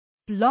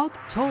Blog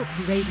Talk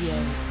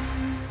Radio.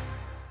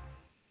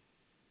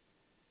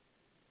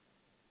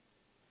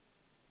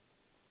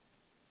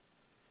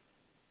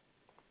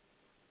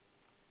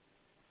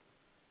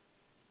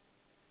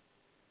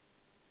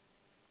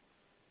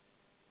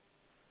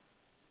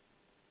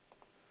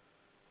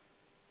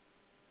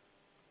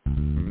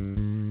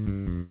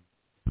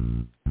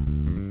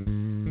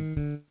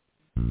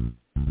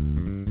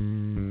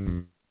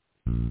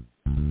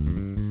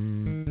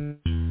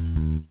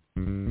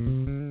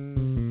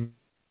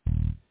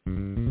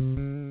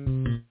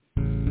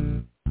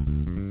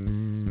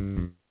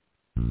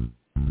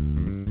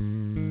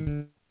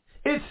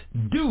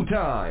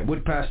 Time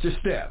with Pastor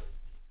Steph.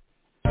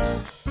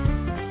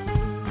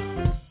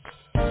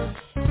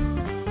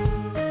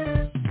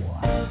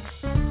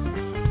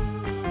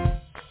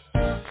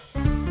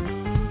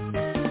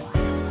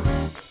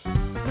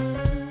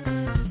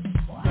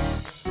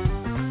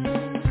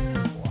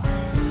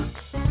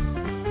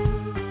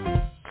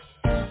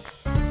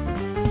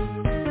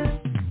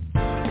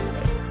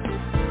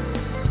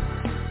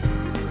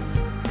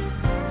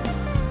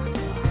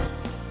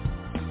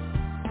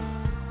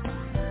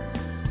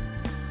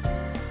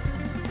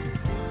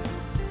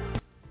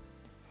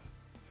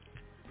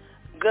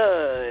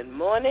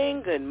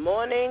 Good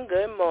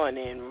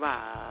morning.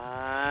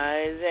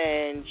 Rise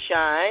and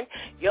shine.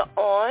 You're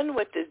on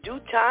with the Due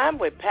Time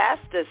with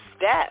Pastor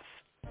Steph.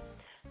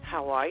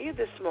 How are you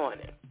this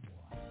morning?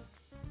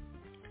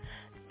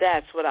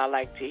 That's what I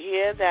like to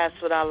hear.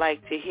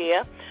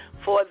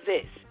 For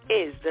this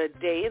is the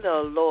day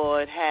the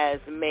Lord has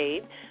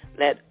made.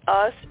 Let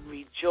us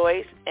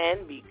rejoice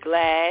and be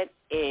glad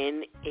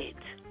in it.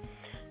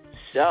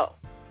 So,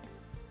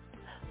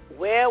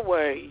 where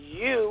were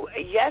you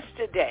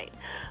yesterday?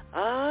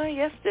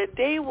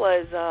 Yesterday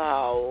was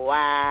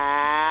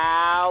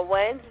Wow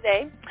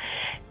Wednesday,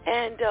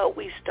 and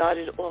we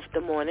started off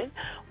the morning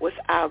with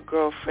our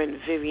girlfriend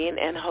Vivian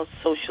and her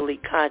Socially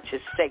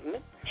Conscious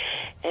segment.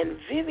 And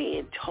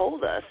Vivian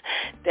told us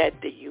that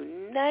the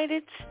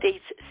United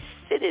States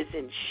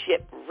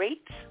citizenship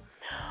rates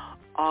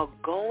are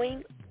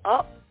going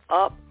up,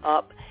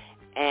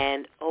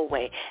 and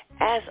away.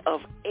 As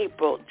of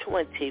April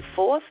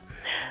 24th,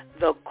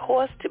 the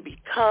cost to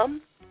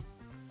become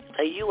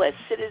a U.S.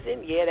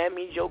 citizen, that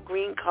means your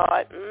green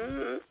card,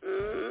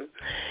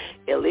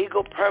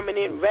 illegal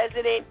permanent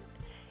resident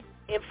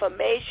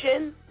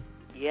information,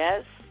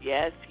 yes.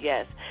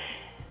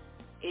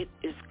 It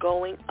is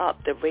going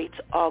up. The rates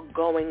are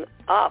going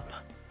up.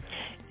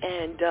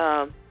 And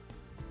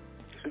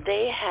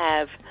they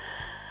have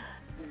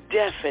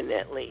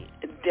definitely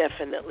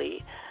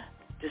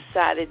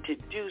decided to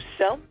do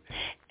so.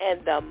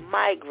 And the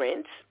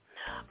migrants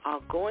are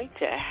going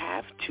to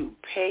have to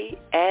pay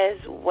as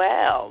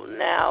well.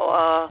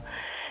 Now,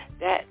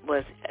 that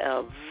was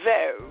a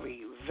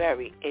very,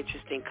 very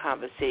interesting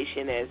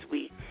conversation as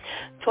we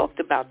talked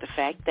about the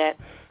fact that,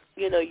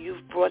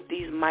 you've brought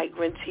these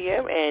migrants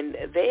here and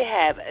they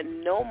have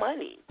no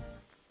money.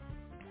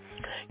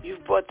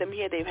 You've brought them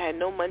here. They've had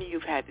no money.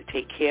 You've had to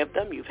take care of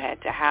them. You've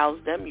had to house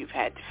them. You've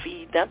had to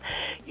feed them.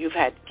 You've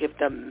had to give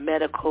them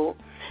medical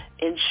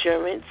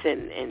insurance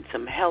and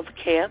some health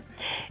care.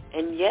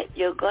 And yet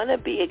you're going to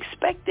be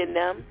expecting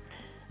them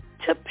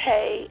to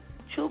pay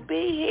to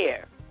be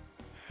here.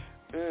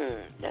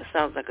 That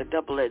sounds like a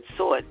double-edged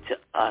sword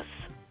to us.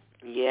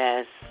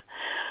 Yes.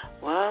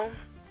 Well,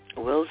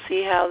 we'll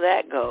see how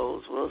that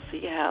goes.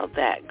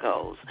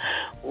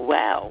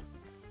 Well,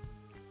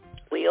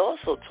 we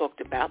also talked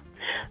about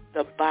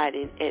the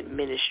Biden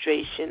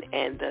administration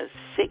and the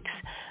 $6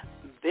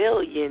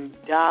 billion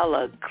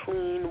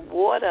clean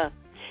water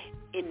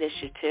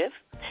initiative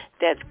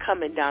that's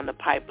coming down the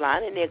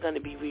pipeline, and they're going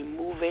to be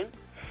removing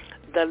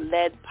the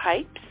lead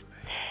pipes.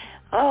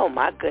 Oh,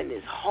 my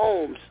goodness.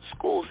 Homes,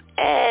 schools,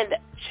 and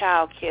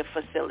child care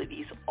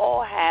facilities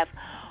all have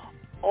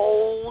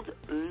old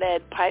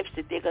lead pipes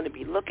that they're going to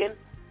be looking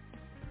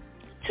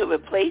to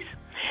replace.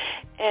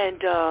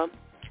 And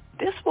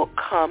this will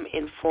come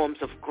in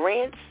forms of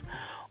grants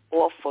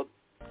or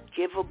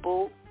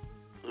forgivable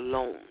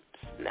loans.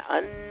 Now,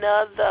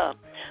 another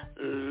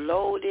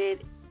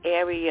loaded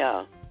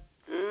area.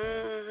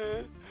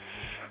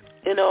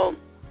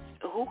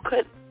 Who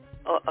could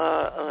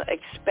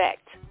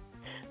expect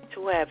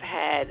to have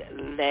had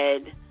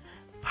lead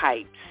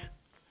pipes,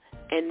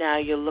 and now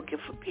you're looking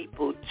for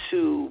people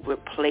to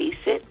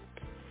replace it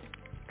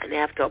and they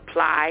have to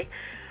apply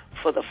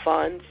for the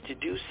funds to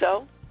do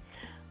so?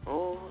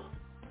 Oh,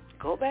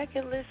 go back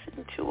and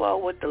listen to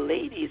what the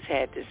ladies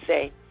had to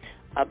say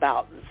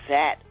about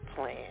that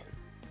plan.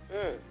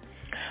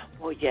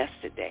 Well,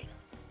 yesterday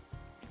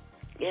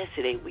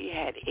we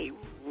had a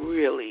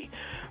really,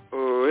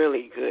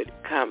 really good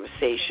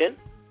conversation.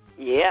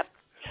 Yep.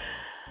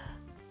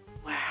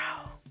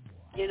 Wow.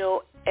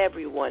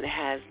 Everyone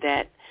has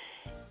that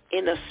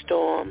inner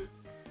storm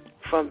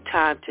from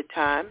time to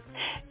time.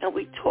 And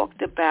we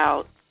talked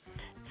about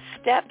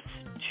steps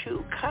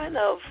to kind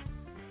of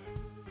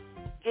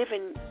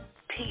giving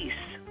peace.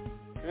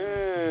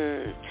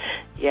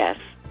 Yes,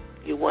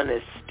 you want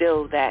to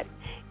still that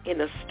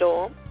inner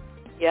storm.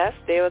 Yes,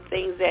 there are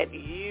things that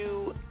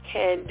you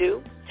can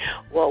do.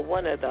 Well,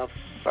 one of the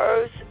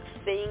first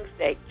things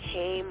that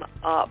came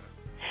up,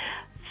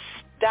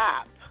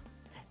 stop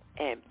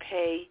and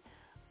pay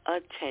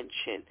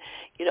attention.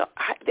 You know,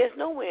 there's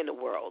nowhere in the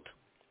world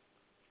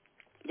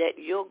that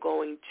you're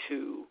going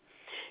to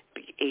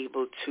be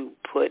able to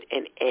put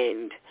an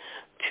end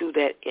to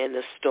that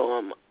inner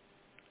storm,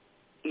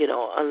 you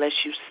know, unless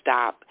you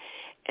stop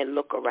and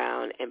look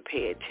around and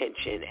pay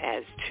attention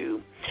as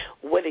to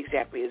what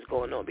exactly is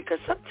going on. Because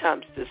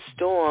sometimes the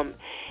storm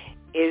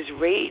is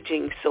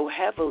raging so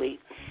heavily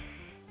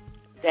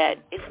that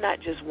it's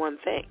not just one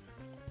thing.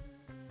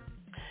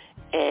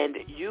 And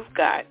you've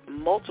got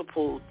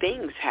multiple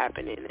things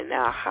happening. And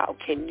now how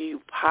can you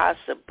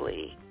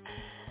possibly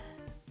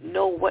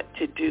know what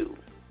to do?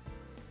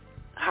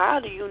 How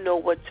do you know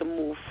what to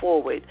move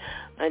forward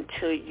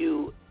until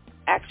you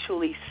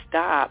actually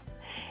stop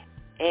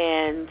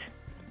and,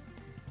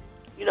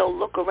 you know,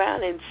 look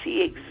around and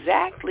see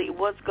exactly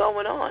what's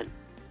going on?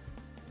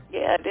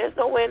 Yeah, there's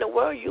no way in the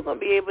world you're going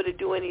to be able to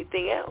do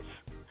anything else.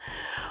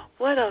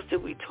 What else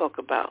did we talk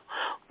about?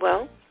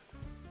 Well,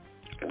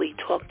 we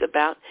talked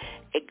about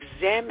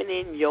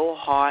examining your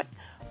heart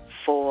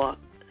for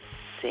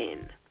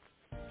sin.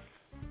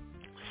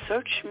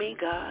 Search me,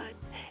 God,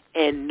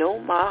 and know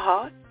my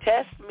heart.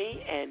 Test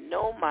me and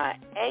know my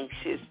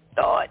anxious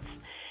thoughts.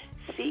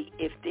 See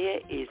if there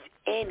is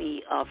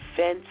any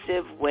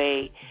offensive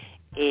way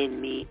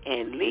in me,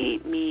 and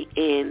lead me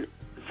in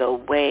the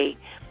way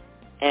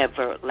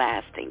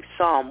everlasting.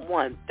 Psalm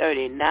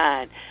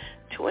 139,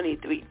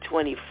 23,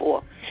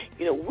 24.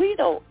 You know, we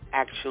don't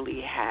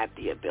actually have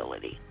the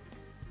ability.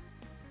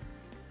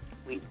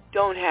 We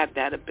don't have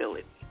that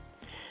ability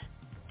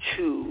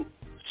to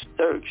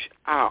search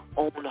our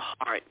own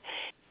heart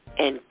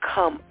and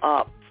come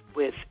up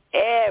with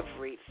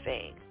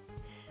everything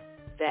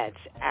that's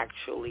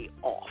actually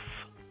off.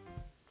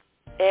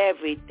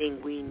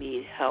 Everything we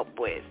need help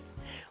with.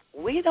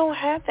 We don't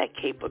have that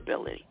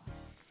capability.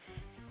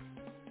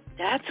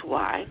 That's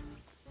why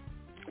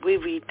we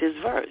read this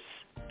verse,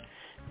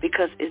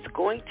 because it's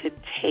going to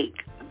take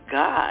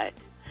God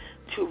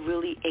to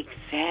really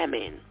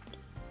examine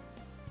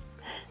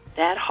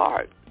that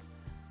heart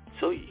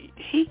so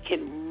he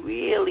can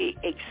really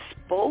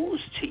expose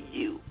to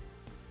you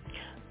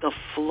the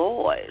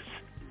flaws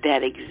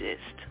that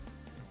exist.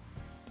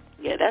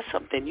 Yeah, that's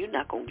something you're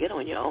not going to get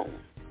on your own,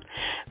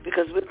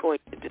 because we're going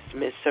to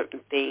dismiss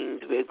certain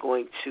things. We're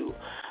going to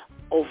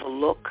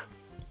overlook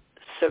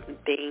certain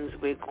things.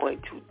 We're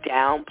going to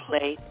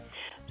downplay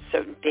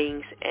certain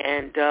things,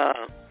 and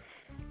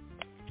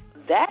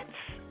that's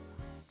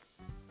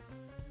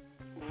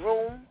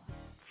room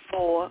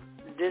for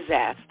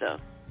disaster.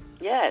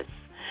 Yes,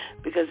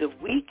 because if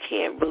we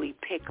can't really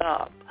pick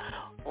up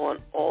on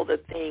all the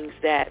things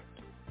that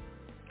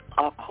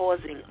are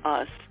causing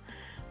us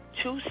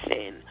to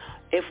sin,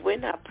 if we're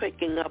not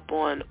picking up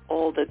on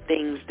all the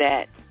things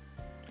that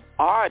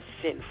are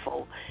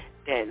sinful,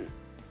 then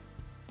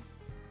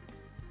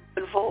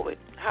moving forward,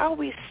 how are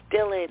we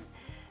stilling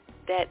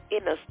that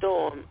inner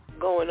storm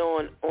going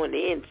on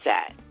the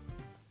inside?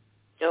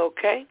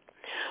 Okay?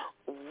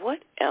 What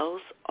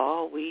else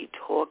are we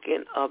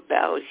talking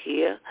about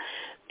here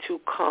to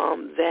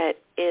calm that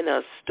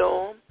inner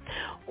storm?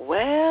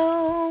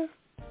 Well,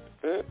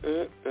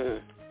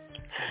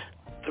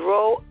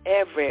 throw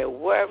every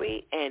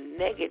worry and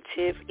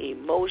negative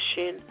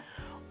emotion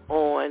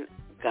on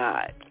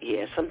God.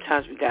 Yeah,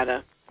 sometimes we got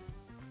to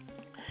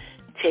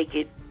take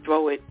it,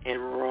 throw it,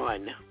 and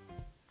run.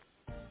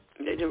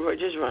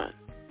 Just run.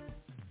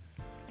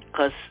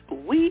 Because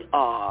we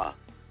are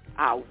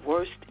our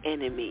worst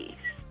enemies.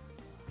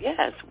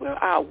 Yes, we're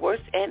our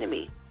worst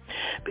enemy.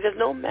 Because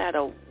no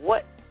matter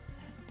what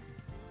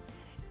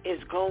is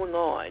going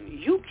on,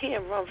 you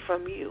can't run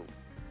from you.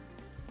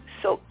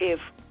 So if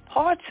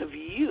parts of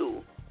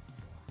you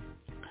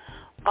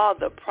are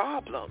the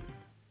problem,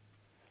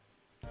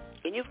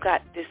 and you've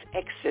got this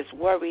excess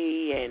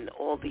worry and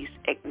all these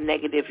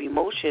negative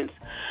emotions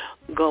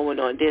going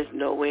on, there's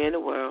no way in the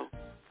world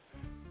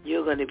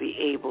you're going to be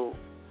able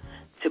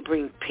to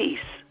bring peace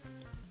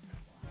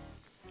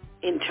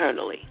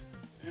internally.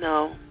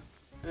 No.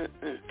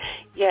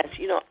 Yes,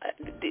 you know,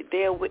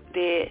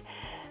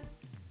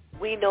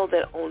 we know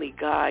that only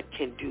God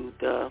can do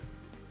the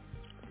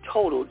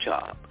total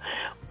job.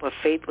 But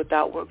faith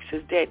without works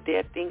is dead. There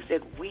are things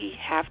that we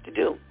have to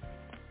do.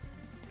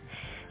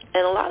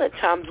 And a lot of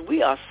times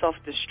we are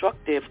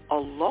self-destructive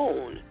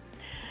alone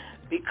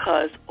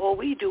because all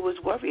we do is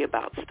worry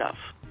about stuff.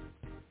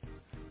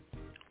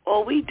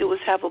 All we do is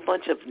have a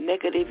bunch of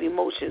negative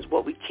emotions,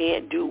 what we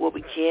can't do,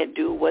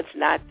 what's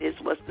not this,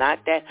 what's not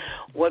that,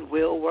 what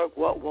will work,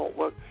 what won't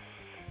work.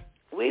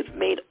 We've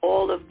made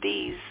all of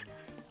these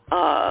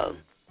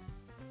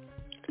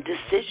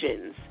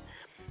decisions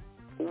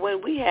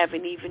when we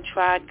haven't even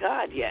tried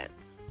God yet.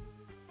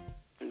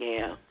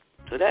 Yeah,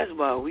 so that's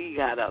why we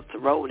got to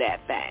throw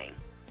that thing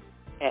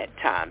at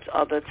times.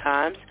 Other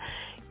times,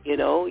 you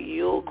know,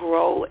 you'll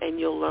grow and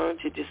you'll learn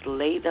to just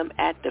lay them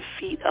at the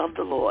feet of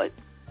the Lord.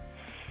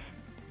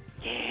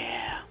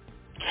 Yeah.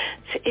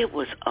 So it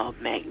was a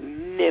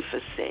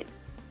magnificent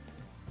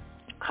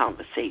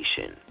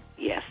conversation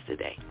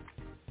yesterday.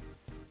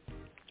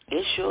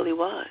 It surely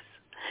was.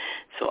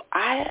 So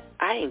I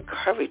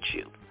encourage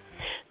you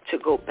to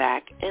go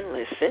back and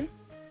listen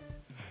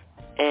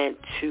and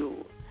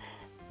to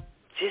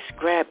just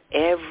grab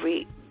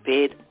every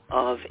bit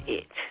of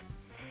it,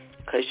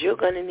 because you're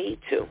going to need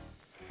to.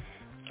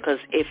 Because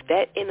if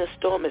that inner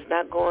storm is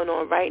not going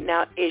on right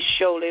now, it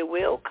surely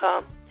will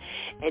come,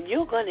 and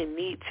you're going to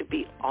need to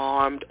be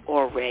armed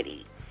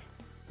already.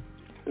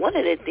 One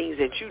of the things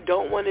that you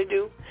don't want to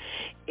do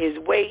is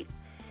wait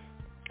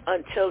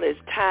until it's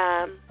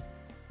time,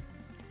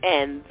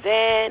 and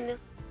then,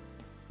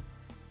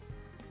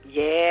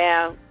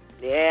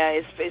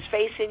 it's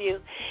facing you.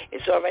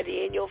 It's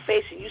already in your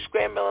face, and you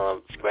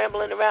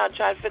scrambling around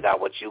trying to figure out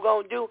what you're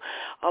going to do,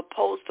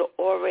 opposed to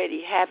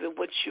already having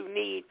what you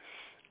need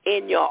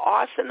in your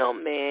arsenal.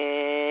 Man,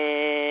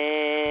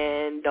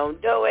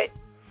 don't do it.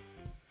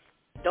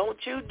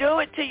 Don't you do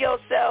it to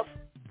yourself.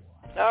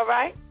 All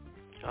right?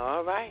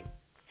 All right.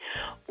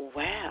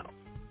 Well,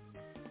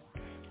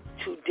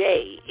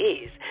 today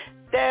is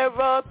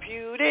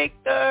Therapeutic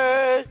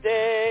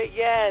Thursday.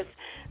 Yes,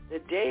 the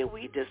day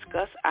we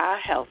discuss our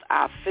health,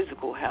 our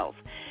physical health,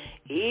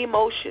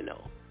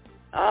 emotional,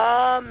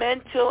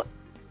 mental,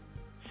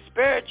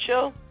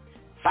 spiritual,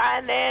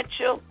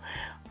 financial,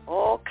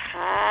 all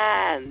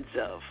kinds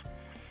of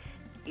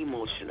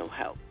emotional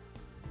health,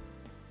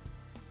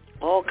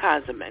 all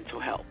kinds of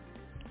mental health,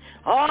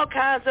 all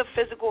kinds of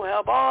physical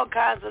health, all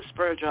kinds of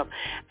spiritual health.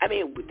 I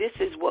mean, this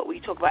is what we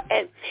talk about.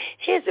 And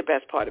here's the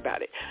best part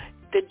about it.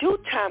 The Due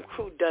Time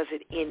crew does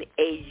it in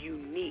a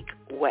unique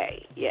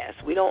way. Yes,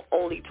 we don't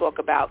only talk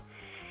about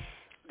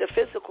the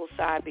physical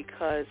side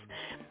because,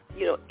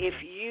 if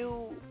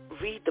you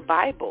read the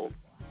Bible,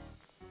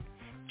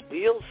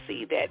 you'll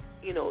see that,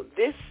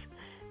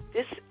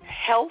 this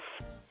health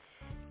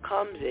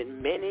comes in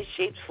many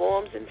shapes,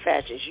 forms, and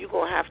fashions. You're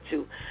going to have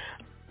to,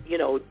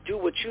 do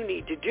what you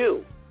need to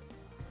do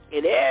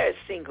in every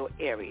single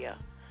area.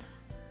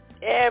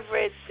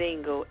 Every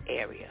single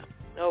area.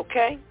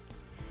 Okay?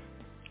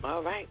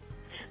 All right.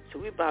 So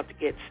we're about to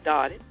get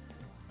started.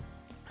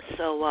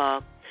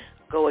 So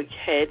go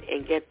ahead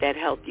and get that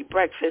healthy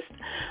breakfast.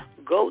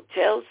 Go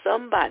tell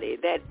somebody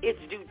that It's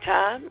Due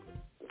Time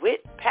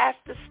with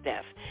Pastor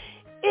Steph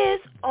is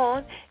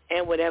on,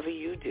 and whatever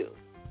you do,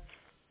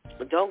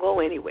 don't go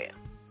anywhere,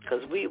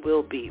 because we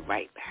will be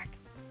right back.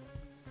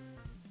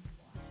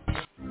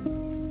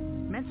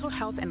 Mental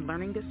health and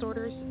learning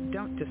disorders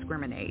don't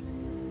discriminate.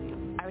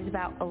 I was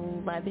about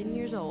 11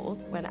 years old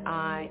when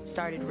I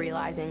started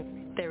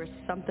realizing there was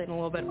something a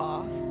little bit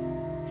off.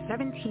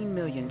 17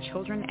 million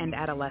children and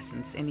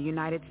adolescents in the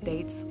United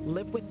States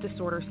live with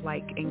disorders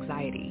like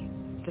anxiety,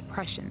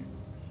 depression,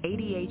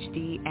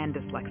 ADHD, and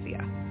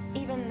dyslexia.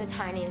 Even the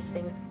tiniest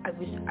things, I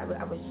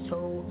was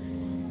so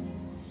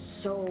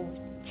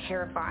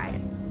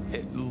terrified.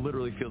 It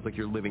literally feels like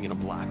you're living in a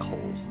black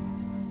hole.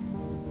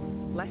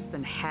 Less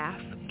than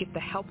half get the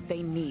help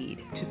they need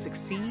to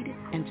succeed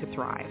and to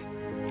thrive.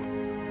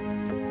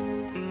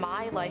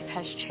 My life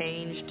has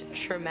changed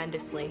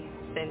tremendously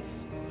since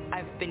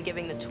I've been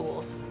given the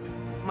tools.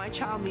 My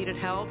child needed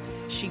help.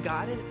 She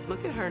got it.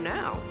 Look at her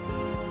now.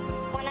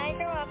 When I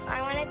grow up,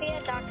 I want to be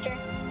a doctor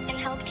and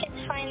help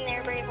kids find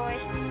their brave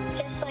voice,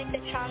 just like the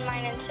Child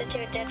Mind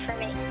Institute did for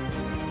me.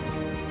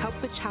 Help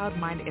the Child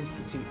Mind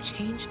Institute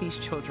change these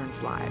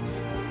children's lives.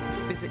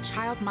 Visit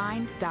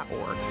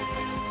childmind.org.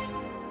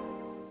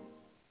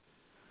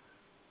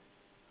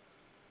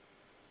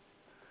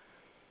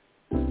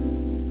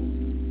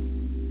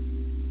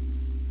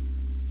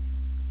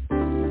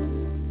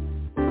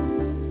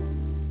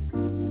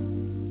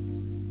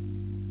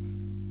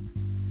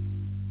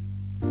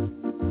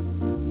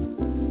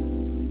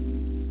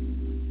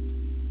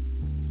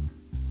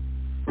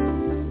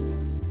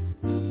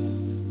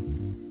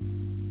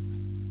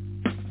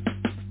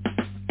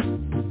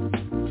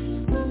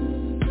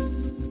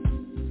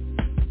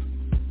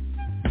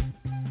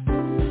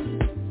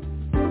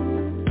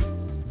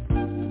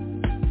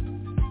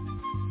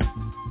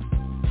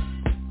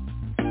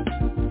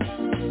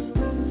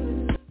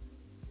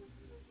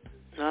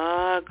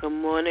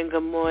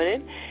 Good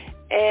morning,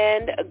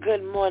 and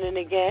good morning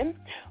again.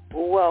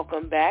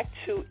 Welcome back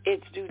to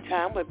It's Due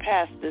Time with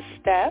Pastor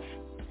Steph,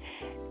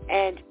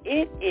 and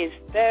it is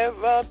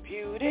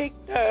Therapeutic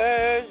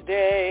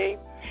Thursday.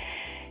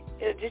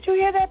 Did you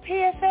hear that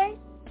PSA?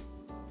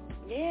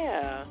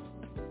 Yeah,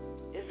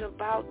 it's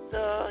about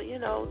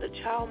the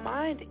Child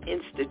Mind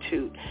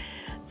Institute.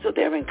 So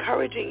they're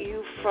encouraging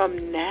you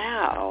from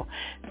now,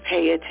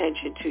 pay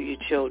attention to your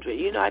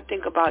children. I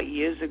think about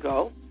years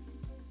ago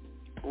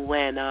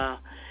when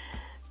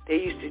they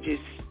used to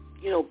just,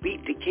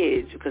 beat the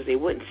kids because they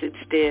wouldn't sit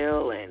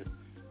still and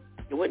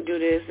they wouldn't do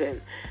this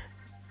and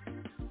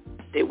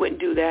they wouldn't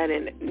do that,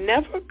 and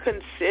never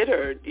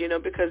considered,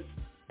 because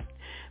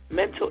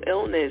mental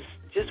illness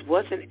just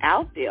wasn't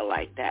out there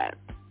like that.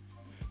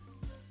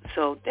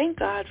 So thank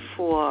God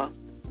for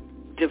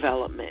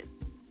development.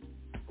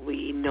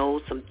 We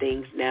know some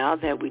things now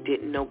that we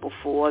didn't know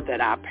before,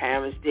 that our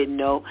parents didn't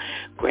know,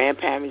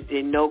 grandparents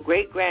didn't know,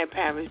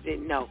 great-grandparents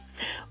didn't know.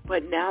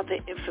 But now the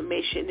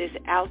information is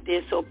out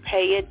there, so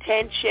pay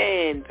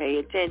attention. Pay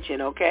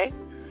attention, okay?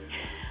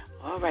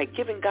 All right,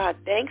 giving God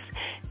thanks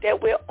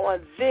that we're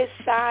on this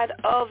side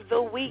of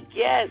the week.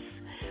 Yes,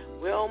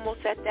 we're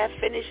almost at that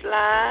finish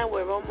line.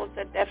 We're almost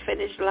at that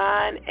finish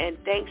line, and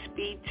thanks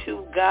be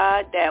to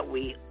God that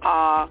we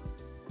are.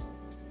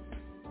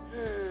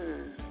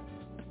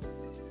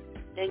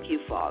 Thank you,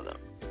 Father.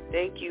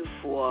 Thank you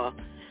for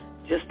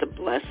just the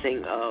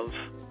blessing of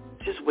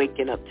just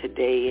waking up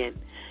today and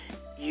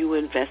you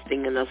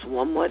investing in us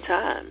one more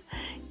time,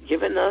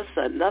 giving us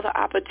another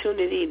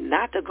opportunity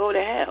not to go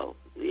to hell.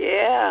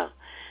 Yeah,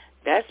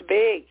 that's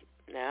big.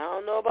 Now, I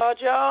don't know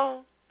about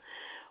y'all,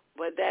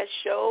 but that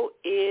show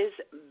is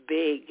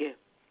big.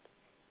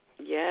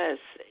 Yes,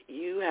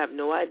 you have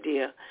no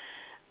idea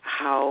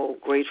how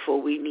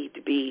grateful we need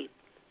to be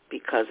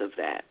because of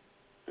that.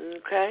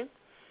 Okay?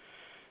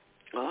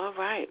 All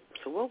right.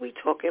 So what are we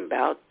talking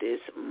about this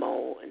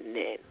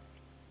morning?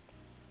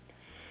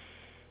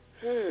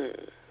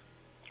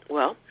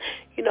 Well,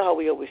 you know how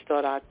we always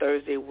start our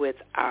Thursday with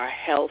our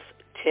health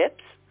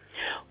tips.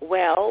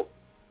 Well,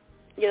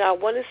 you know, I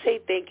want to say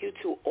thank you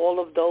to all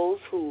of those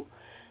who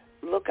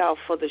look out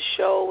for the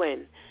show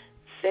and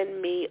send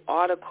me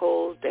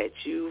articles that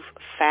you've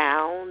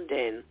found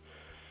and,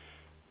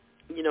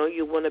 you know,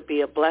 you want to be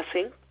a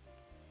blessing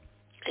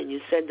and you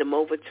send them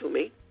over to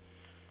me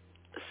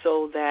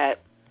so that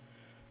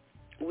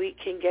we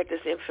can get this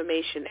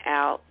information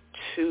out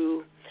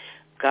to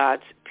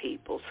God's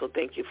people. So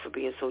thank you for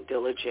being so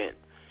diligent.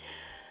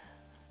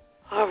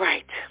 All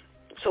right.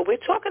 So we're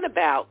talking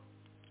about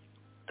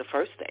the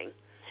first thing,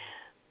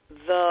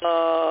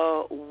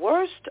 the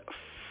worst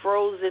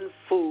frozen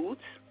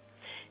foods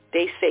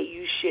they say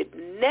you should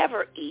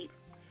never eat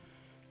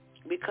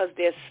because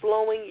they're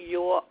slowing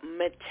your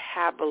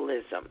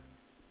metabolism.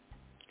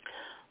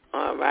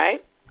 All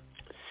right.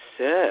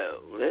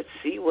 So let's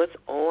see what's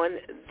on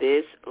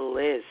this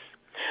list.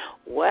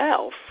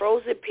 Well,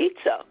 frozen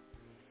pizza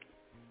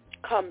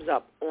comes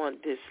up on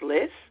this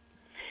list.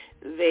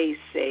 They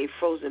say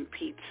frozen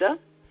pizza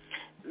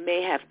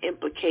may have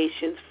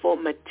implications for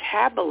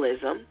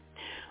metabolism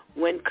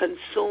when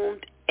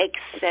consumed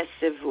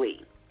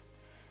excessively.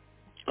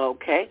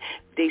 Okay?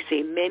 They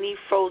say many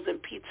frozen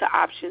pizza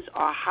options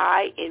are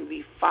high in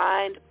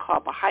refined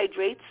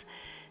carbohydrates,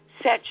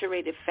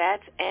 saturated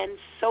fats, and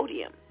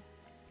sodium.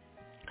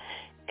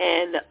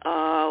 And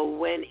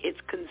when it's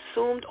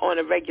consumed on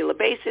a regular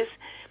basis,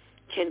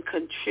 can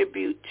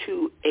contribute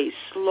to a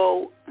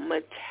slow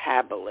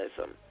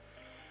metabolism.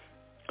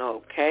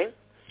 Okay?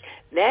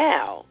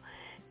 Now,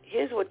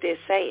 here's what they're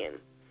saying.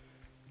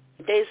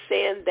 They're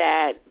saying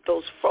that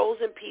those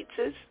frozen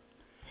pizzas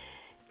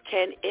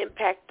can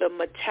impact the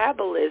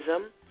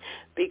metabolism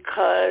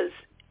because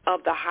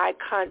of the high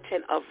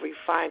content of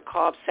refined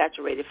carbs,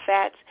 saturated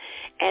fats,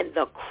 and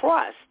the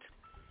crust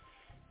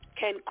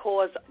can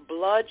cause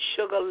blood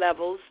sugar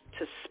levels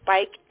to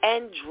spike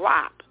and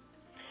drop,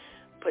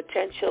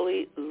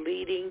 potentially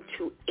leading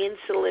to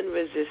insulin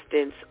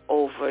resistance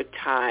over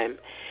time,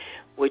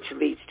 which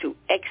leads to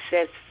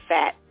excess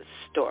fat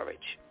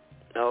storage.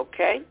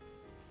 Okay?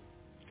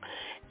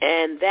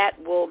 And that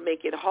will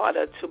make it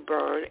harder to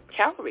burn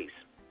calories.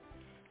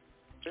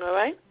 All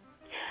right?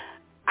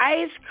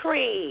 Ice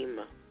cream.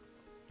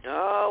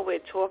 Oh, we're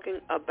talking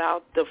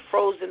about the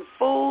frozen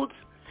foods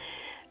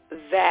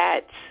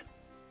that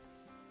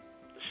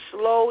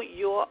slow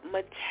your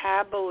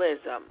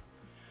metabolism.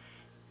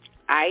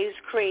 Ice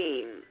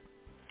cream.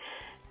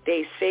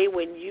 They say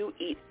when you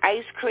eat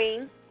ice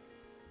cream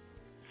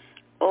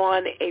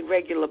on a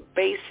regular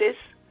basis,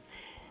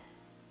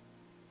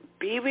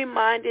 be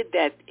reminded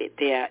that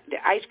the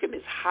ice cream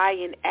is high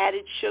in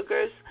added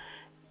sugars,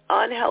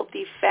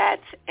 unhealthy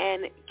fats,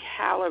 and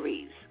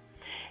calories,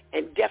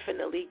 and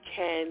definitely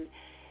can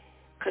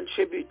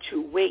contribute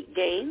to weight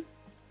gain,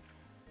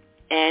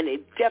 and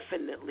it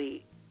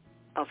definitely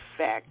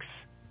affects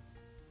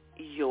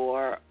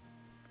your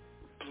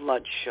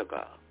blood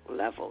sugar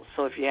levels.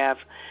 So if you have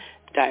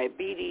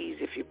diabetes,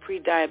 if you're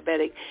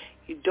pre-diabetic,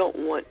 you don't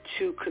want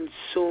to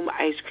consume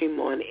ice cream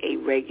on a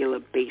regular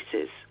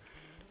basis.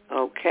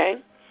 Okay?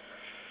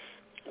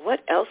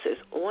 What else is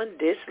on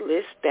this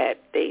list that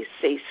they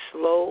say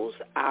slows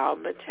our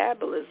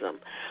metabolism?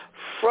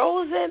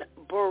 Frozen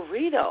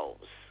burritos.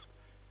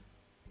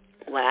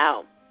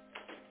 Wow.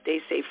 They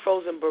say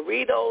frozen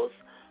burritos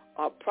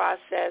are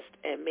processed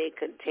and may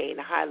contain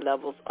high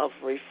levels of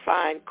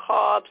refined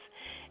carbs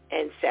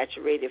and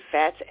saturated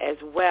fats as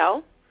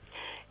well.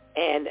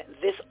 And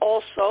this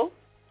also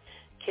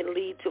can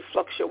lead to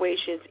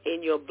fluctuations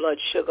in your blood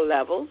sugar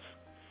levels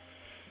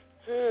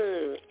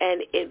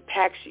and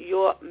impacts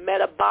your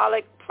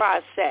metabolic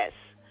process.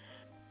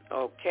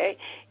 Okay?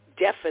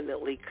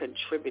 Definitely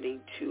contributing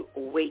to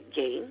weight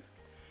gain.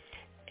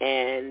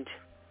 And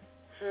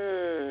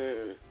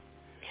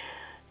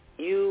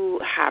you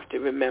have to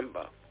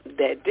remember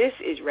that this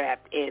is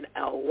wrapped in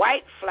a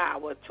white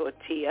flour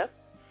tortilla,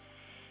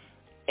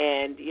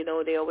 And, you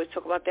know, they always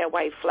talk about that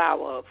white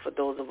flour for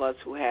those of us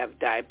who have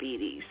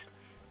diabetes.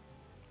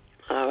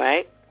 All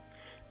right?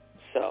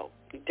 So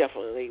you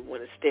definitely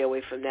want to stay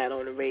away from that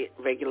on a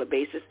regular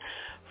basis.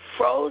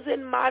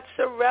 Frozen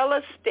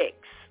mozzarella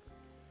sticks.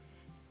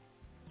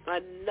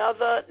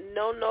 Another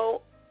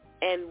no-no,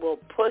 and will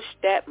push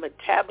that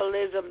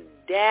metabolism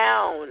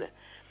down.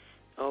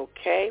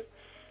 Okay?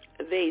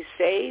 They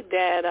say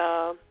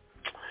that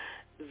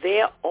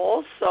they're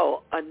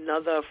also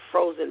another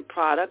frozen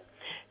product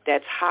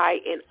that's high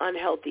in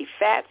unhealthy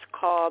fats,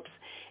 carbs,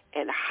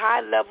 and high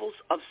levels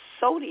of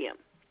sodium.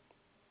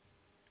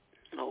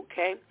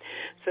 Okay?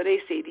 So they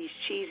say these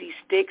cheesy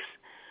sticks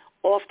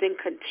often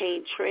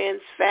contain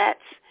trans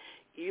fats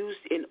used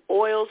in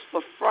oils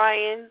for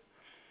frying,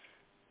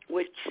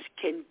 which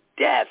can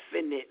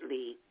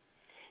definitely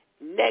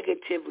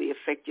negatively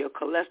affect your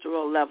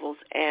cholesterol levels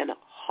and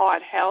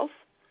heart health,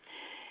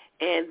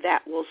 and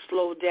that will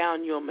slow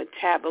down your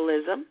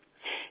metabolism.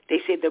 They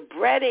say the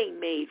breading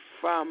made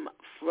from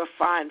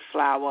refined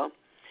flour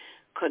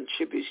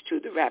contributes to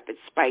the rapid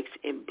spikes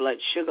in blood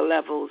sugar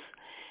levels,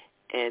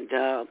 and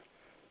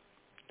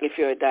if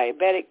you're a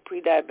diabetic,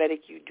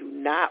 pre-diabetic, you do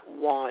not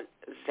want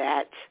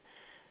that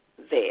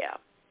there,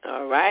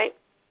 all right?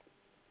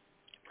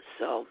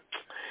 So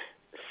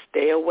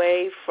stay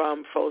away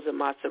from frozen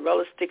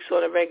mozzarella sticks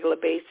on a regular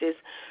basis,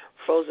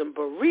 frozen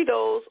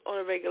burritos on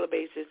a regular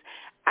basis,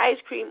 ice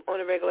cream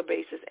on a regular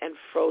basis, and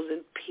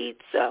frozen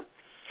pizza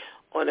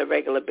on a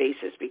regular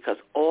basis, because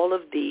all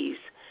of these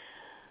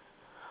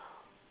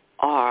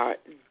are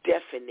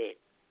definite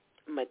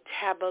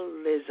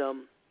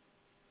metabolism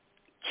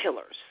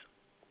killers.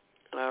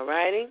 All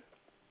righty?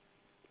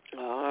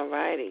 All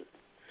righty.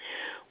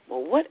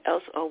 Well, what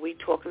else are we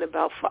talking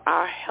about for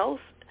our health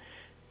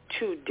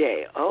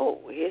today? Oh,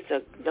 here's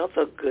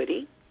another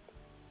goodie.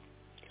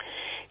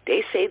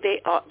 They say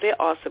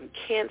there are some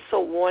cancer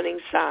warning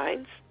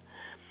signs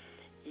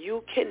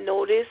you can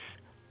notice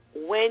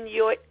when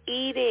you're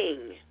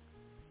eating.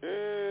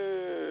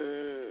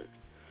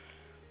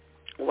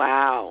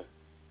 Wow.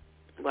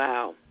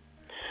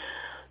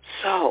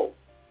 So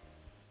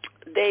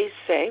they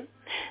say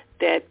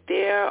that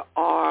there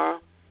are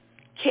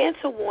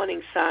cancer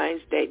warning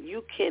signs that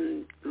you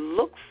can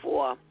look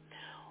for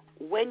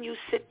when you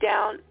sit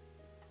down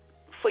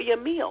for your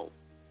meal,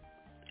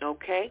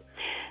 okay?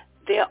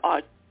 There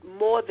are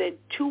more than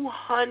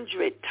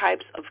 200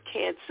 types of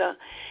cancer,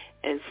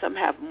 and some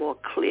have more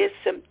clear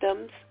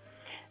symptoms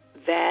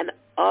than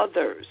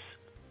others,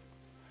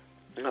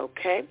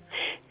 okay?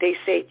 They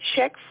say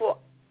check for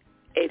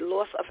a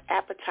loss of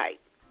appetite.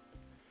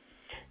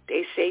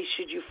 They say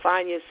should you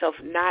find yourself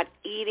not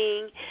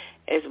eating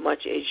as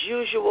much as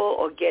usual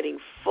or getting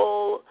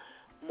full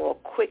more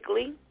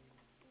quickly,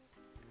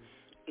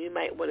 you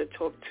might want to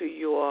talk to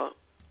your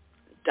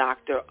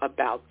doctor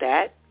about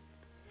that.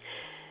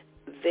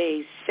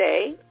 They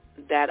say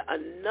that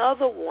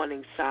another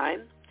warning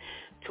sign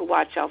to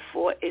watch out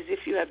for is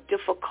if you have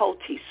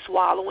difficulty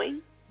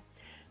swallowing,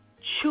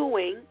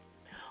 chewing,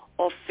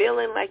 or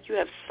feeling like you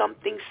have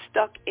something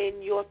stuck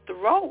in your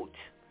throat.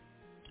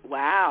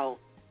 Wow.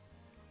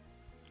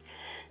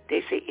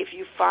 They say if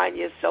you find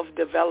yourself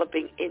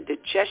developing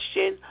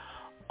indigestion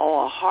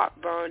or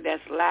heartburn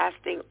that's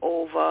lasting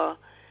over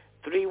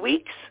 3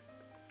 weeks,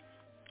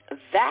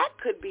 that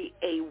could be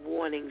a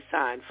warning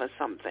sign for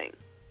something.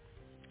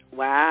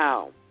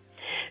 Wow.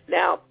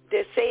 Now,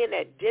 they're saying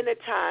that dinner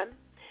time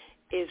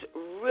is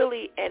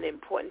really an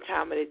important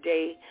time of the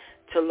day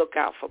to look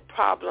out for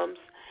problems,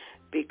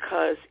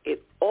 because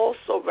it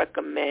also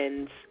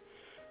recommends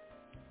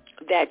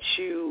that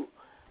you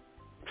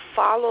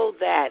follow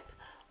that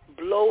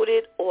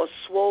bloated or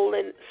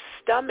swollen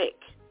stomach.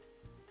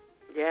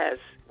 Yes,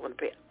 I want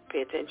to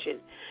pay attention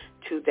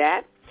to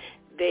that.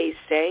 They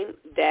say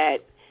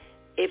that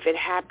if it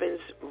happens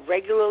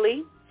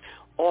regularly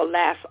or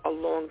lasts a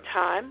long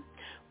time,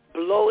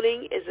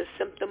 bloating is a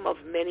symptom of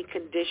many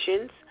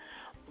conditions,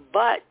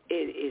 but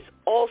it is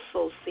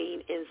also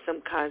seen in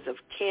some kinds of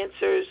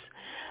cancers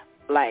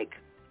like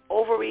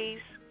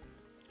ovaries,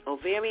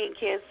 ovarian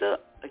cancer,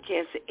 a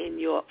cancer in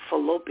your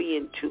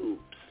fallopian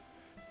tubes.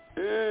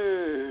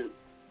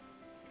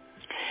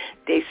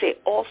 They say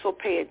also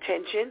pay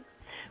attention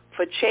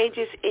for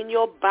changes in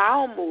your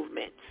bowel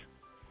movements,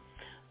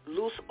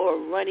 loose or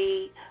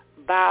runny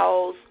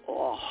bowels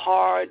or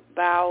hard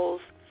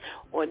bowels,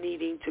 or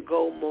needing to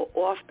go more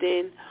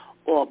often,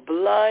 or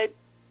blood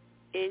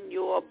in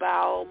your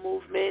bowel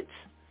movements.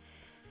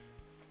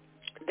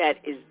 That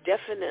is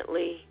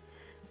definitely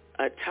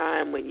a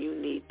time when you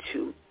need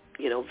to,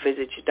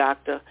 visit your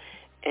doctor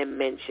and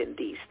mention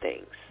these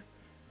things.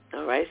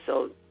 All right?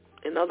 So,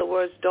 in other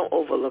words, don't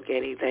overlook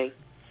anything.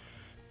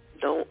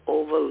 Don't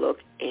overlook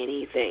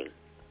anything.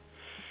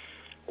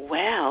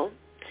 Well,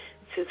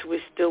 since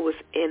we're still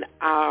within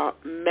our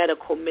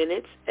medical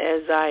minutes,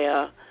 as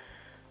I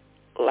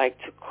like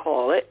to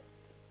call it,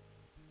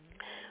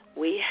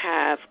 we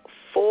have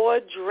 4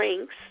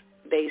 drinks,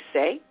 they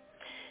say,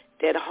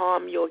 that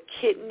harm your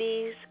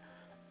kidneys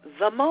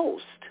the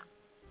most.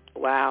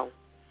 Wow.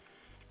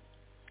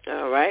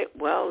 All right.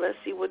 Well, let's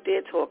see what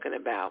they're talking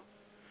about.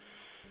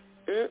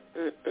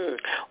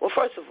 Well,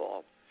 first of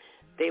all,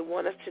 they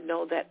want us to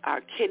know that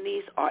our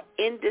kidneys are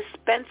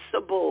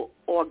indispensable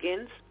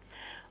organs,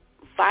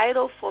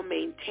 vital for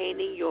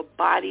maintaining your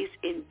body's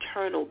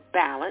internal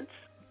balance.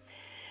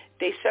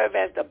 They serve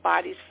as the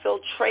body's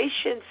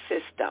filtration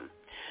system,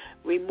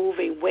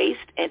 removing waste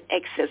and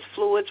excess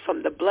fluids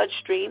from the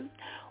bloodstream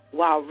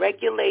while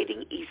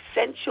regulating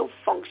essential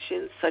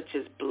functions such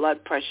as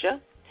blood pressure,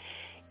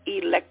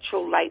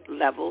 electrolyte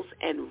levels,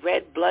 and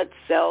red blood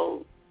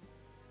cell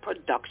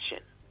production.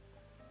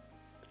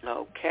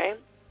 Okay?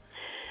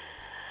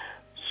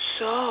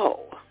 So,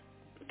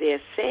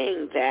 they're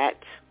saying that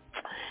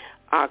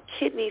our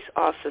kidneys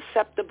are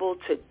susceptible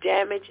to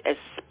damage,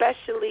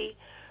 especially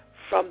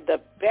from the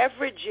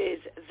beverages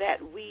that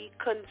we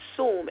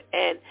consume.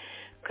 And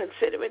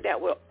considering that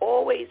we're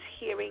always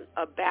hearing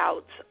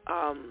about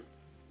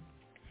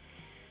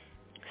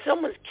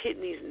someone's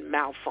kidneys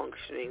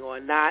malfunctioning or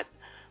not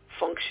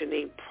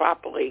functioning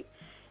properly,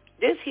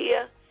 this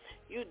here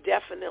you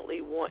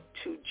definitely want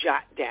to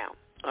jot down,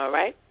 all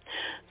right?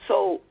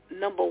 So,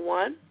 number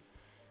one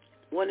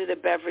of the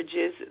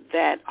beverages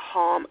that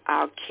harm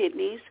our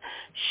kidneys,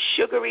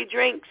 sugary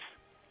drinks.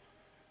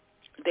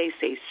 They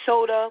say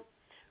soda,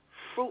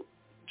 fruit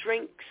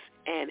drinks,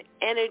 and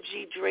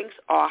energy drinks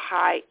are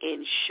high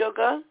in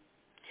sugar,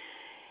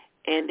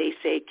 and they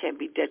say it can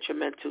be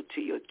detrimental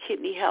to your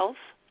kidney health.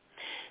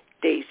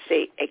 They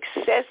say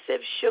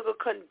excessive sugar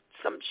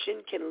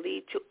consumption can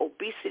lead to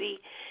obesity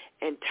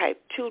and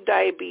type 2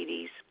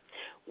 diabetes,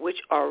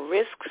 which are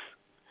risks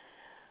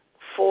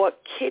for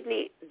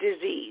kidney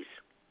disease.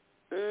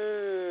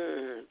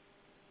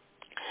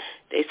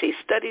 They say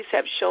studies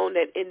have shown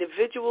that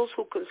individuals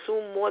who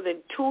consume more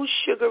than 2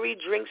 sugary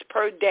drinks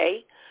per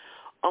day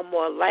are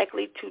more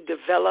likely to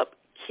develop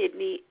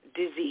kidney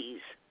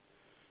disease.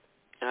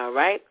 All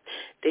right?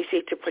 They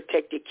say to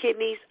protect your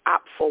kidneys,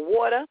 opt for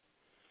water,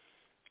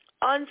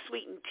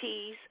 unsweetened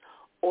teas,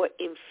 or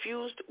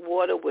infused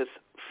water with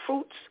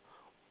fruits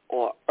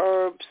or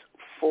herbs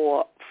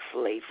for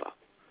flavor.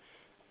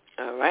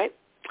 All right?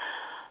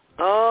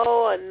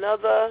 Oh,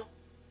 another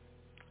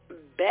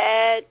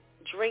bad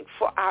drink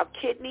for our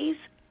kidneys,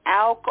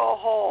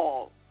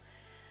 alcohol.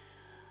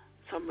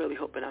 So I'm really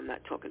hoping I'm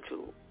not talking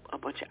to a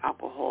bunch of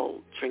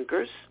alcohol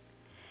drinkers.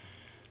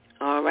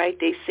 All right?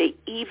 They say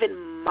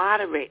even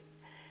moderate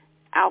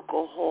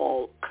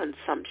alcohol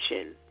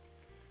consumption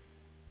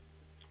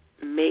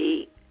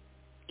may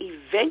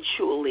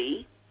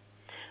eventually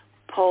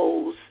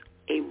pose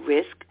a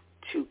risk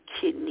to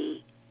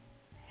kidney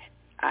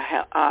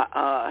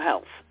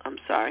health.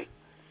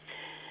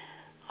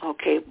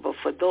 Okay, but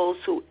for those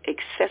who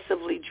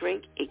excessively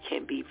drink, it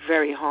can be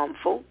very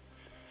harmful.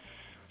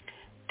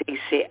 They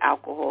say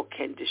alcohol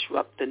can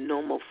disrupt the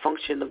normal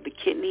function of the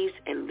kidneys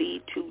and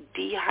lead to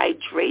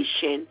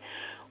dehydration,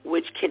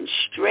 which can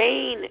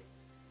strain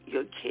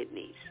your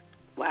kidneys.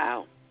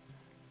 Wow.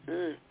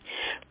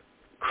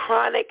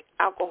 Chronic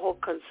alcohol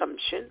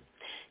consumption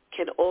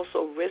can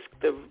also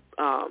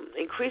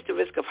increase the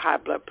risk of high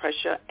blood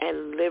pressure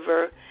and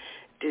liver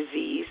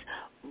disease.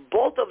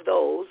 Both of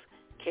those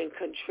can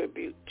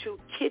contribute to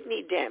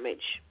kidney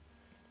damage.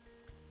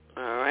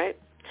 All right?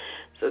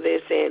 So they're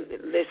saying,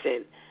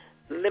 listen,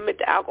 limit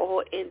the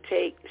alcohol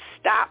intake,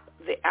 stop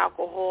the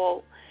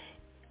alcohol,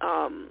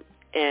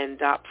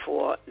 and opt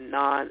for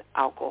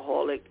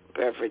non-alcoholic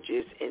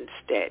beverages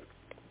instead.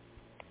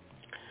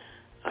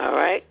 All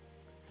right?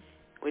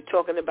 We're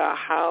talking about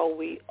how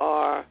we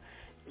are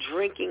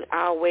drinking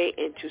our way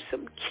into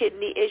some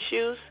kidney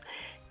issues.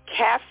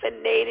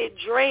 Caffeinated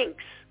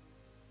drinks.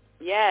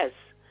 Yes.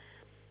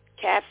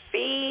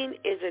 Caffeine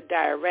is a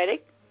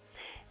diuretic,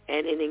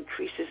 and it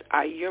increases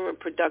our urine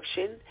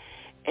production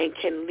and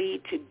can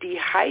lead to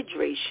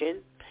dehydration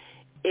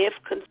if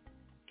consumed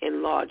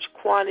in large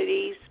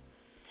quantities.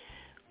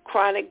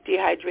 Chronic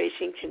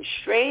dehydration can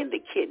strain the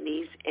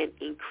kidneys and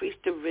increase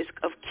the risk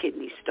of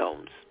kidney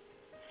stones.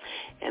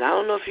 And I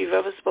don't know if you've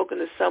ever spoken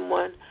to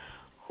someone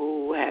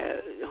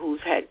who's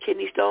had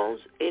kidney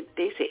stones.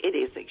 They say it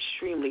is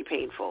extremely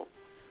painful.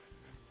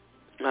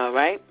 All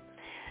right?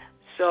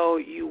 So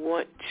you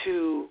want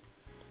to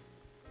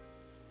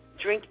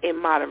drink in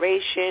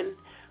moderation,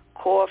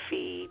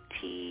 coffee,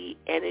 tea,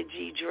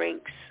 energy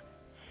drinks.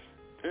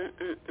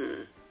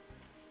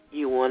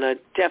 You want to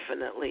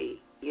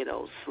definitely,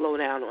 slow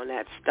down on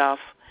that stuff.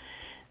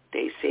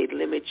 They say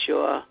limit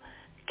your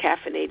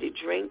caffeinated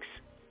drinks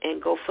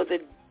and go for the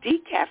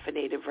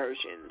decaffeinated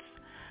versions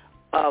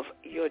of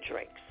your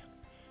drinks.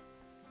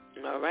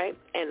 All right?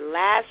 And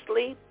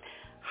lastly,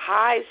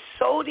 high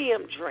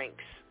sodium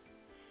drinks.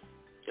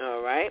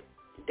 All right?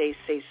 They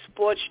say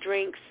sports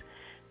drinks,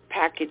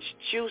 packaged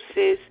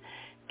juices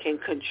can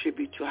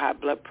contribute to high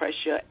blood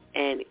pressure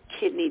and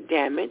kidney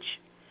damage.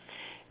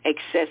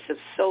 Excessive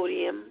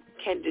sodium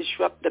can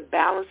disrupt the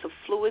balance of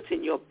fluids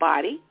in your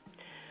body,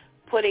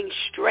 putting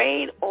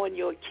strain on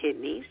your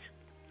kidneys.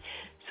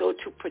 So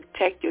to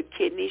protect your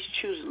kidneys,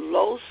 choose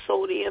low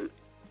sodium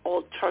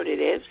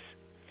alternatives.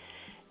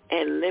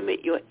 and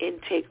limit your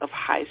intake of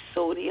high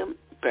sodium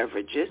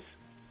beverages.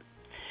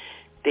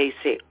 They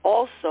say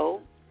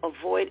also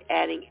avoid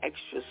adding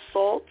extra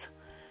salt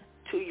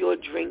to your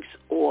drinks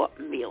or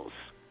meals.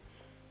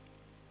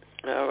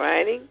 All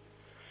righty?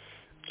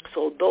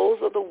 So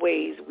those are the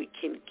ways we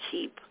can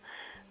keep,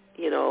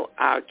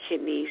 our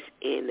kidneys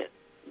in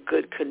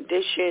good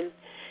condition.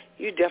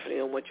 You definitely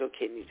don't want your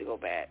kidneys to go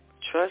bad.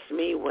 Trust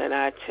me when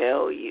I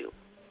tell you.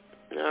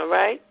 All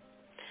right?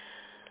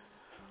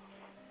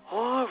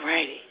 All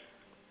righty.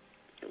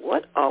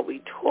 What are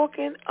we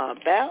talking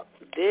about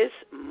this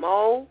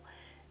morning?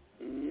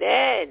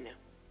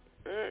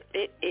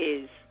 It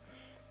is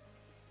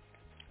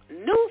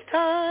news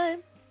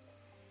time.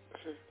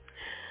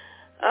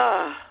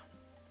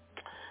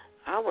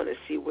 I want to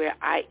see where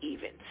I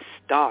even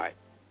start.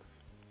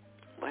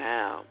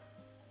 Wow.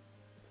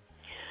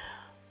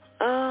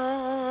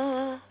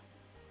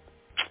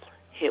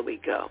 Here we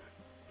go.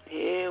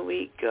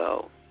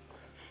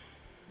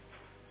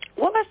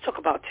 Well, let's talk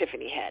about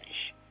Tiffany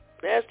Haddish.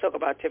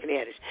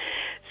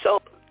 So,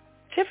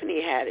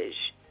 Tiffany Haddish,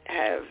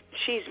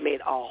 she's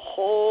made a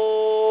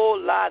whole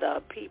lot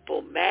of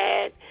people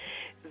mad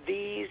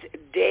these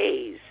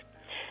days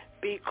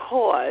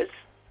because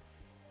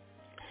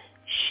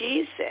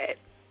she said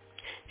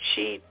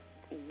she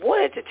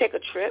wanted to take a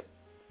trip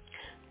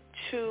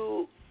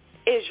to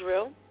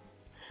Israel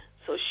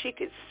so she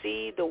could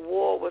see the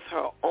war with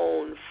her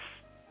own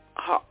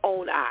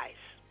eyes.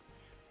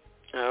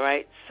 All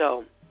right,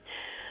 so,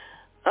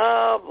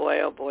 oh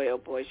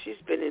boy,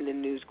 she's been in the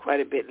news quite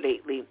a bit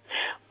lately,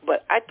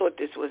 but I thought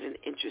this was an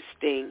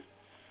interesting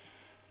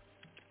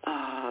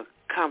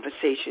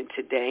conversation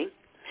today.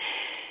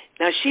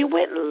 Now, she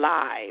went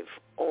live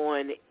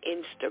on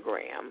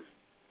Instagram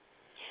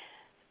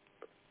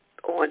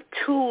on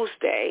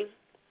Tuesday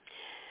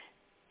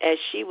as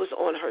she was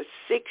on her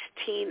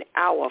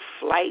 16-hour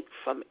flight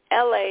from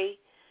L.A.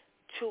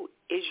 to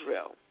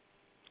Israel.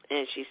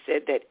 And she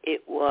said that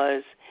it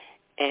was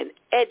an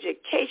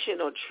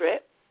educational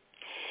trip,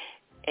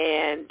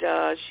 and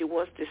she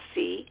wants to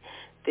see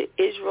the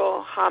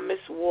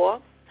Israel-Hamas war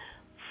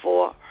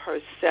for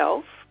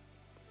herself.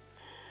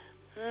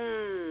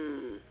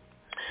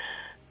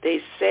 They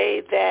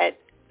say that,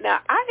 now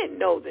I didn't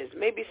know this,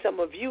 maybe some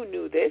of you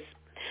knew this,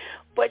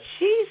 but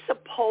she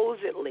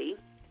supposedly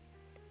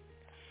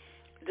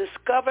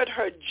discovered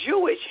her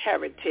Jewish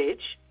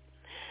heritage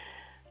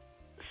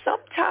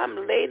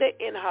sometime later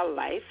in her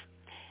life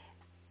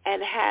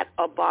and had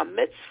a bar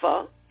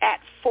mitzvah at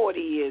 40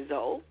 years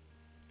old.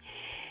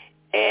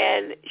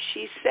 And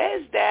she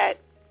says that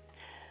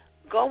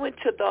going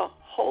to the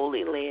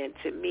Holy Land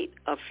to meet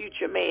a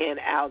future man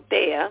out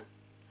there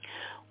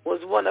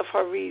was one of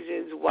her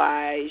reasons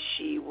why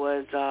she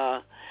was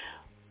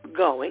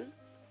going,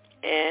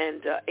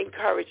 and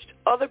encouraged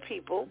other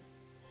people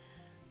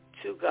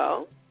to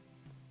go.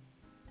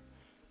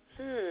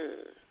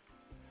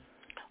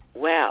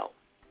 Well,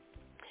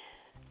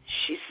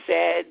 she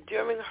said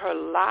during her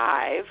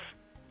live,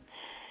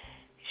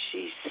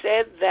 she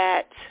said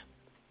that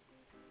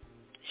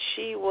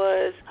she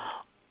was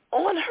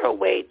on her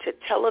way to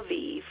Tel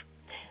Aviv,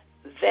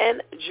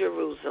 then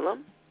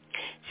Jerusalem.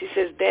 She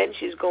says then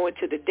she's going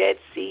to the Dead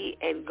Sea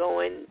and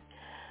going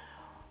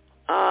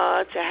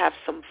to have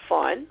some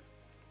fun.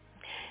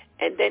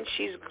 And then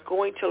she's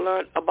going to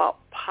learn about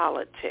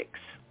politics.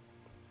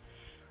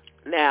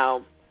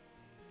 Now,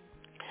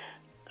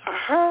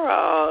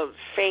 her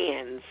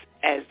fans,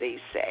 as they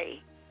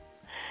say,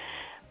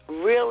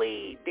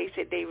 they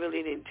said they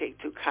really didn't take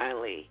too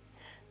kindly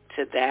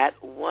to that.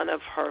 One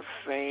of her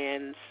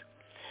fans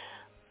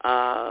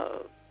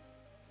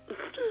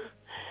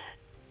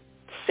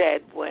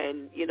said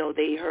when,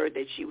 they heard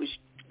that she was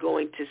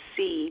going to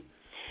see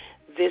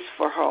this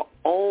for her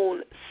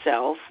own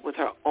self with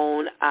her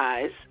own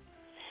eyes,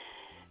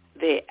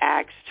 they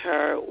asked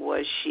her,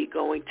 was she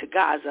going to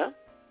Gaza?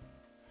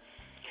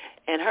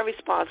 And her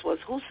response was,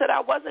 who said I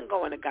wasn't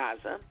going to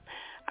Gaza?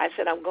 I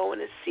said, I'm going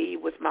to see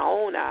with my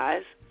own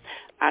eyes.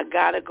 I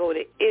got to go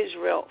to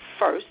Israel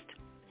first.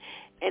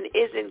 And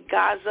isn't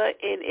Gaza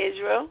in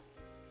Israel?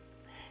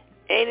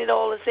 Ain't it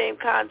all the same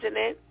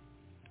continent?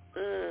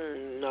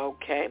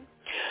 Okay.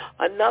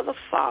 Another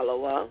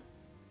follower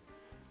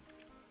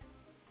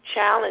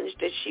challenged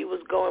that she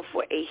was going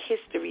for a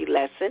history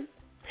lesson.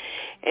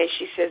 And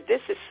she says,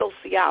 this is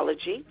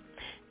sociology.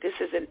 This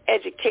is an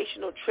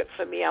educational trip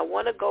for me. I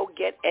want to go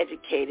get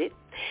educated,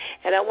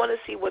 and I want to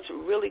see what's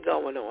really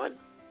going on.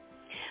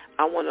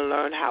 I want to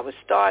learn how it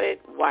started,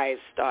 why it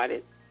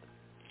started.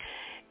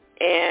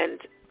 And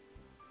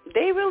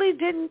they really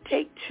didn't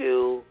take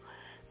too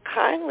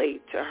kindly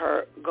to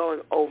her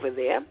going over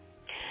there.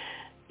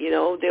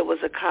 There was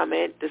a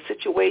comment, the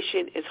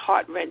situation is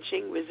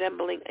heart-wrenching,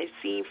 resembling a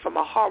scene from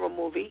a horror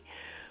movie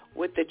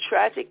with the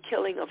tragic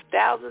killing of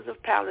thousands of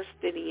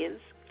Palestinians.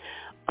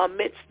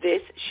 Amidst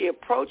this, she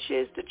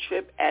approaches the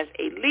trip as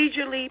a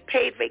leisurely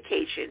paid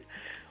vacation,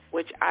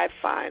 which I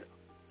find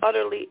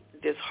utterly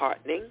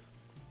disheartening.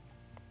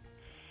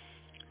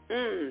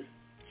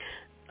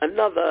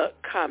 Another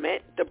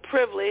comment, the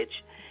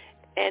privilege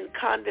and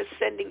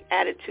condescending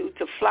attitude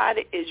to fly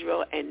to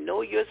Israel and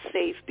know you're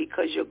safe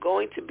because you're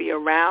going to be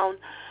around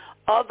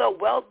other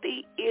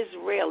wealthy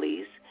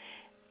Israelis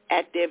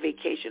at their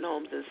vacation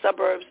homes in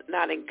suburbs,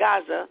 not in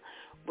Gaza,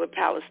 where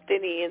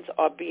Palestinians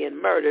are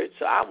being murdered.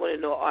 So I want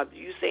to know, are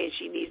you saying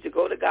she needs to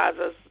go to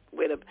Gaza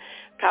where the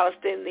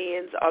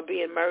Palestinians are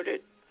being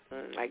murdered?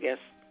 I guess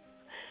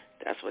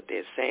that's what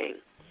they're saying.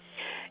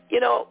 You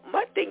know,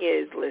 my thing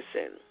is,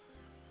 listen,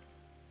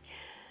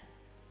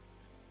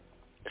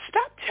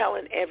 stop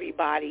telling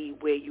everybody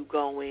where you're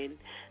going.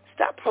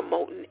 Stop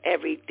promoting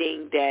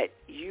everything that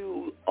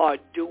you are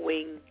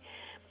doing.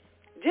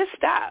 Just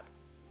stop.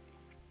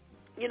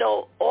 You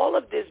know, all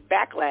of this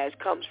backlash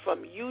comes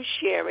from you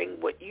sharing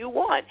what you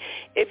want.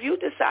 If you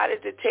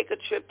decided to take a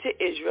trip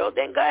to Israel,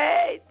 then go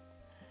ahead.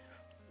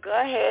 Go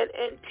ahead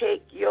and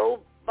take your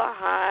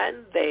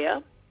behind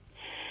there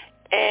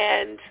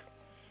and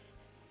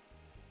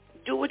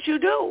do what you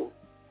do.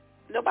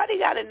 Nobody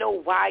got to know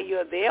why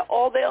you're there.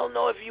 All they'll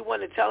know, if you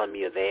want to tell them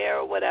you're there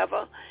or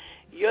whatever,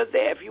 you're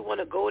there. If you want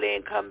to go there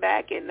and come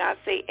back and not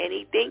say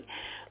anything,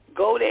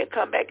 go there,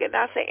 come back and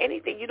not say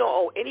anything. You don't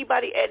owe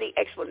anybody any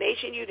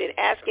explanation. You didn't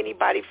ask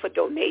anybody for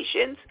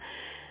donations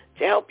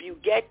to help you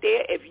get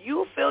there. If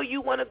you feel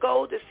you want to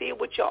go to see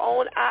it with your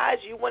own eyes,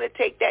 you want to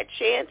take that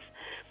chance,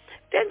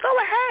 then go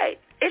ahead.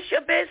 It's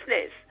your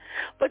business.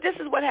 But this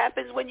is what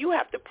happens when you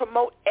have to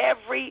promote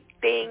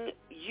everything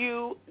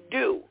you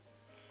do.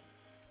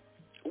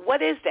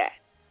 What is that?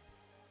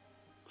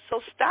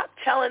 So stop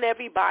telling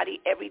everybody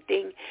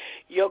everything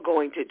you're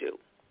going to do.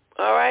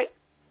 All right?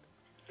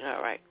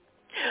 All right.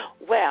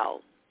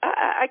 Well,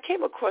 I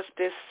came across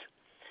this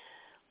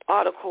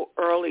article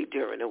early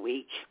during the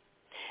week,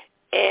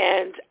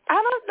 and I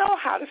don't know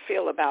how to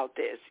feel about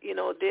this. You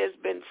know, there's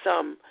been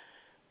some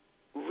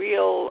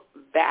real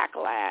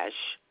backlash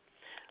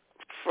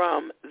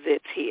from this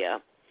here,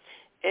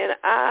 and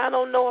I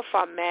don't know if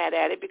I'm mad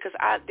at it because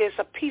there's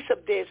a piece of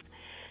this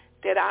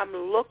that I'm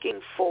looking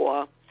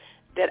for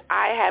that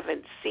I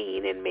haven't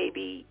seen, and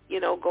maybe, you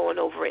know, going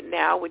over it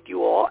now with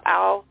you all,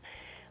 I'll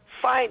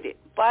find it.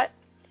 But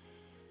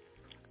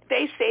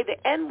they say the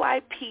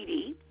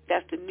NYPD,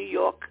 that's the New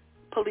York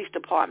Police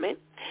Department,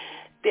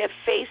 they're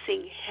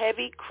facing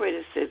heavy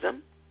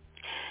criticism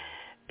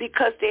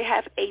because they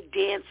have a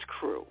dance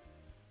crew.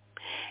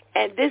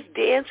 And this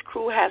dance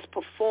crew has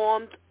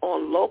performed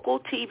on local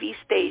TV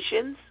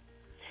stations,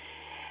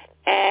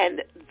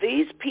 and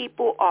these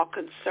people are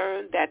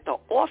concerned that the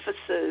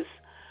officers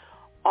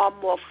are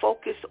more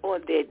focused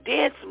on their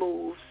dance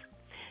moves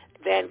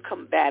than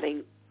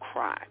combating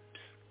crimes.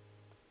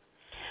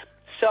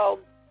 So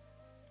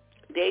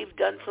they've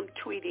done some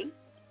tweeting,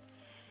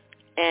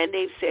 and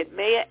they've said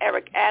Mayor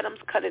Eric Adams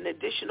cut an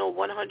additional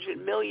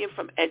 $100 million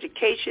from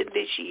education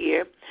this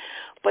year,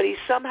 but he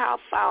somehow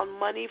found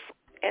money for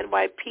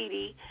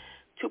NYPD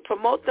to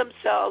promote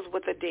themselves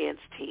with a dance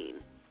team.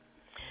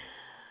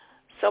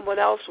 Someone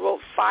else wrote,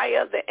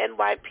 fire the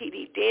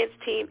NYPD dance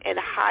team and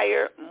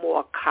hire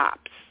more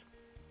cops.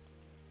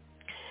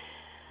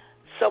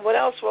 Someone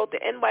else wrote, the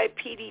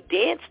NYPD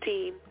dance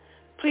team,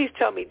 please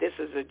tell me this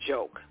is a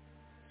joke.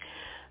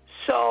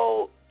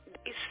 So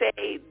they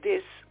say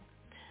this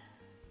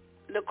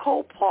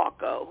Nicole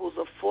Parker, who's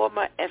a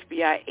former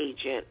FBI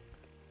agent,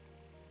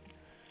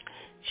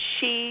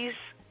 she's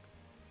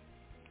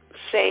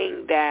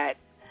saying that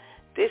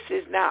this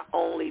is not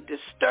only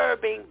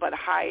disturbing but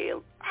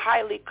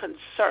highly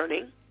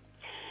concerning.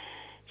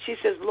 She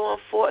says law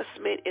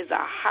enforcement is a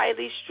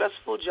highly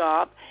stressful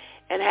job,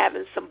 and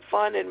having some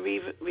fun and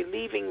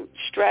relieving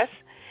stress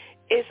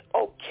is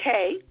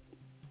okay,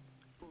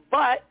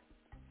 but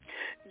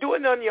do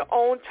it on your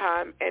own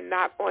time and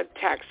not on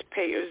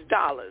taxpayers'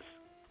 dollars.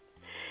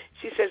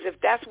 She says if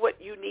that's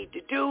what you need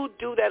to do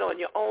that on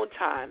your own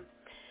time.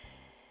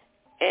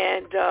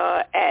 And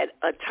at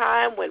a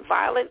time when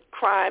violent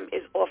crime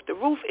is off the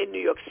roof in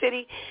New York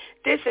City,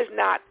 this is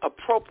not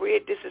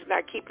appropriate. This is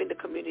not keeping the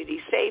community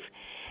safe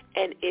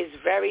and is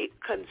very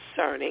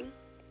concerning.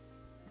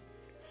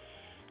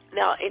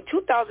 Now, in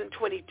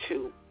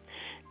 2022,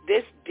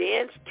 this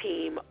dance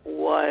team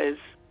was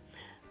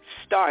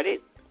started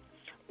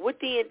with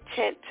the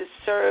intent to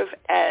serve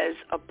as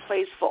a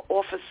place for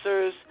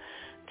officers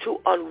to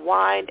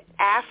unwind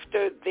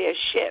after their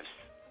shifts.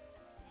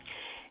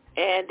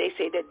 And they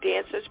say that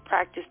dancers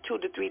practice 2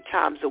 to 3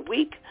 times a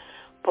week,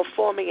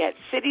 performing at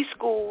city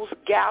schools,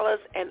 galas,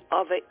 and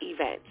other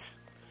events.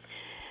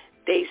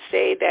 They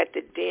say that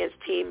the dance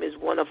team is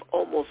one of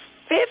almost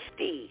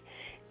 50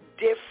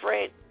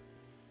 different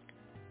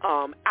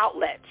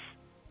outlets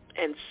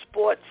and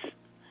sports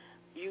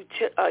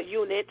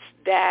units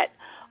that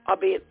are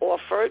being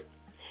offered.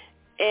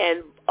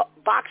 And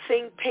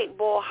boxing,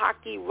 paintball,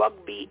 hockey,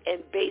 rugby,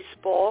 and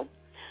baseball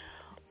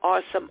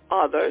are some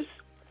others.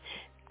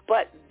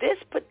 But this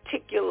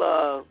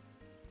particular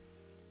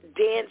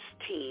dance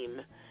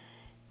team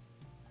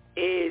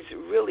is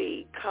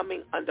really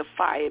coming under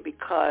fire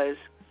because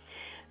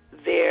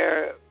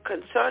they're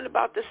concerned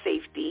about the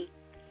safety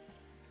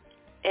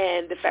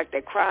and the fact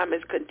that crime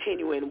is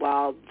continuing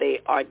while they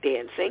are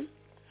dancing.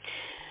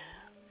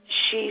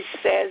 She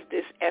says,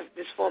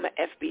 this former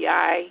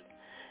FBI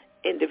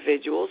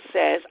individual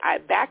says, I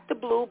back the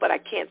blue, but I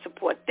can't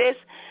support this.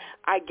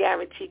 I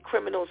guarantee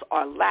criminals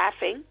are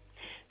laughing.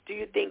 Do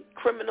you think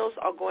criminals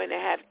are going to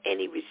have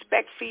any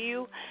respect for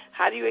you?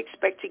 How do you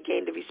expect to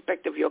gain the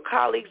respect of your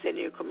colleagues and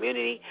your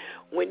community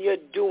when you're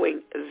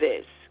doing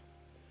this?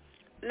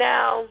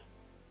 Now,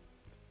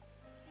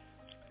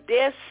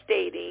 they're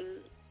stating,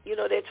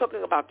 they're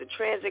talking about the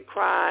transit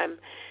crime.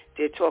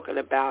 They're talking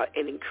about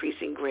an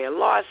increasing grand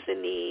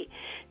larceny.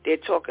 They're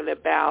talking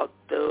about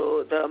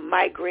the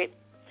migrant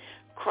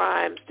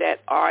crimes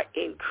that are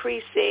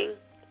increasing.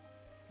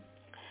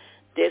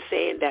 They're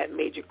saying that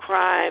major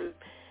crime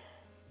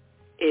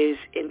is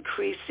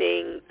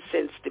increasing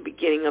since the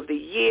beginning of the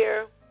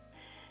year.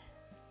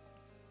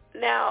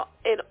 Now,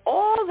 in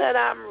all that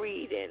I'm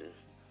reading,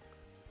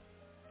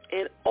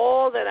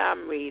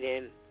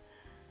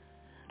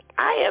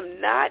 I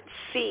am not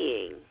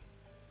seeing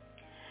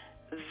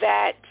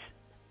that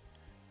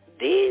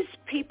these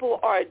people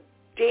are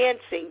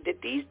dancing,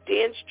 that these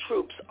dance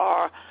troupes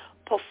are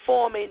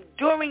performing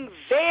during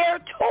their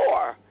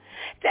tour.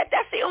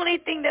 That's the only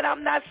thing that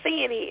I'm not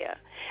seeing here.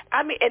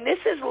 I mean, and this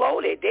is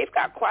loaded. They've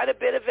got quite a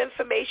bit of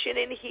information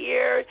in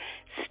here,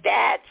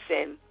 stats,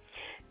 and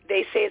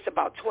they say it's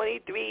about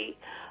 23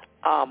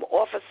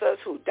 officers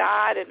who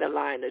died in the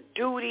line of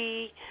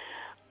duty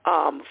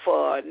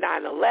for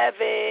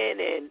 9/11,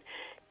 and,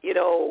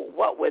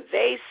 what would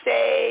they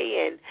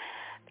say? And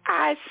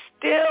I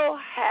still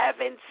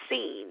haven't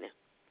seen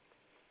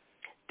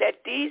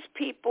that these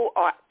people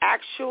are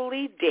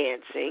actually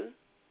dancing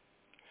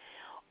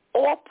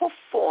or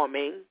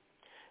performing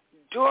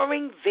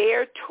during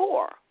their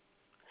tour.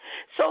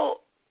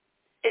 So,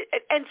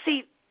 and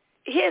see,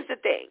 here's the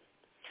thing.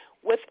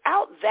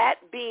 Without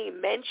that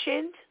being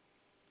mentioned,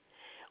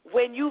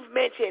 when you've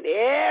mentioned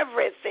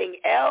everything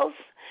else,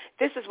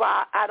 this is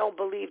why I don't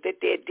believe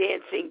that they're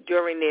dancing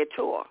during their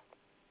tour.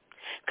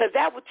 Because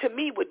that, to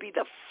me, would be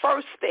the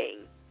first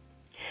thing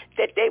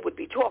that they would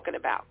be talking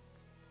about.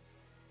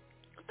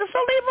 So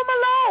leave them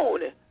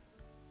alone.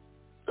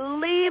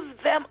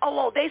 Leave them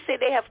alone. They say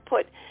they have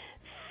put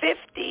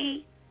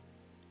 50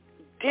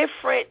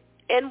 different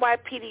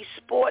NYPD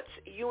sports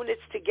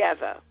units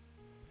together.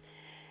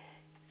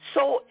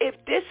 So if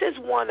this is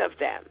one of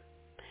them,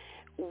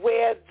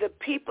 where the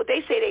people,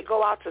 they say they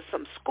go out to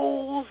some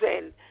schools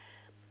and,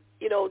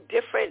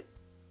 different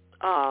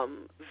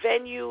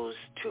venues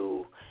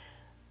to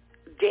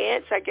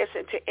dance, I guess,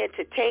 and to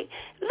entertain,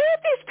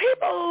 leave these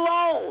people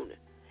alone.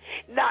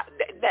 Now,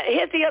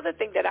 here's the other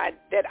thing that I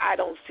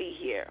don't see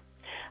here.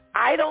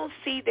 I don't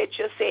see that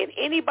you're saying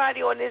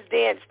anybody on this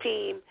dance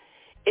team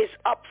is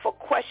up for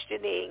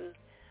questioning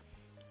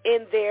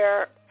in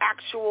their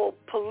actual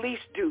police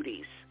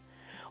duties,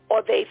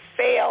 or they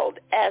failed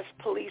as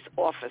police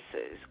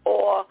officers,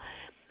 or,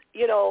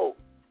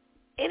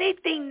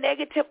 anything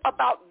negative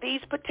about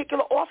these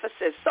particular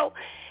officers. So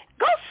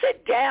go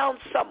sit down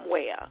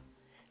somewhere.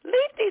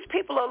 Leave these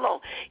people alone.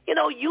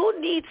 You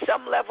need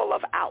some level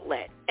of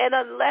outlet. And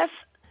unless,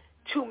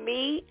 to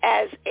me,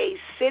 as a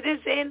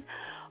citizen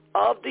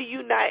of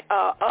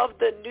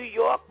the New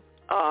York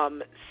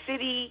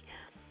City,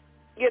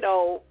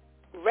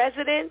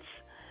 residents,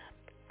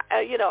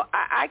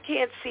 I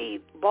can't see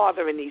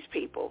bothering these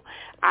people.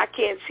 I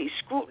can't see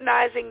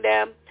scrutinizing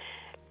them.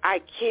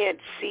 I can't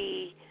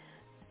see,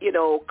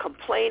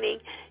 complaining.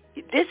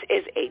 This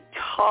is a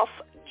tough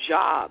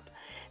job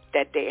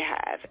that they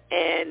have.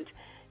 And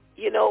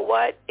you know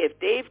what? If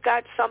they've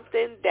got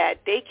something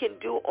that they can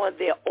do on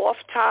their off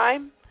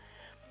time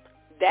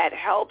that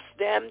helps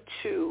them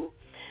to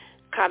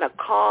kind of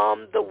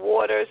calm the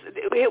waters.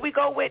 Here we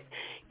go with,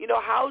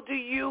 how do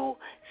you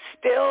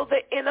still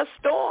the inner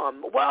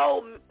storm?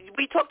 Well,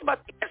 we talked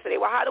about this yesterday.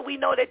 Well, how do we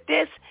know that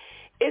this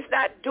is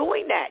not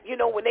doing that?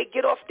 When they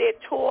get off their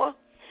tour,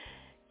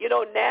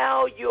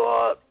 now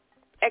you're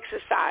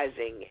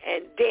exercising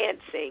and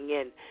dancing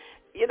and,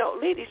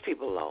 leave these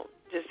people alone.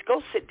 Just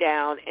go sit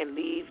down and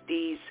leave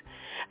these.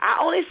 I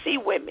only see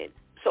women,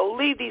 so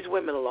leave these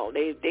women alone.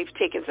 They've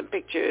taken some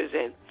pictures,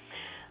 and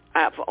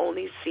I've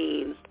only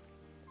seen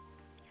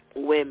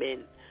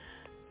women,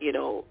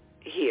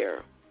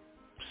 here.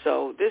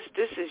 So this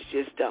is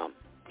just dumb.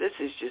 This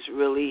is just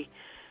really,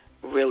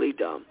 really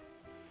dumb.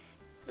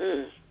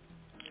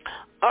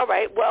 All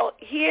right, well,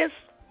 here's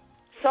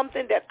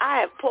something that I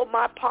have pulled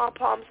my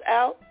pom-poms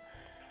out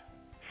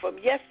from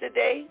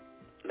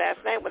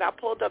last night when I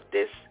pulled up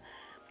this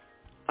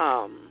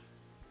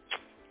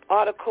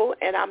article,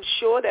 and I'm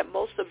sure that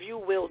most of you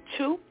will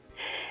too.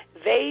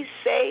 They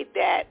say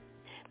that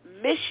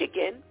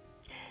Michigan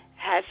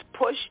has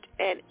pushed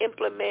and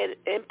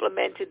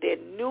implemented their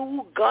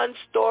new gun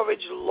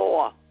storage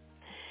law,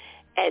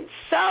 and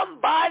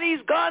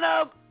somebody's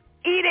gonna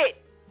eat it.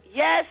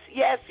 Yes,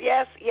 yes,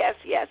 yes, yes,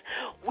 yes.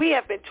 We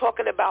have been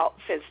talking about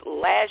since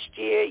last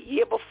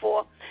year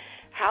before,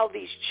 how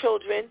these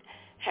children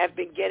have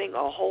been getting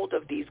a hold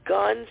of these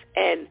guns.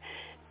 And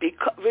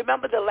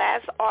remember the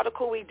last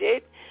article we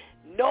did?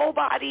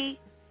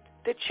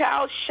 The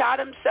child shot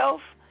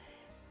himself,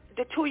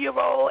 the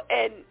 2-year-old,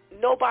 and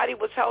nobody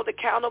was held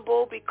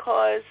accountable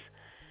because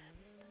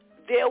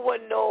there were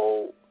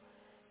no.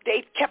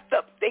 They kept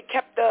the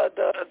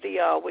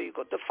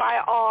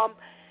firearm,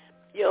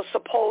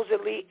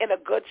 supposedly in a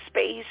good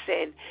space,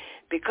 and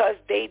because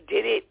they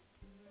did it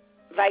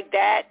like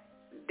that,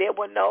 there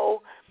were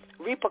no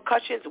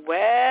repercussions. Well,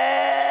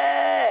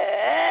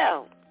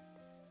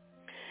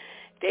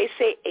 they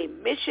say a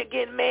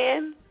Michigan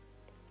man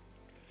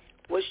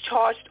was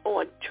charged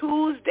on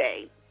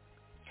Tuesday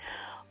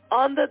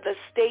under the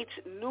state's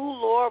new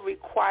law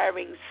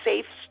requiring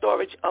safe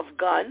storage of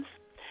guns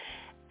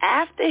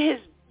after his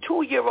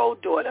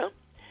 2-year-old daughter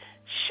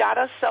shot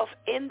herself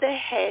in the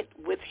head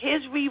with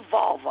his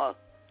revolver.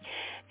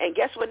 And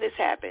guess when this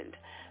happened?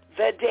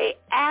 The day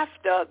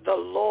after the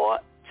law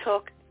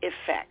took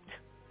effect.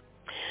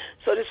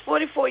 So this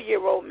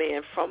 44-year-old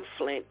man from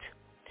Flint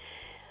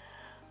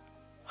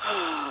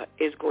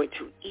is going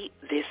to eat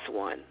this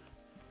one.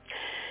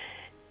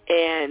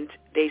 And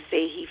they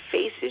say he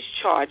faces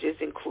charges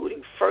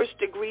including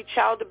first-degree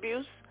child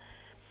abuse,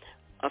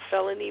 a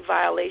felony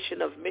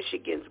violation of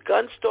Michigan's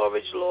gun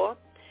storage law,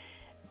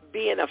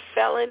 being a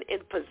felon in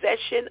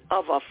possession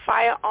of a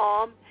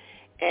firearm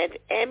and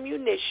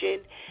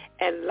ammunition,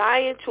 and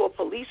lying to a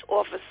police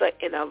officer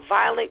in a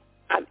violent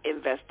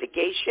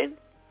investigation.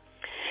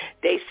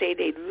 They say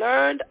they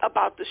learned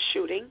about the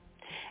shooting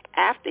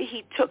after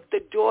he took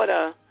the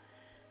daughter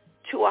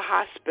to a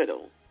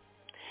hospital,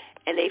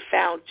 and they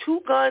found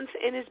 2 guns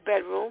in his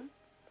bedroom,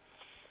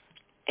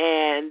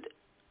 and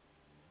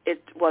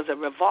it was a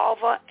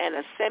revolver and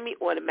a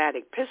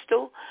semi-automatic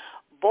pistol.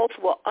 Both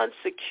were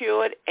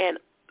unsecured and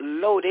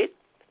loaded,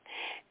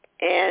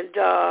 and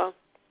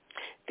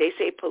they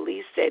say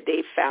police said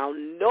they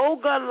found no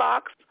gun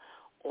locks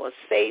or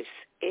safes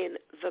in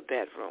the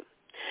bedroom.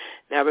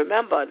 Now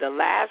remember, the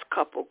last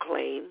couple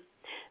claimed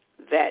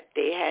that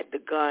they had the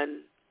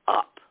gun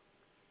up,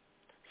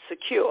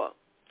 secure.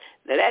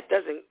 Now that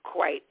doesn't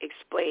quite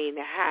explain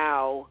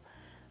how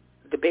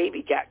the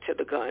baby got to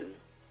the gun,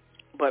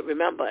 but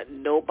remember,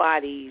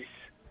 nobody's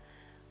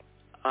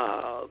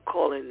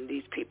calling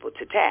these people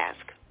to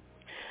task.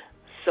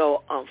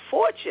 So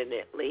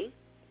unfortunately,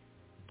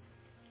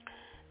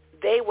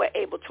 they were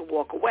able to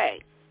walk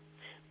away.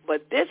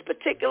 But this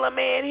particular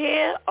man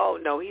here, oh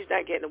no, he's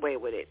not getting away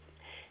with it.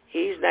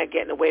 He's not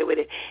getting away with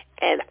it.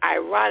 And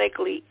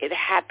ironically, it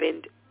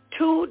happened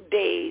 2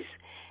 days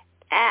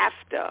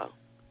after.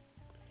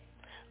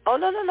 Oh,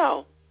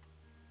 no.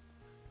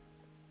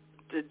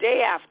 The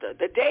day after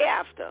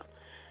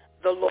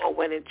the law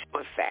went into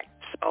effect.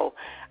 So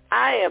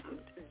I am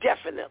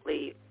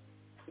definitely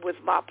with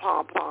my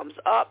pom-poms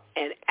up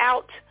and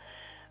out,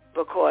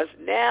 because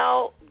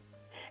now,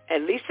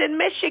 at least in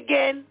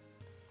Michigan,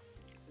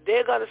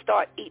 they're going to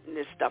start eating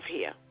this stuff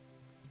here.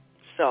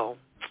 So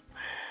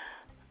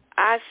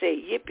I say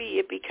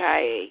yippee,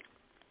 yippee-ki-yay.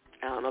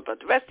 I don't know about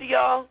the rest of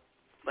y'all,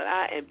 but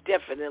I am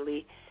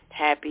definitely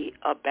happy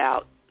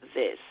about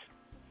this.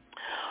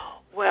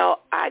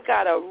 Well, I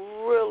got a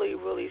really,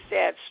 really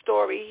sad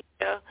story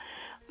here.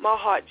 My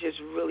heart just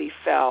really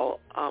fell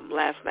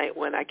last night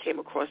when I came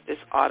across this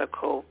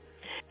article.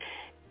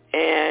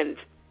 And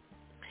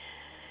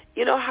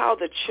you know how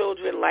the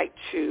children like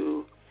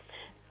to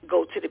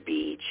go to the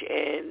beach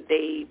and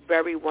they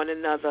bury one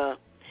another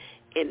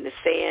in the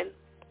sand?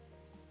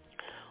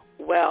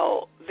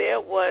 Well, there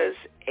was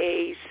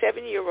a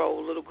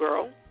 7-year-old little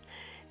girl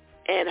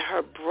and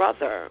her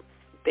brother.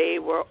 They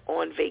were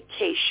on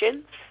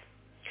vacation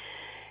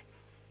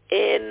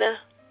in,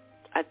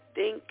 I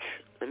think,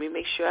 let me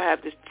make sure I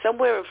have this,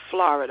 somewhere in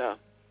Florida.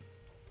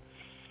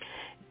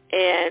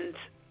 And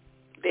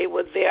they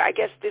were there, I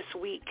guess, this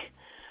week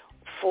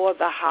for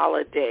the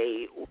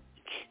holiday week,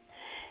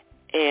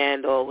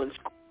 and all was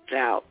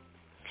out.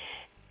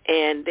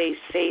 And they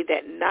say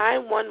that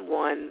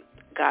 911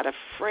 got a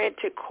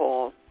frantic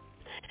call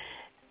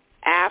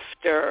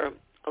after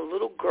a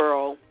little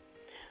girl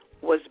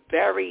was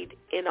buried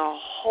in a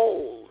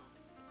hole.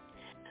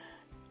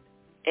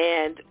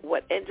 And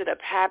what ended up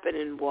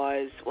happening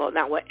was, well,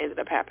 not what ended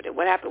up happening.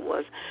 What happened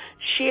was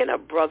she and her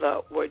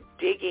brother were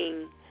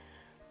digging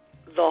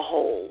the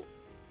hole.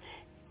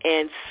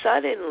 And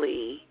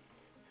suddenly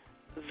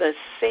the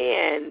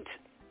sand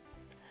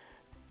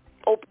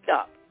opened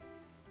up.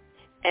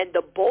 And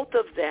the both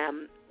of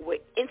them were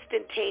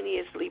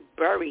instantaneously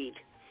buried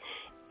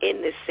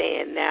in the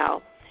sand.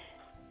 Now,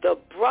 the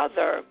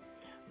brother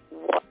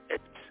was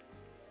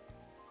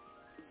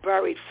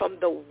buried from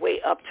the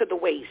way up to the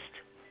waist.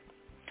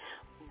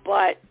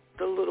 But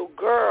the little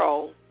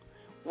girl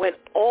went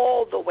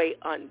all the way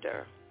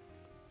under.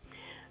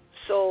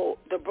 So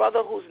the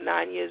brother, who's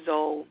 9 years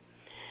old,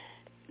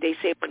 they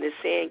say when the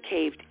sand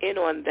caved in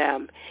on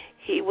them,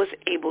 he was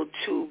able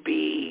to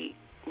be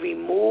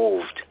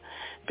removed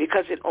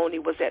because it only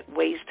was at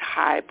waist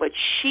high, but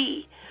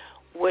she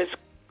was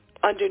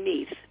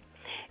underneath.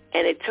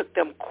 And it took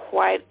them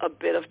quite a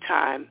bit of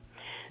time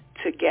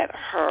to get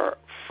her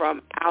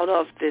from out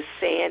of the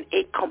sand.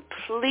 It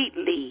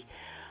completely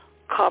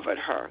covered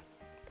her.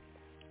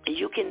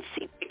 You can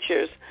see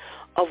pictures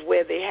of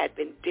where they had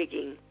been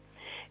digging,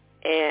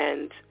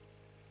 and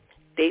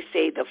they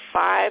say the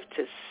 5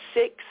 to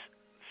 6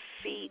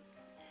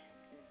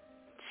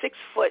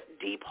 foot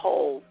deep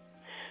hole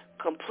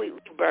completely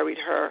buried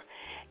her,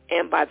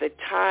 and by the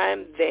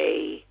time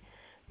they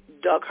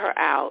dug her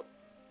out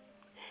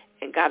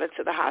and got her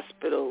to the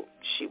hospital,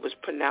 she was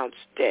pronounced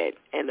dead.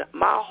 And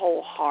my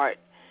whole heart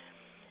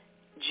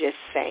just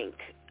sank.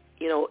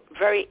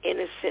 Very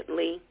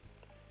innocently,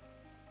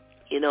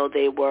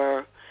 they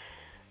were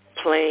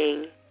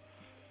playing,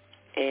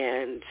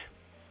 and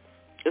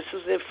this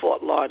was in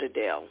Fort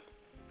Lauderdale.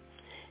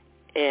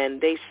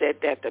 And they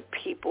said that the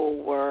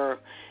people were,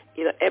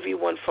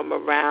 everyone from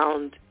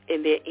around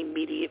in their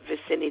immediate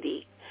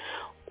vicinity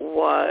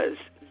was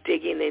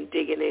digging and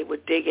digging. They were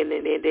digging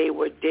and they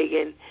were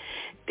digging.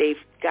 They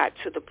got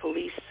to the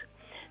police.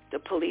 The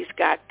police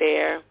got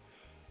there.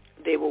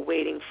 They were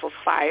waiting for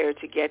fire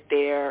to get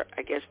there.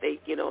 I guess they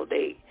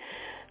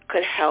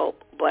could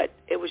help, but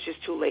it was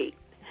just too late.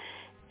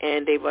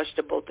 And they rushed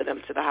the both of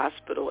them to the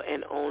hospital,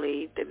 and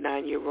only the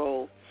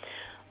 9-year-old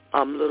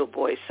little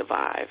boy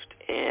survived.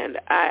 And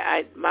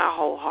my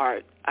whole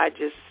heart,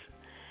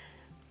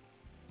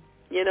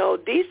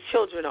 these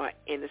children are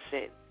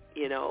innocent,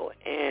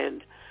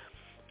 and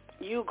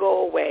you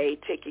go away,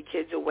 take your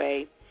kids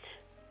away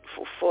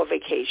for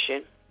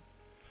vacation.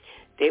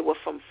 They were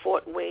from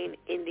Fort Wayne,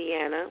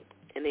 Indiana,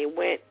 and they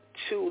went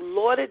to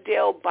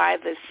Lauderdale by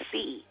the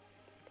Sea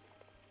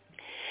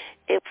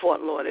in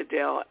Fort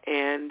Lauderdale,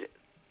 and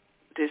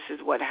this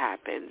is what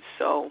happened.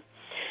 So,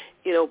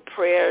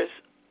 prayers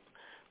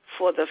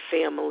for the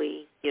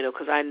family,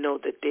 because I know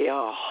that they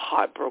are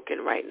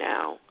heartbroken right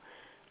now.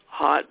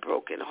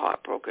 Heartbroken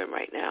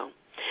right now.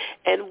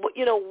 And, what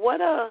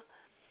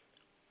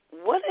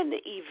an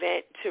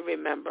event to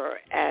remember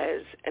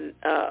as a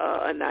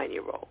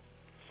 9-year-old.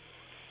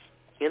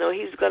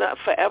 He's going to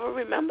forever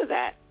remember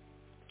that,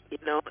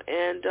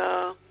 and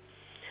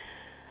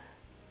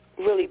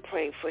really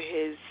praying for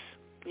his,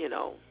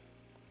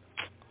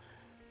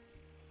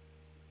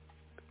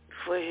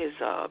 for his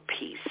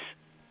peace,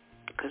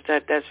 because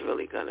that's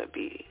really going to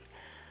be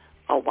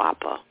a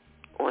whopper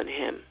on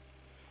him.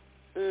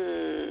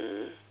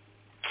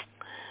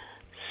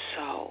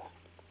 So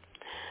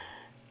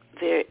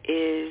there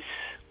is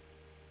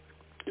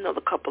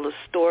another couple of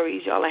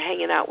stories. Y'all are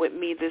hanging out with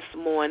me this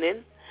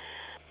morning,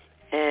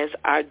 as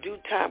our due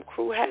time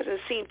crew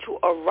hasn't seemed to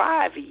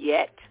arrive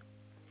yet.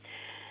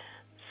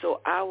 So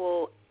I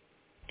will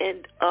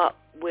end up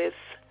with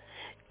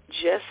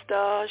just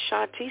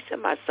Shantice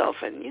and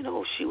myself, and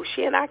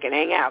she and I can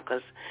hang out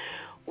because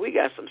we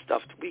got some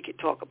stuff we could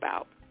talk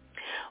about.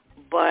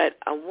 But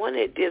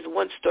there's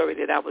one story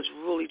that I was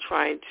really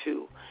trying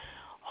to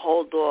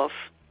hold off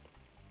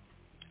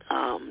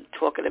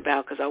talking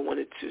about, because I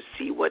wanted to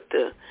see what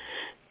the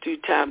due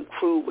time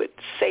crew would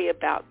say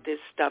about this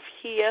stuff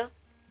here.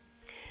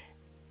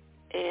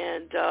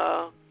 And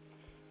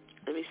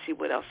let me see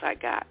what else I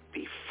got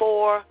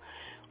before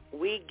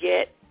we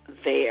get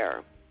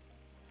there.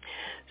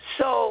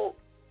 So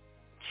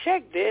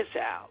check this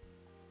out.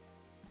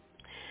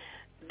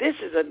 This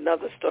is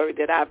another story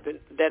that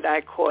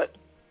I caught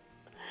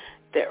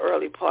the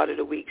early part of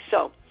the week.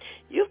 So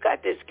you've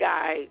got this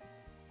guy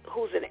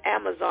who's an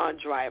Amazon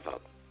driver,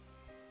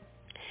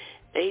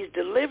 and he's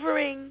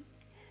delivering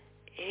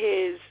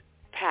his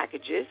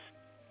packages,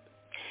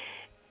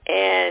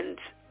 and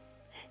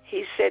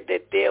he said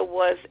that there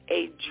was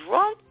a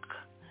drunk,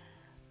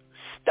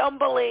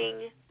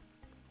 stumbling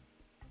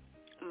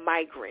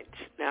migrant.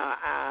 Now,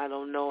 I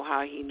don't know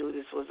how he knew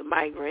this was a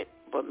migrant,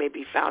 but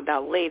maybe found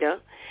out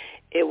later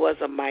it was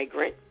a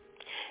migrant.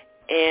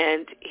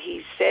 And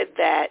he said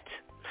that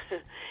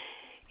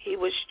he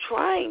was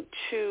trying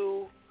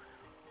to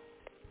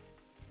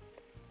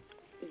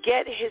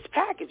get his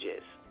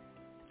packages.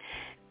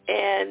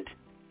 And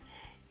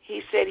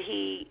he said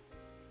he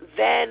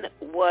then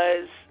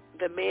was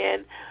the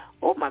man,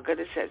 oh my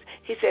goodness,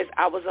 he says,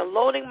 I was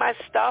unloading my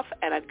stuff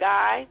and a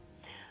guy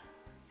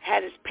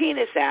had his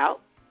penis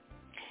out,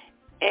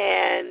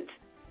 and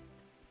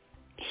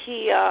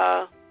he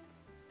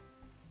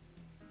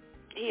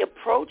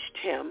approached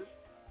him,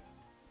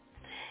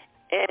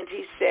 and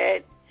he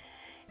said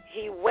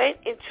he went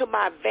into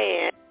my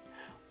van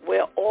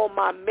where all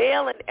my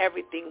mail and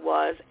everything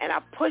was, and I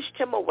pushed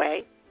him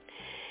away,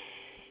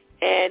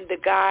 and the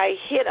guy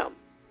hit him.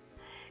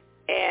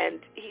 And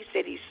he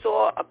said he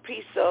saw a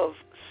piece of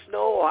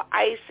snow or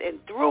ice and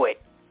threw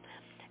it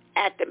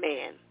at the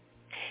man.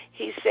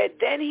 He said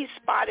then he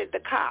spotted the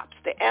cops,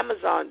 the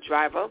Amazon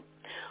driver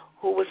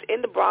who was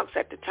in the Bronx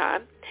at the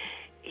time.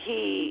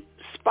 He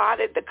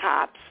spotted the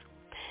cops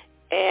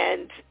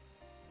and,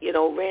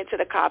 ran to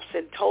the cops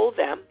and told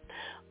them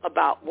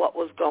about what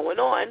was going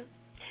on.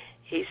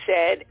 He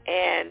said,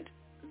 and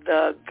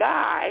the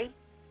guy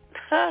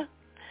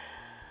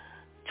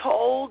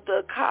told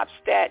the cops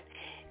that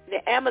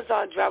the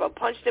Amazon driver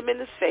punched him in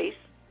the face,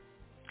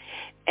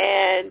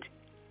 and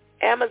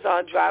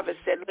Amazon driver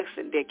said,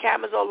 listen, there are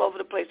cameras all over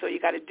the place. All you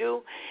got to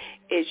do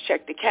is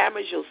check the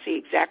cameras. You'll see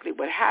exactly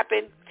what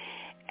happened.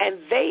 And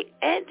they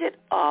ended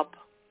up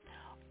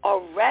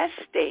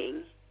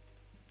arresting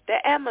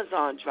the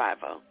Amazon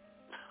driver.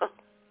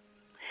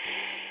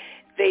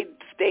 They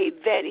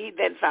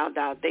then found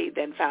out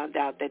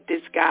that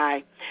this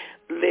guy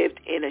lived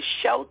in a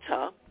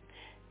shelter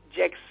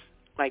just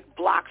like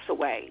blocks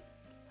away.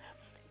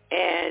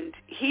 And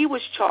he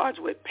was charged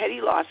with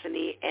petty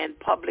larceny and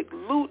public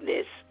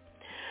lewdness,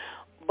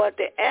 but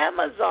the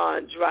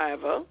Amazon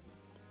driver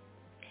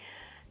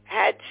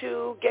had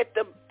to get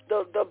the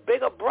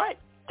bigger brunt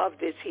of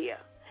this here,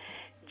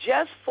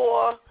 just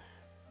for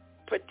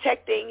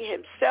protecting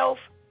himself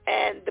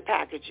and the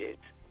packages.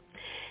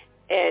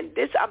 And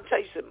this, I'm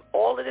telling you something,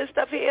 all of this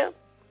stuff here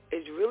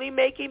is really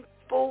making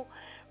people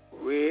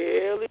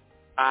really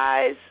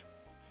realize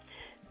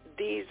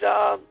these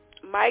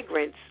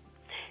migrants.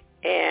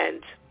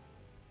 And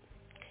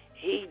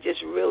he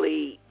just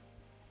really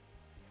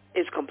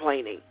is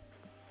complaining.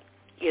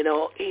 You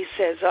know, he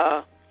says,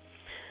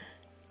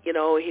 you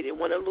know, he didn't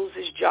want to lose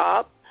his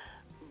job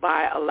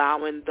by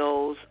allowing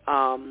those,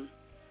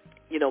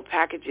 you know,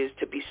 packages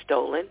to be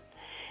stolen.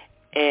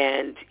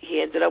 And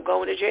he ended up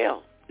going to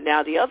jail.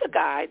 Now, the other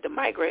guy, the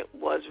migrant,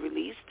 was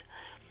released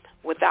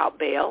without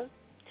bail.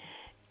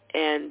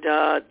 And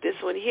this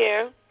one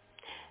here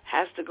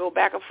has to go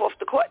back and forth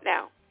to court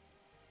now.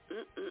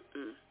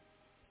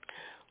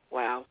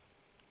 Wow.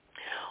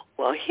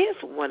 Well, here's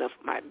one of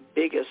my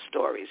biggest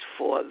stories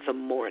for the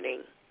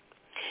morning.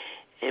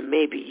 And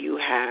maybe you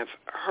have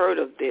heard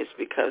of this,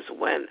 because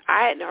when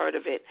I hadn't heard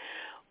of it,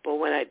 but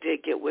when I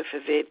did get whiff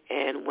of it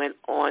and went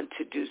on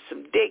to do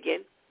some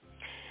digging,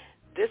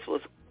 this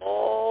was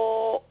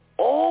all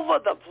over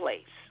the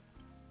place.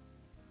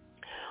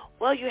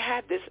 Well, you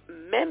had this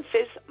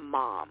Memphis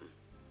mom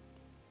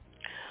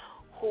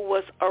who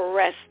was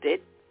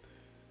arrested.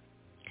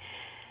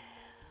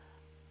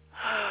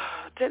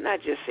 Didn't I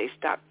just say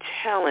stop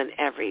telling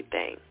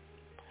everything?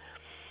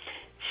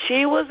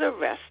 She was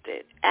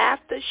arrested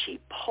after she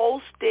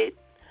posted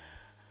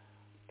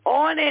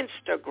on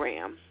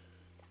Instagram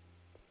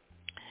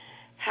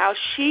how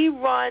she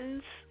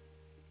runs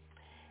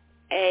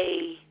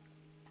a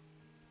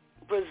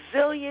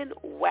Brazilian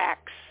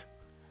wax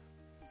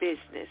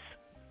business.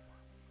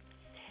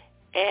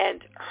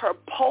 And her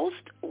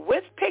post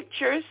with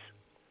pictures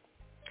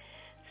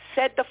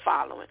said the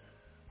following: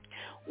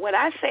 when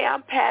I say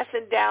I'm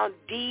passing down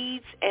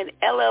deeds and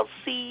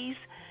LLCs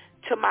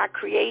to my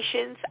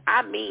creations,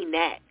 I mean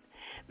that.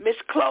 Miss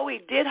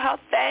Chloe did her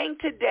thing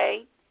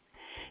today.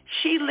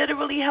 She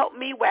literally helped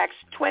me wax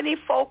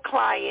 24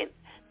 clients,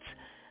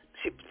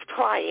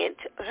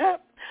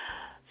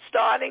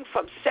 starting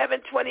from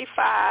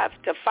 7:25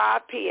 to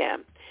 5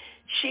 p.m.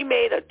 She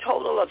made a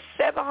total of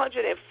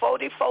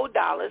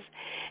 $744,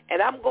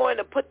 and I'm going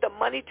to put the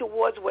money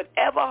towards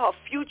whatever her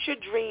future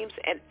dreams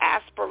and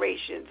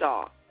aspirations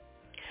are.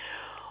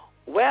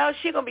 Well,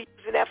 she's going to be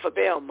using that for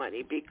bail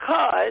money,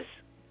 because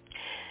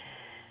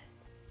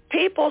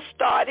people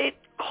started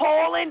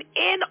calling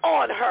in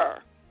on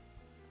her,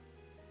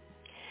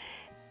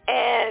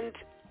 and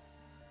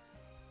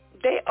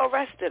they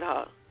arrested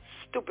her,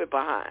 stupid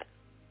behind.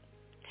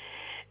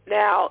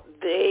 Now,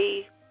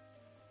 they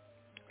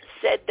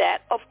said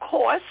that, of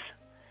course,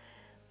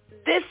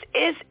 this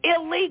is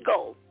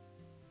illegal.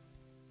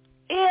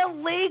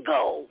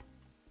 Illegal.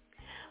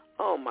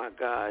 Oh, my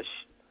gosh.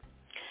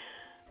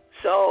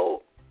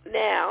 So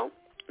now,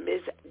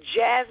 Ms.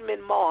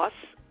 Jasmine Moss,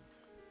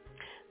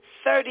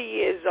 30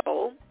 years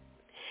old,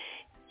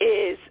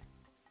 is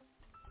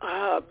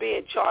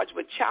being charged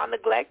with child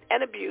neglect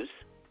and abuse.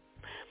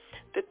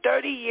 The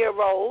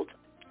 30-year-old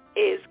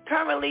is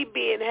currently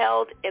being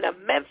held in a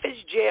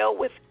Memphis jail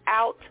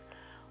without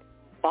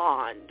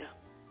bond.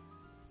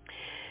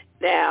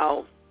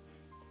 Now,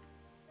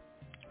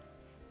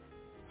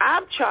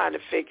 I'm trying to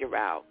figure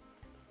out.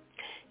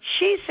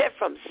 She said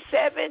from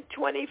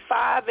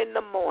 7:25 in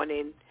the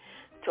morning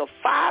till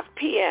 5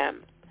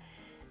 p.m.,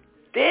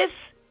 this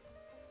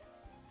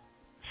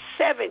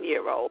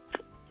 7-year-old,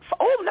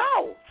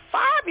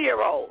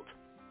 5-year-old,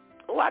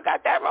 oh, I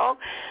got that wrong,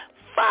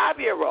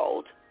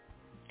 5-year-old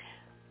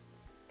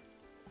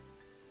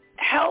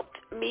helped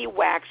me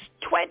wax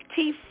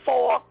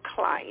 24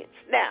 clients.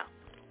 Now,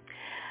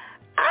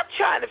 I'm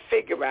trying to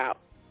figure out,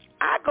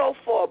 I go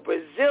for a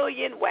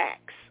Brazilian wax.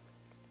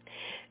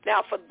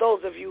 Now, for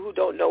those of you who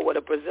don't know what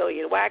a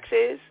Brazilian wax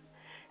is,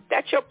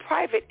 that's your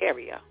private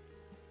area.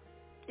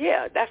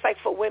 Yeah, that's like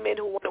for women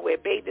who want to wear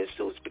bathing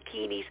suits,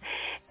 bikinis,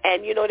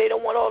 and, you know, they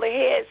don't want all the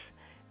hairs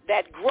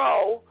that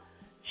grow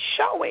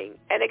showing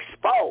and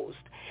exposed.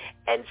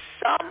 And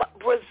some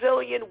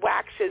Brazilian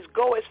waxes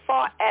go as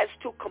far as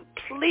to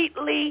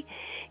completely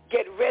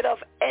get rid of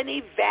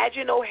any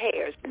vaginal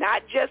hairs,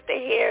 not just the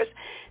hairs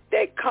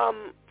that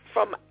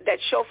that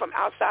show from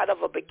outside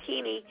of a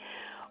bikini,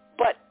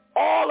 but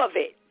all of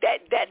it.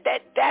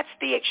 That's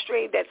the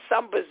extreme that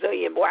some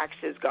Brazilian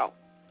waxes go.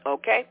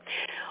 Okay?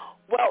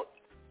 Well,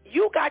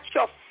 you got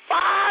your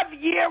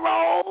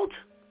 5-year-old,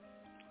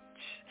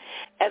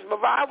 as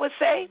Mariah would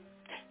say,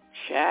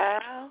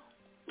 child.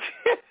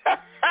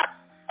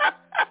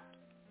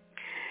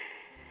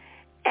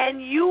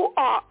 And you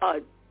are a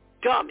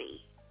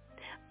dummy.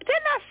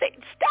 They're not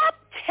saying, stop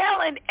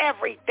telling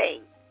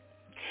everything.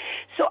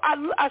 So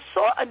I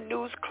saw a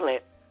news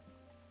clip.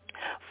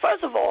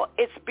 First of all,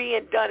 it's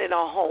being done in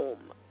a home.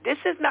 This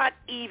is not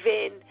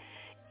even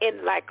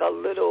in like a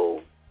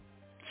little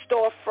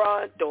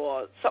storefront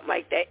or something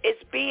like that.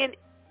 It's being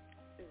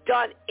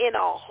done in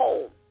a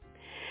home.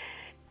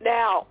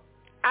 Now,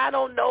 I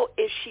don't know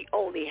if she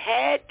only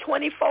had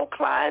 24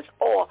 clients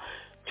or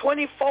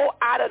 24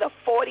 out of the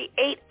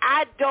 48.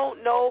 I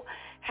don't know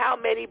how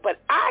many,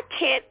 but I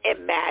can't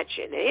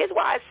imagine. And here's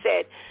why I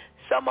said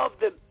some of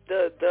the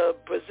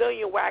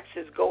Brazilian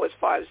waxes go as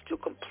far as to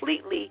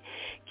completely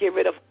get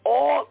rid of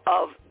all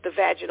of the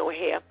vaginal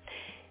hair,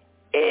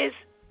 is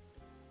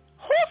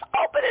who's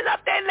opening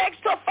up their legs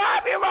to a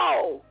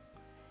 5-year-old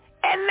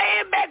and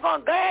laying back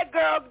on, go ahead,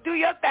 girl, do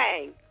your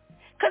thing.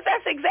 Because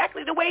that's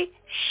exactly the way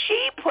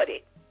she put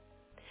it.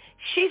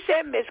 She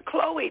said Miss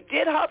Chloe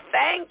did her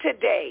thing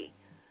today.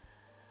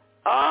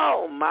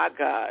 Oh, my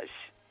gosh.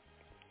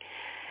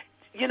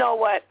 You know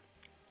what?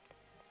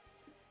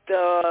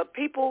 The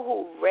people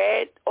who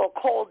read or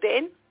called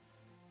in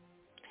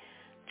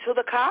to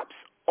the cops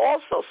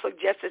also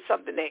suggested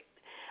something that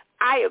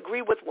I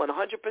agree with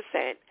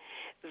 100%.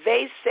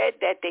 They said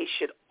that they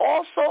should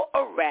also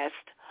arrest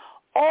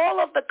all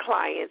of the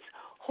clients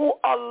who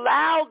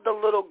allowed the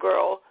little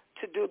girl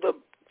to do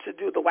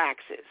the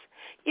waxes.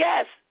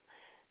 Yes,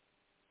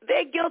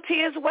 they're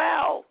guilty as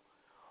well.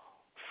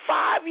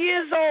 5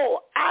 years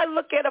old. I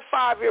look at a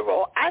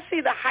 5-year-old. I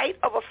see the height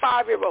of a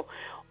 5-year-old.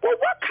 Well,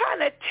 what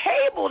kind of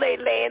table they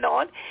laying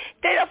on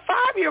that a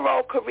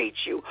 5-year-old could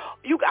reach you?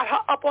 You got her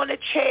up on a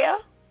chair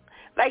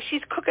like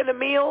she's cooking a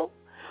meal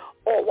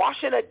or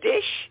washing a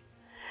dish.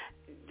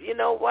 You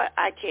know what?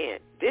 I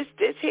can't. This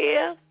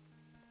here,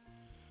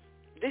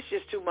 this is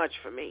just too much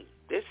for me.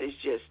 This is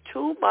just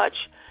too much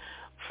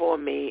for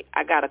me.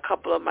 I got a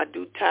couple of my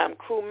Due Time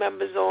crew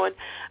members on.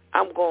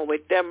 I'm going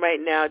with them right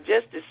now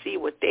just to see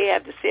what they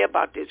have to say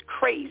about this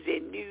crazy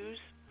news.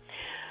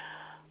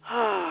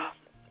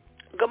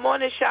 Good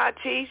morning,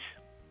 Shantice.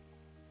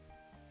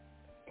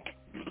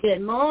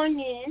 Good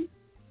morning.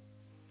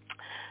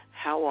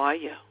 How are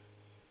you?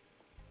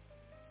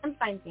 I'm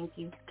fine, thank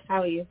you.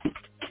 How are you?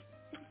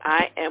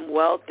 I am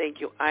well, thank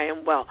you. I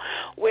am well.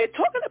 We're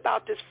talking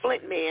about this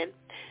Flint man.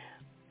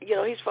 You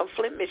know, he's from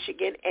Flint,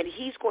 Michigan, and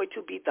he's going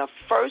to be the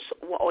first,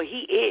 or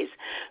he is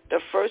the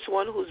first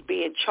one who's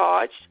being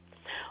charged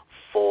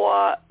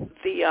for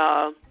the,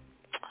 I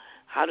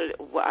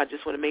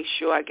just want to make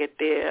sure I get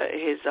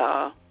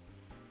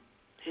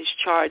his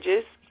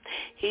charges.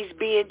 He's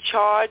being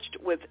charged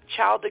with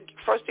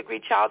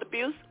first-degree child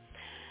abuse,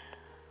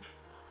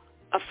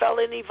 a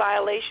felony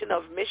violation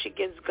of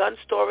Michigan's gun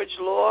storage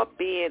law,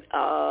 being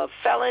a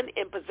felon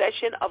in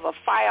possession of a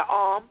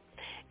firearm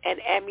and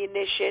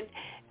ammunition,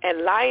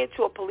 and lying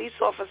to a police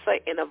officer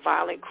in a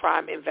violent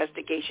crime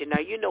investigation. Now,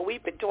 you know,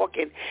 we've been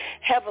talking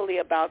heavily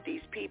about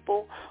these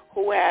people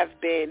who have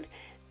been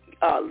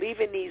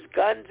leaving these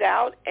guns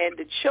out, and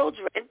the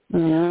children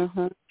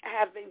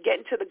have been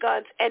getting to the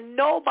guns, and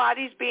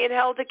nobody's being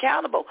held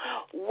accountable.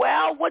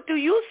 Well, what do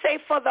you say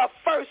for the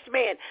first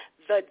man?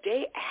 The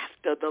day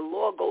after the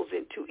law goes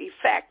into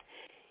effect,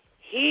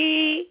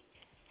 he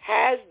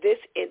has this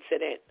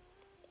incident.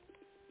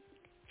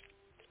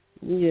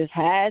 You just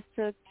had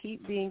to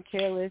keep being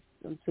careless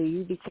until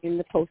you became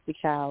the poster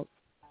child.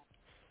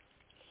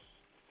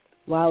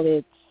 While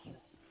it's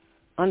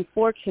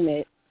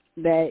unfortunate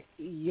that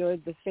you're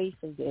the face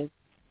of this,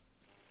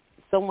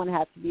 someone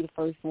had to be the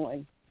first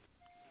one.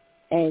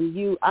 And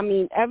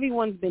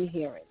everyone's been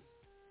hearing,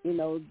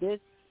 this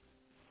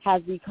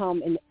has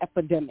become an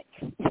epidemic.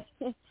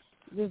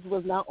 This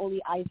was not only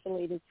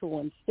isolated to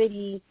one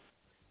city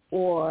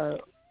or,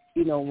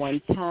 one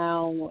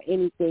town or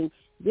anything.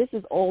 This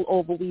is all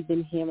over. We've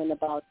been hearing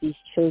about these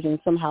children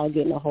somehow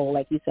getting a hold,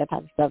 like you said,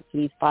 having stuff to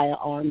these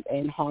firearms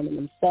and harming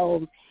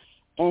themselves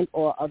and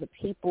or other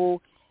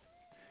people.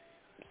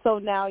 So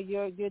now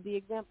you're the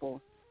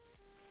example.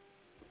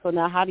 So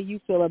now how do you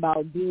feel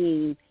about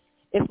being,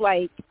 it's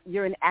like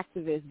you're an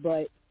activist,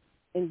 but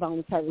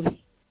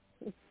involuntarily.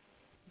 It's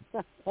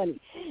not funny.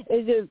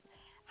 It's just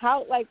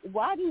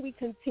why do we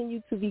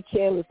continue to be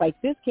careless? Like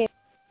this can't.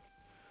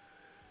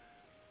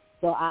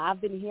 So I've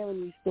been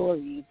hearing these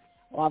stories,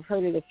 or I've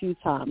heard it a few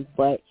times,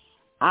 but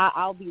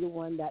I'll be the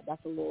one that's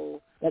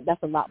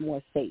a lot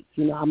more safe.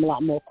 I'm a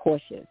lot more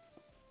cautious.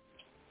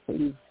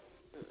 Please.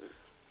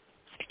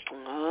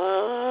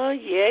 Oh,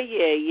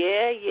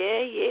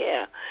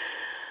 yeah.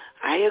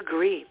 I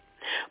agree.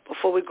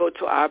 Before we go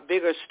to our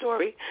bigger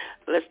story,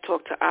 let's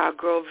talk to our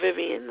girl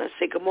Vivian. Let's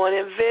say good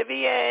morning,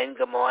 Vivian.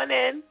 Good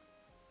morning.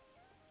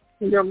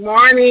 Good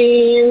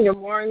morning. Good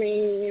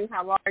morning.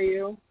 How are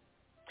you?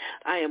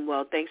 I am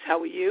well, thanks. How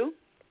are you?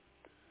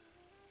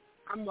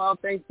 I'm well,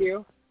 thank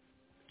you.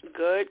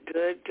 Good.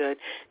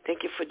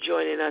 Thank you for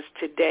joining us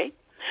today.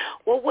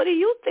 Well, what do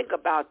you think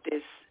about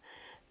this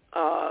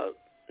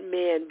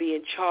man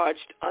being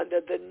charged under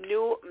the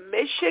new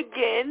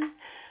Michigan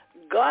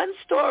gun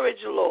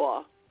storage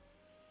law?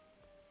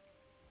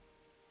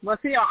 Was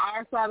he on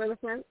our side of the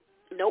fence?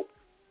 Nope.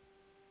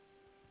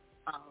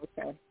 Oh,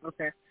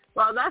 okay.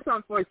 Well, that's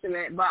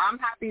unfortunate, but I'm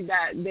happy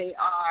that they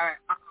are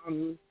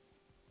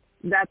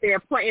that they're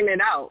pointing it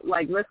out.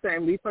 Like,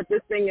 listen, we put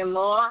this thing in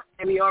law,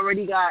 and we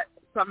already got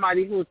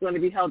somebody who's going to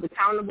be held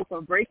accountable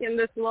for breaking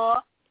this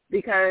law,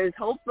 because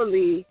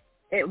hopefully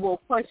it will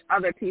push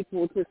other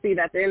people to see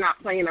that they're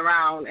not playing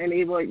around, and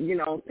they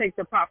will, take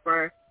the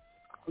proper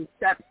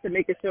steps to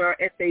making sure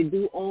if they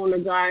do own a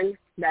gun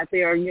that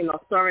they're,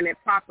 storing it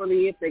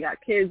properly, if they got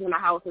kids in the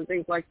house and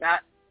things like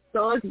that.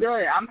 So it's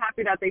good. I'm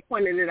happy that they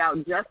pointed it out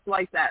just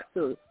like that,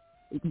 too.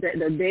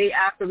 The day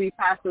after we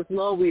pass this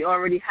law, we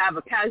already have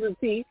a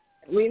casualty.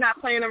 We're not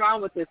playing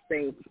around with this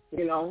thing,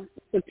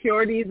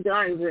 Secure these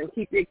guns and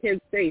keep your kids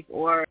safe,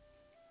 or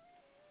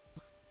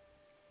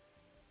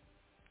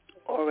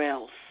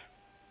else.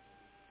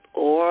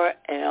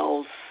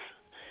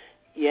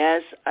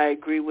 Yes, I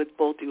agree with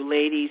both you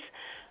ladies.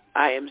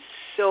 I am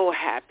so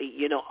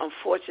happy.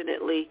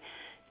 Unfortunately,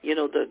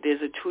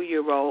 there's a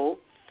 2-year-old,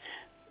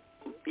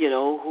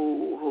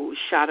 who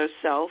shot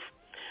herself.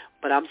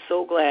 But I'm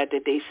so glad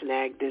that they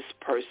snagged this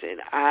person.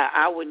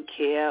 I wouldn't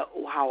care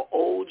how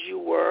old you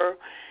were.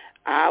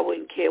 I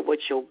wouldn't care what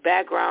your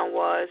background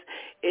was.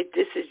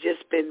 This has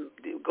just been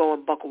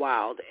going buck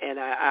wild. And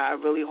I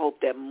really hope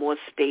that more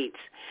states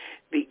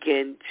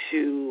begin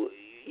to,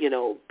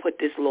 put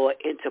this law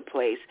into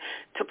place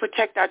to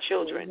protect our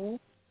children. Mm-hmm.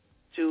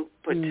 To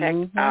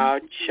protect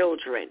our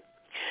children.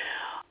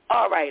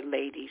 All right,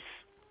 ladies.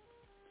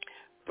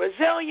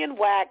 Brazilian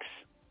wax,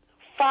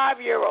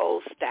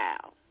 5-year-old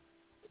style.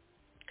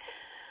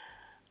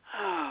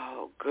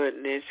 Oh,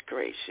 goodness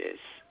gracious.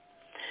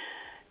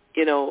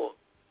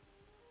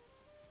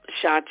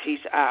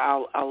 Shantice,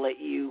 I'll let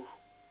you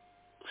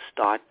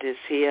start this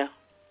here.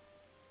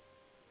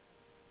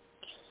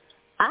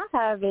 I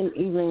haven't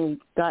even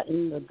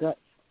gotten the guts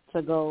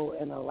to go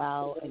and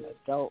allow an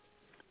adult.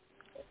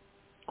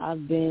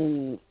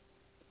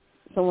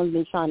 Someone's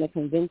been trying to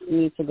convince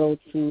me to go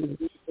to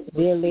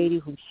their lady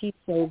who she's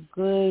so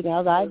good.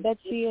 I was like, I bet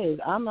she is.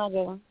 I'm not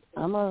going.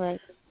 I'm all right.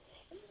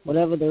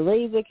 Whatever the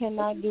razor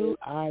cannot do,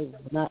 I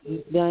will not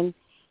be done.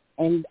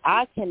 And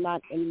I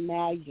cannot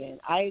imagine,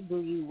 I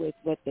agree with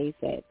what they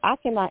said, I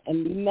cannot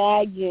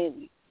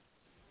imagine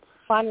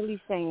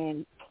finally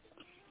saying,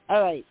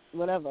 all right,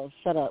 whatever,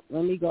 shut up.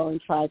 Let me go and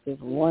try this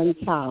one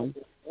time.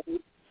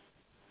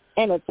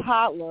 And a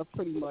toddler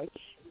pretty much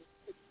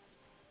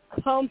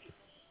comes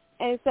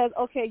and says,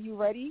 okay, you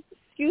ready?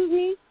 Excuse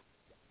me?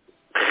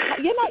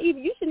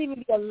 You shouldn't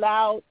even be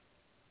allowed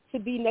to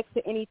be next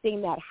to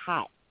anything that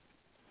hot.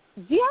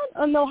 Do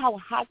y'all know how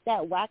hot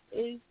that wax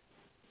is?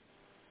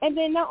 And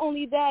then not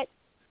only that,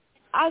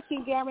 I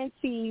can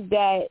guarantee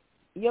that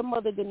your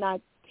mother did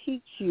not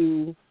teach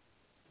you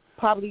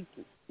probably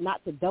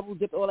not to double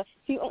dip or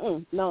see.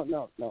 No.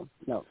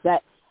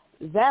 That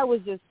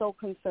was just so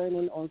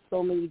concerning on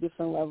so many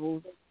different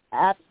levels.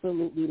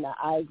 Absolutely not.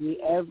 I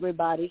agree.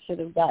 Everybody should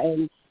have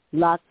gotten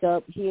locked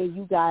up. Here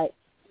you got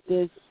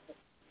this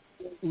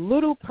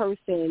little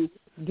person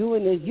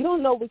doing this. You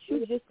don't know what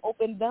you just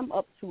opened them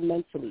up to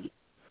mentally.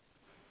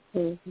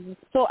 Mm-hmm.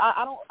 So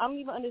I don't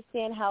even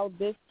understand how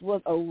this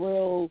was a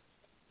real,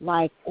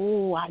 like,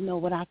 oh, I know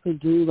what I could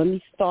do. Let me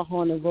start her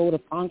on the road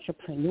of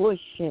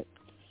entrepreneurship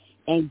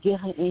and get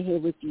her in here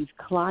with these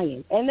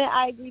clients. And then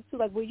I agree, too.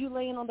 Like, were you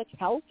laying on the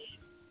couch?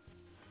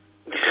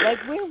 Like,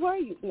 where were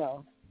you?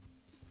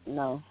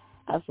 No,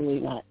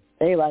 absolutely not.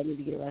 Everybody need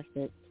to get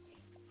arrested.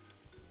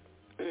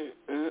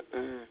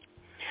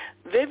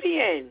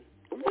 Vivian,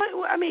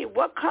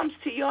 what comes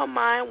to your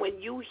mind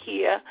when you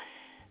hear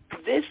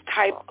this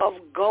type of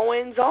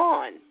goings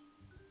on?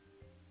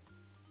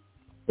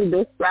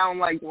 This sounds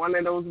like one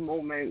of those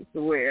moments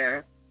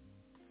where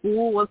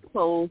school was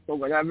closed for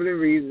whatever the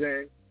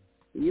reason.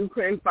 You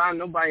couldn't find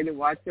nobody to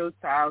watch your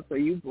child, so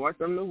you brought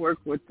them to work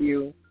with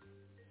you.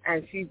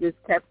 And she just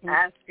kept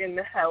asking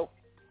to help,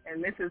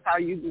 and this is how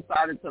you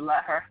decided to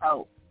let her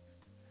help.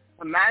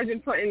 Imagine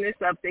putting this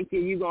up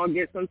thinking you're going to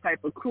get some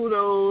type of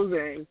kudos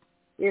and,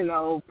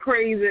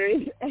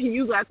 praises, and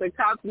you got the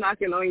cops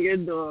knocking on your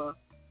door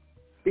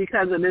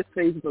because of this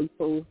Facebook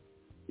post.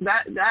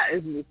 That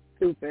is just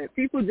stupid.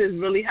 People just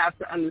really have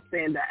to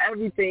understand that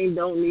everything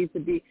don't need to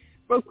be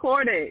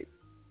recorded.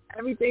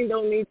 Everything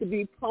don't need to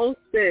be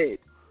posted.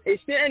 It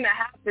shouldn't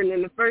have happened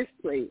in the first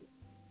place,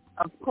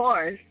 of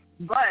course.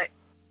 But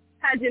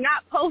had you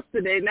not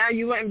posted it, now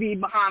you wouldn't be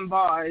behind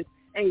bars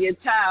and your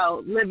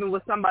child living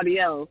with somebody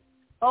else.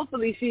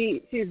 Hopefully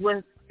she's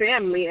with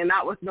family and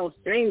not with no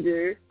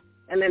stranger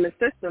and in the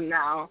system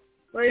now.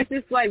 But it's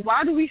just like,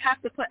 why do we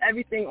have to put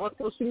everything on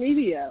social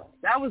media?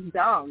 That was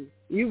dumb.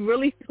 You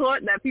really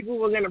thought that people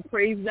were going to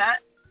praise that?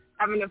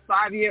 Having a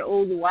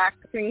 5-year-old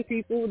waxing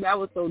people? That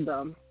was so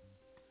dumb.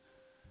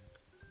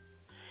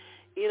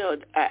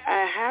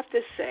 I have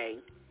to say,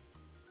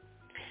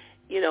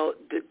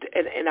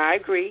 and I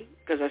agree,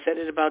 because I said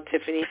it about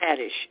Tiffany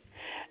Haddish.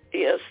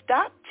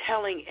 Stop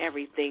telling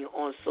everything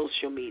on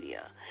social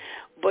media.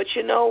 But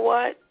you know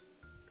what?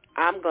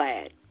 I'm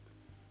glad.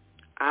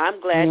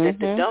 that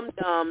the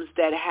dum-dums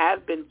that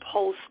have been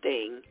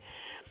posting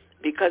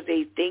because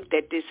they think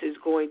that this is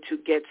going to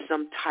get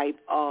some type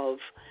of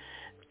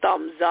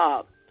thumbs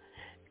up,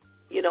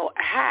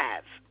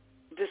 have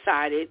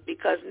decided,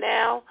 because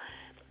now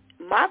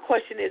my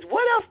question is,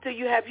 what else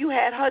have you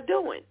had her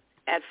doing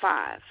at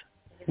 5?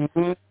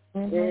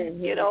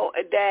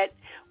 That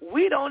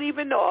we don't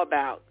even know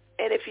about.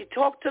 And if you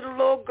talk to the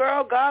little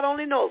girl, God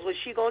only knows what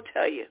she going to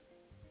tell you.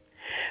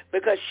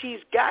 Because she's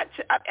got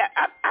to,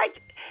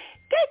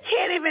 they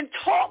can't even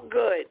talk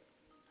good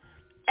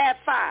at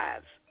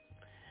 5,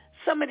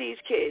 some of these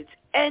kids.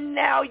 And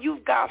now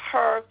you've got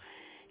her,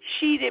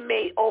 she done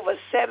made over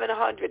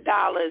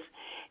 $700,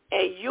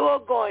 and you're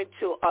going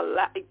to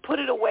put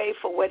it away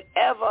for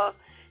whatever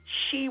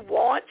she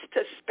wants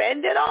to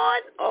spend it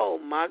on? Oh,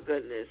 my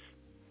goodness.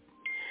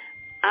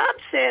 I'm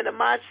saying to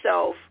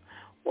myself,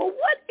 well,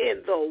 what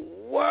in the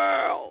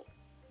world?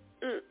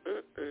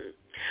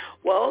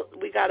 Well,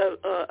 we got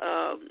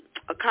a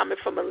comment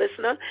from a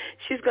listener.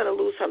 She's going to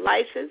lose her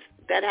license.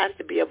 That has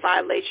to be a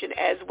violation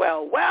as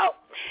well. Well,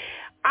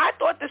 I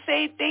thought the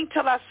same thing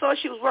till I saw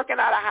she was working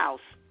out of house.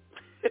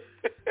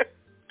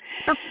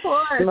 Of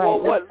course.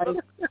 Well, what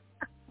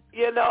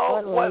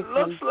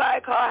looks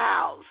like her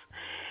house.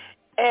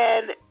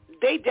 And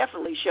they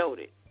definitely showed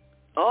it.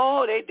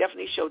 Oh, they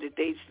definitely showed it.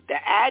 The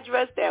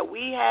address that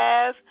we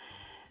have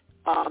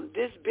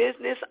this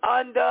business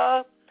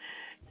under,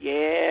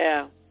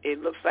 yeah,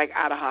 it looks like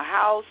out of her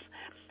house.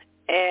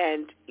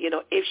 And,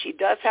 if she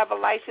does have a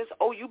license,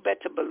 oh, you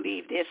better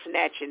believe they're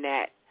snatching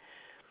that.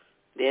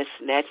 They're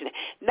snatching it.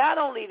 Not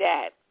only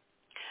that,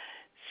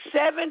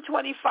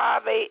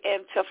 7:25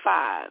 a.m. to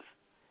 5.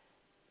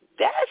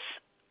 That's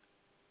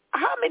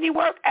how many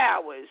work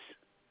hours?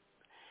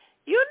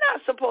 You're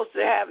not supposed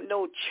to have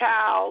no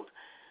child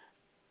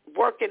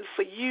working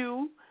for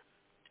you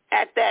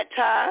at that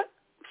time,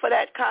 for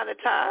that kind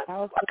of time.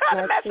 What kind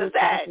of mess is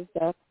that?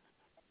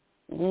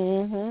 I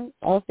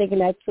was thinking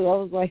that too. I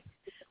was like,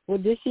 well,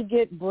 did she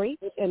get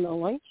breaks in the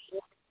lunch?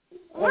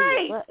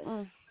 Right.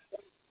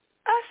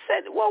 I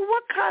said, well,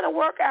 what kind of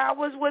work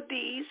hours were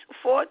these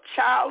for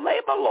child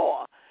labor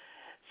law?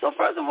 So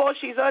first of all,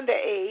 she's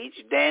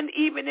underage. Then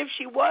even if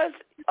she was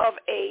of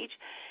age,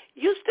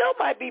 you still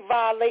might be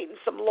violating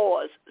some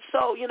laws.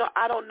 So,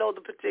 I don't know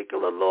the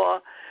particular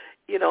law,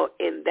 in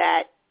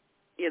that,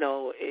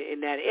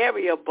 in that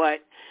area.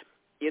 But,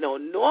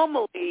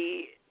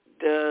 normally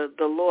the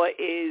law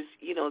is,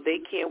 they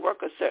can't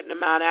work a certain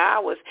amount of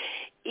hours,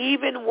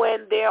 even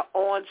when they're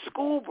on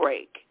school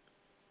break.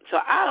 So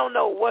I don't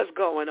know what's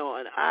going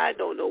on.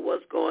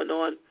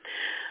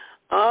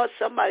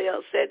 Somebody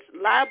else said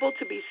liable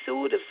to be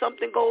sued if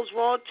something goes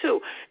wrong too.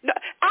 No,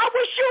 I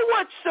wish you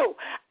would sue.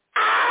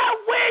 I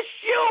wish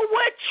you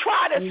would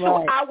try to sue.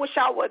 Right. I wish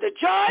I were the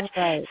judge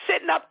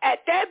sitting up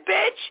at that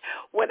bench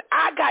when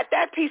I got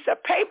that piece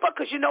of paper,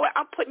 because you know what?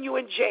 I'm putting you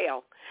in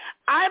jail.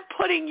 I'm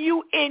putting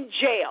you in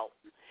jail.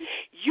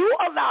 You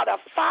allowed a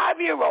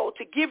 5-year-old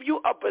to give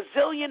you a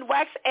Brazilian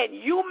wax and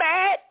you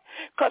mad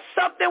because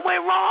something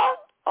went wrong?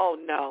 Oh,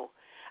 no.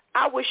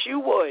 I wish you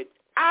would.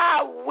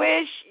 I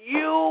wish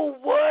you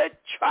would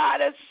try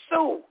to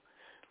sue.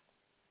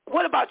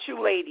 What about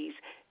you ladies?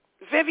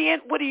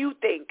 Vivian, what do you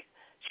think?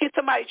 She's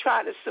somebody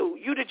trying to sue.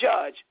 You the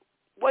judge.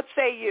 What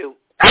say you?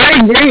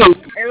 I agree.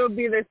 It would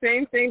be the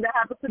same thing that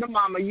happened to the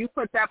mama. You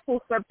put that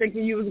post up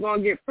thinking you was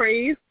going to get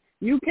praise.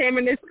 You came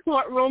in this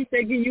courtroom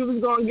thinking you was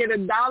going to get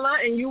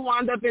 $1 and you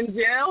wound up in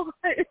jail.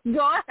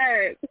 Go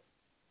ahead.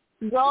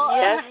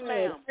 Yes,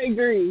 ma'am. I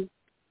agree.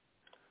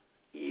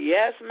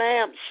 Yes,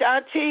 ma'am.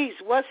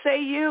 Shantice, what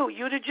say you?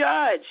 You the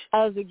judge.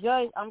 As a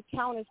judge, I'm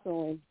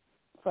countersuing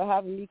for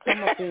having me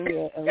come up in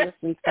here and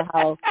listen to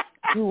how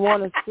you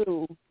want to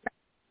sue.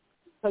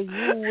 Because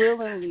you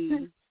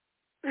willingly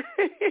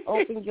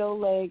opened your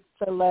legs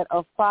to let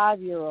a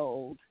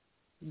 5-year-old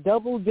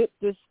double dip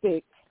this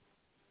stick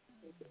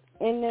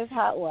in this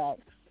hot wax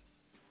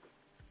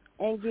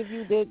and give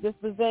you this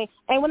thing.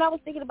 And when I was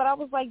thinking about it, I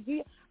was like,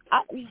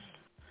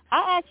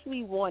 I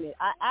actually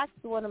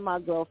asked one of my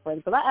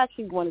girlfriends, because I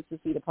actually wanted to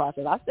see the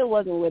process. I still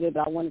wasn't with it,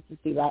 but I wanted to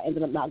see it. I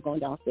ended up not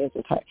going downstairs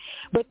with her.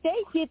 But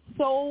they get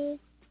so,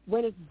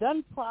 when it's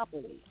done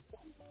properly,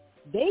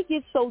 they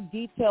get so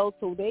detailed,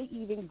 so they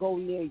even go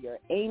near your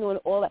anal and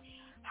all that.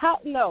 How?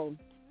 No.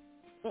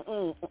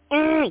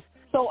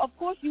 So, of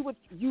course, you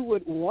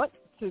would want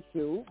to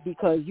sue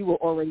because you were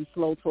already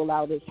slow to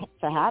allow this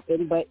to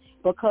happen, but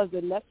because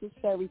the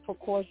necessary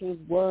precautions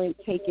weren't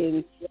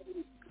taken,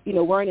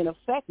 weren't in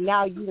effect,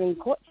 now you done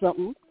caught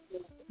something,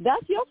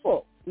 that's your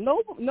fault.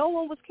 No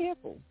one was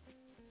careful.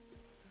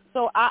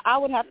 So I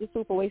would have to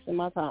sue for wasting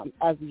my time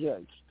as a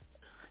judge.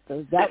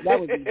 Because that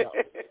would be dumb.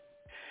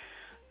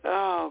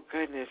 Oh,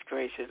 goodness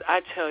gracious. I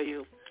tell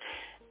you,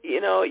 you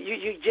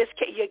just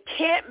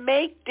can't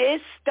make this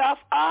stuff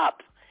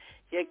up.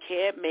 You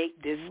can't make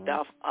this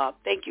stuff up.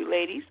 Thank you,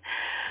 ladies,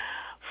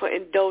 for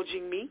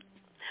indulging me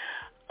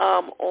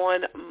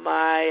on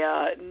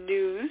my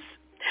news.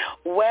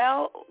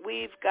 Well,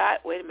 we've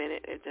got, wait a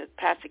minute,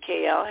 Pastor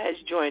KL has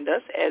joined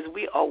us as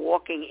we are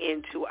walking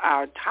into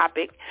our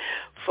topic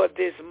for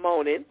this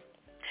morning.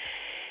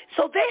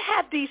 So they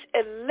have these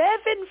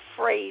 11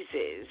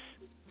 phrases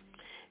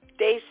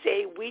they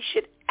say we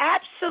should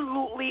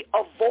absolutely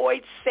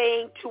avoid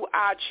saying to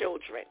our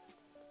children.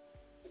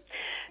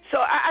 So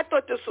I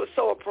thought this was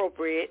so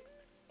appropriate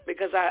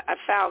because I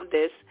found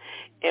this,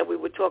 and we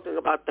were talking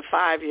about the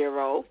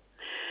 5-year-old.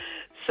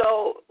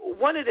 So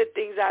one of the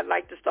things I'd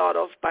like to start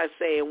off by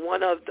saying,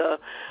 one of the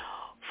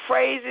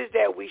phrases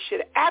that we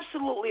should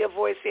absolutely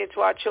avoid saying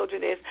to our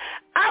children is,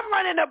 I'm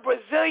running a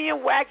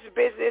Brazilian wax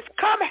business.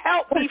 Come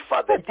help me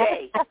for the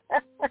day.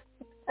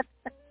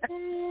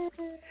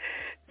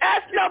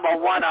 That's number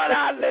one on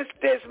our list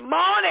this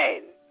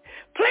morning.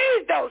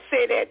 Please don't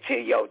say that to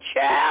your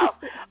child.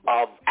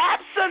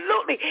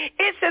 Absolutely.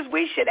 It says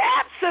we should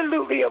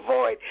absolutely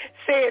avoid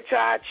saying to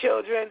our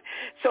children.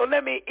 So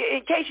let me,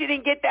 in case you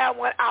didn't get that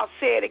one, I'll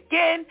say it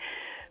again.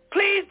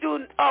 Please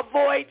do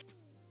avoid.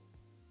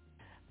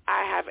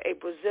 I have a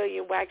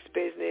Brazilian wax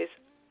business.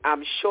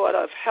 I'm short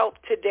of help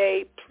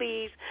today.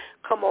 Please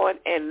come on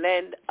and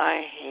lend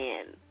a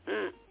hand.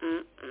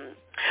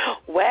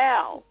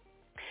 Well,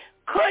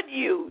 could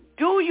you,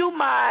 do you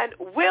mind,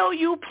 will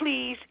you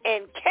please,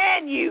 and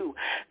can you?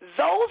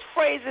 Those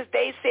phrases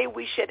they say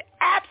we should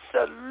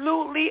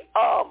absolutely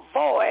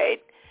avoid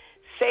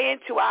saying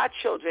to our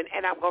children,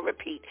 and I'm going to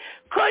repeat.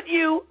 Could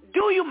you,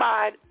 do you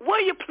mind, will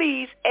you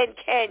please, and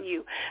can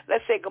you?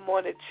 Let's say good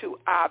morning to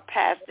our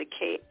Pastor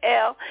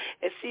KL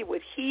and see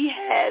what he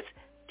has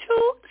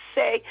to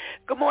say.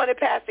 Good morning,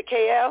 Pastor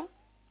KL.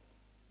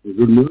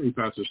 Good morning,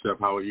 Pastor Steph.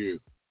 How are you?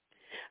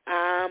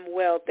 I'm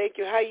well, thank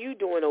you. How are you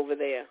doing over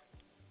there?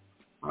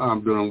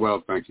 I'm doing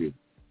well, thank you.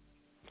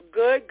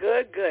 Good,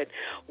 good, good.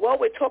 Well,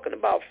 we're talking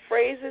about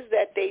phrases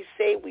that they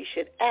say we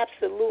should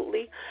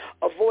absolutely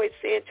avoid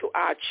saying to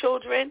our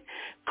children.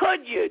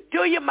 Could you,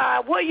 do you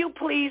mind, will you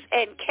please,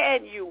 and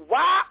can you?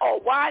 Why or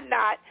why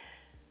not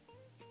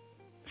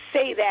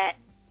say that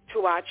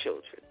to our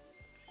children?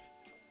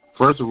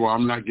 First of all,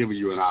 I'm not giving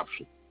you an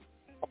option.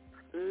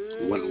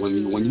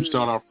 When you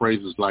start off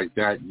phrases like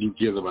that, you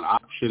give them an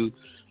option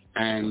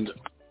and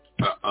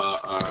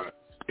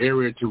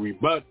area to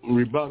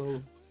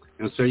rebuttal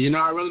and say,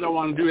 I really don't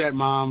want to do that,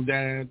 Mom,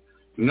 Dad.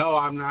 No,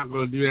 I'm not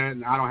going to do that,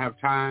 and I don't have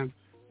time.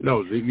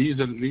 No, these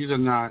are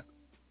not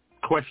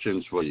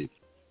questions for you.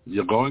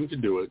 You're going to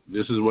do it.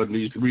 This is what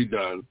needs to be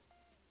done.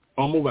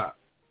 Or move out.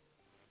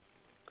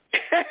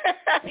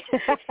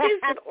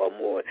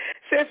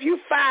 So if you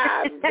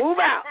 5, move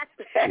out.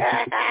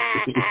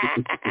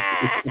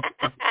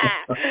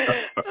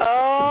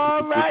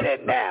 All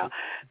right now.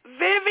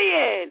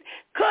 Vivian,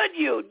 could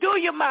you, do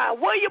you mind,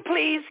 will you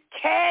please,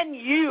 can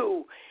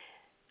you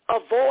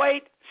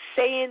avoid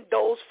saying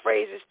those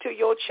phrases to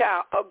your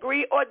child?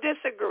 Agree or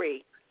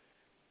disagree?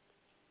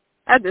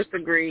 I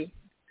disagree.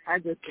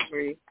 At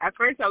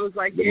first I was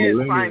like, yeah,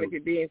 it's fine if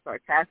you're being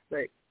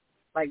sarcastic.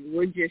 Like,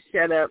 would you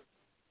shut up?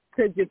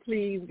 Could you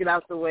please get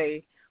out the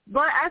way?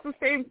 But at the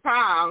same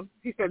time,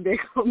 he said they're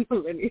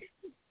millennials.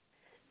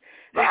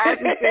 But at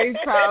the same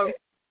time,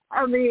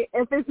 I mean,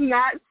 if it's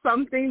not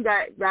something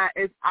that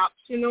is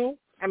optional,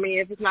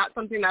 if it's not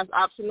something that's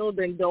optional,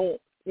 then don't,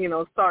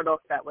 start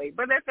off that way.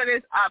 But if it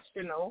is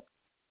optional,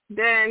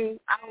 then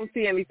I don't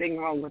see anything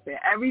wrong with it.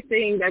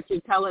 Everything that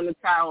you're telling a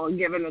child or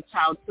giving a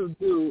child to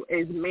do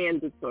is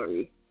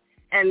mandatory.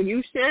 And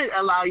you should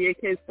allow your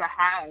kids to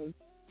have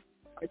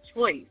a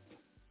choice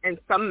in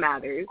some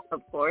matters,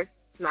 of course.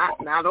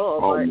 Not all,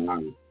 but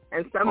in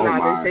some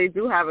matters, they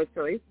do have a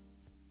choice.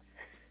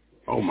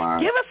 Oh, my.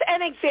 Give us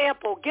an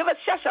example.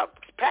 Shut up,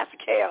 Pastor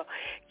Kale.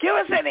 Give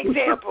us an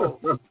example.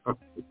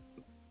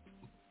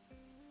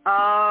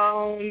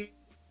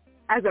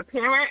 As a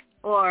parent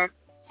or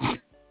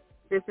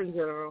just in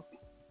general?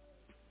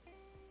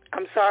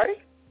 I'm sorry?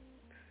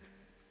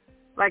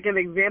 Like an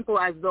example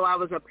as though I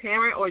was a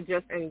parent or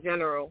just in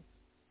general?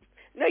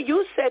 No,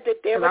 you said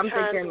that there were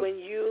times when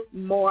you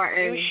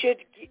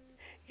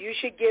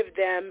should give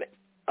them,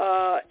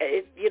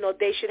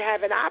 they should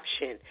have an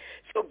option.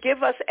 So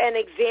give us an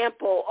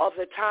example of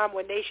the time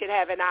when they should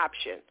have an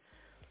option.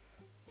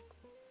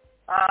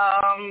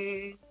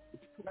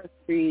 Let's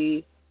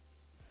see.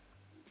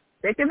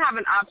 They can have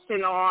an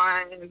option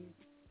on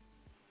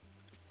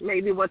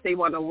maybe what they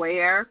want to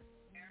wear,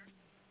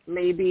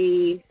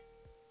 maybe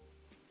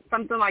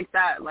something like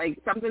that, like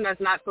something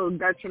that's not so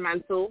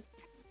detrimental.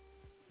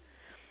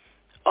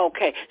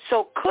 Okay,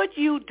 so could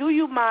you, do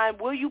you mind,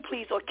 will you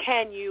please, or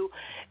can you,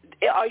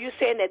 are you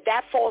saying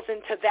that falls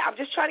into that? I'm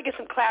just trying to get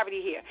some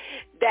clarity here.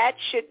 That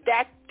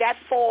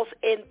falls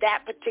in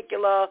that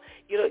particular,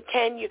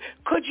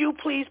 could you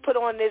please put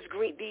on these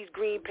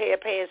green pair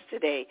of pants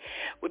today?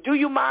 Do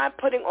you mind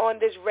putting on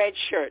this red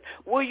shirt?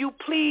 Will you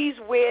please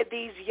wear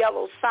these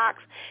yellow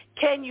socks?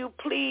 Can you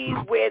please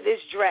wear this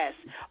dress?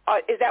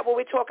 Is that what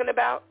we're talking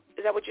about?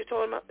 Is that what you're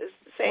talking about?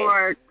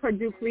 Or could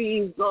you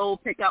please go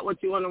pick out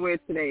what you want to wear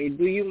today?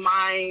 Do you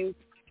mind,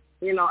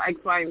 X,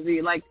 Y, and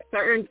Z? Like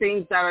certain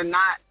things that are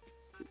not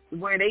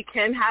where they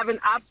can have an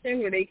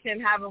option, where they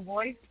can have a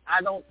voice.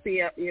 I don't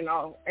see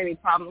any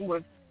problem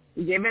with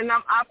giving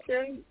them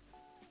options.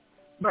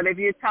 But if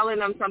you're telling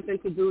them something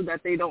to do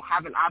that they don't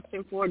have an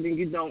option for, then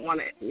you don't want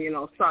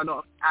to, start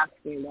off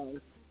asking them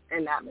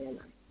in that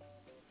manner.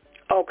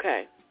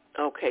 Okay.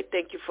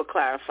 Thank you for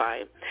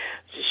clarifying.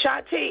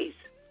 Shantice,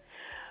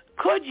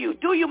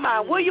 do you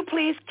mind, will you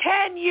please,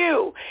 can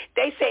you,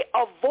 they say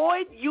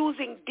avoid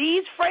using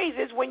these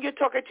phrases when you're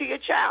talking to your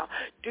child.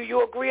 Do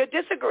you agree or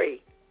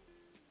disagree?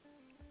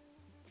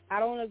 I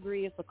don't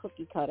agree it's a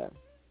cookie cutter.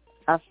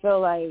 I feel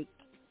like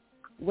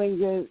when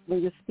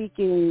you're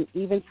speaking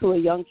even to a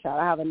young child,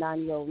 I have a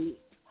 9-year-old niece,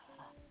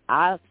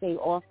 I say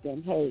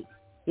often, hey,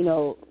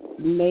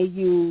 may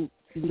you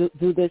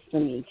do this for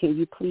me? Can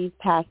you please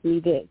pass me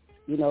this?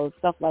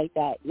 Stuff like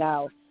that.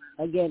 Now,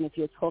 again, if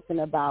you're talking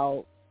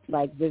about,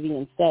 like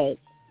Vivian said,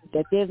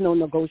 that there's no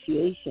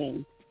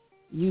negotiation,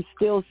 you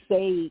still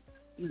say,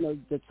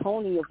 the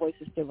tone of your voice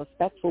is still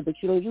respectful, but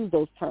you don't use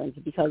those terms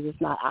because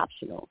it's not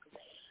optional.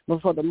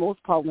 But for the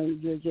most part, when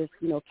you're just,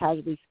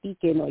 casually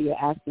speaking or you're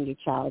asking your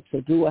child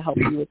to do or help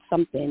you with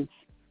something,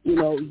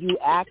 you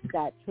ask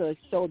that to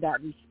show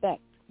that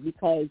respect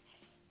because,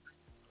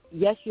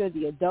 yes, you're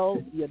the adult,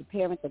 you're the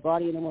parent, the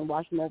guardian, and one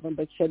watching over them,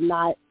 but you're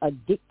not a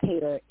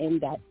dictator in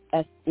that,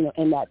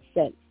 in that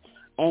sense.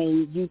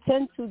 And you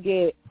tend to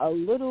get a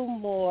little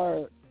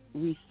more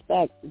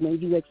respect when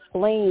you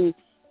explain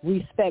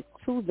respect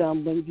to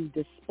them when you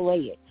display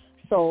it.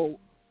 So,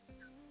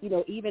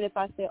 even if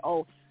I say,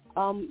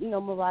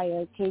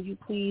 Mariah, can you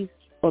please,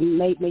 or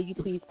may you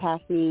please pass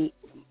me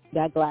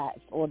that glass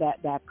or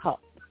that cup,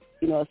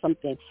 or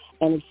something.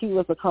 And if she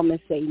was to come and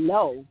say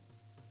no,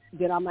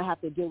 then I'm going to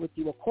have to deal with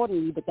you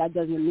accordingly. But that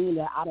doesn't mean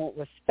that I don't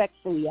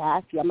respectfully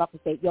ask you. I'm not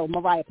going to say,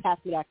 Mariah, pass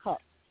me that cup.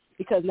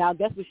 Because now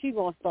guess what she's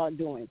going to start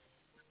doing?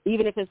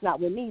 Even if it's not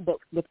with me, but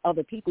with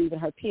other people, even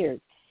her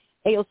peers.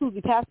 Hey,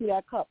 Susie, pass me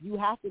that cup. You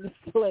have to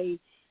display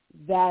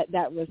that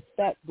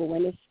respect. But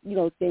when it's,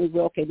 things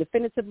where, okay,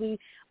 definitively,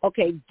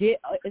 okay,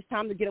 it's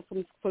time to get up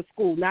for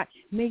school. Not,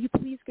 may you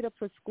please get up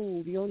for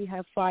school? You only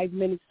have 5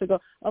 minutes to go.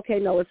 Okay,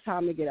 no, it's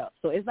time to get up.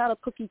 So it's not a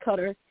cookie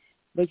cutter,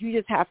 but you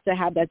just have to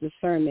have that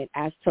discernment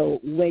as to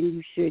when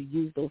you should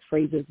use those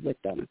phrases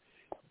with them.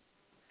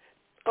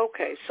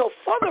 Okay, so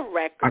for the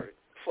record,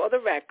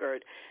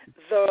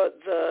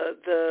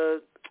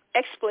 the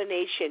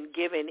explanation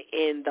given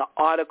in the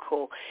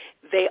article,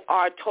 they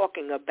are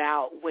talking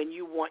about when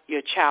you want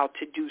your child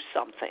to do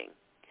something,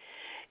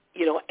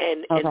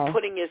 and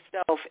putting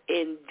yourself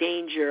in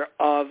danger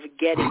of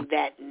getting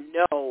that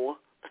no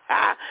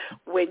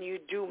when you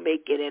do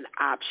make it an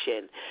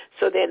option.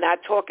 So they're not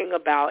talking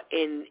about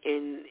in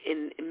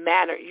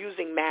manner,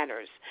 using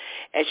manners,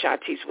 as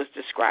Shantice was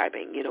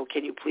describing.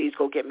 Can you please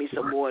go get me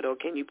some water? Or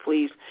can you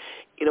please,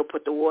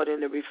 put the water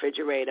in the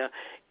refrigerator?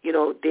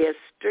 They're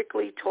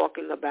strictly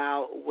talking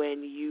about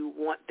when you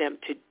want them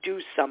to do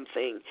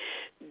something.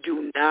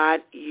 Do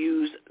not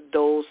use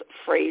those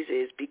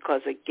phrases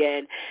because,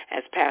 again,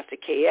 as Pastor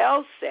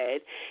KL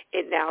said,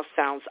 it now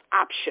sounds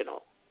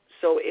optional.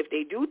 So if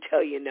they do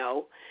tell you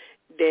no,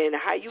 then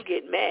how you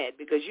get mad?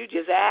 Because you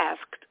just asked,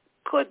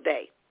 could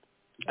they?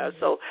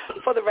 So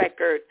for the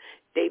record,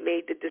 they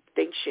made the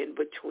distinction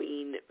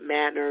between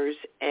manners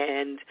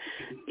and,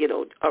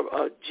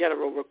 a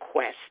general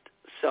request.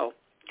 So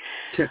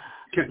can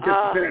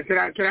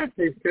I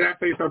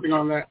say something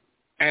on that?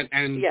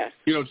 And yes.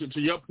 To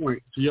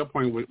your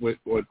point with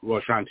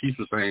what Shantice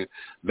was saying,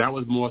 that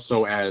was more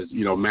so as,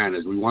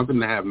 manners. We want them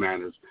to have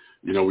manners.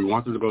 We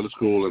want them to go to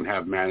school and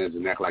have manners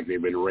and act like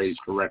they've been raised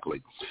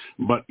correctly.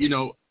 But,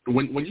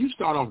 when you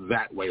start off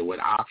that way with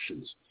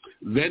options,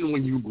 then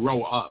when you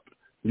grow up,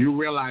 you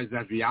realize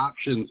that the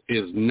options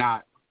is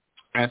not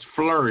as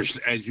flourished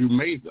as you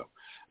made them.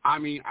 I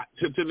mean,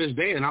 to this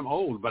day, and I'm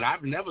old, but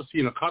I've never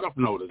seen a cutoff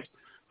notice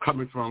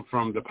coming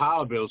from the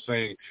power bill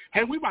saying,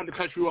 hey, we're about to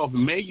cut you off.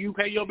 May you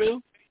pay your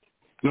bill?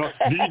 Do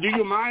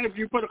you mind if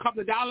you put a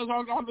couple of dollars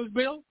on this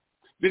bill?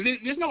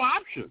 There's no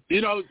option.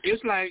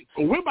 It's like,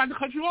 we're about to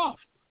cut you off.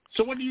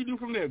 So what do you do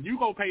from there? You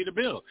go pay the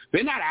bill.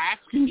 They're not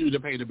asking you to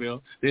pay the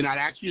bill. They're not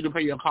asking you to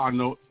pay your car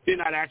note. They're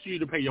not asking you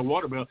to pay your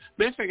water bill.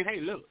 They're saying, hey,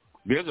 look,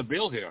 there's a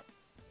bill here.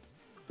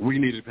 We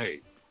need it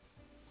paid.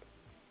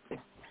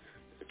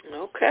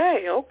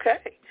 Okay.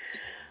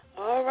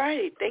 All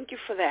right. Thank you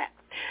for that.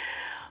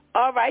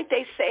 All right.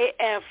 They say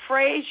a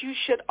phrase you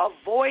should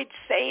avoid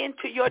saying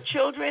to your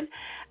children,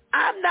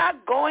 I'm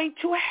not going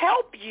to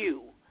help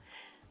you.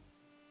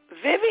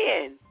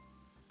 Vivian.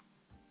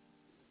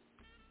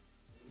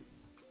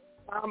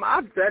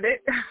 I've said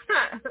it.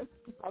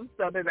 I've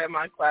said it in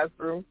my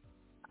classroom.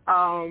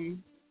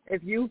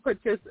 If you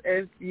put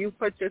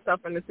yourself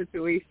in a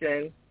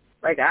situation,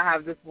 like I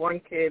have this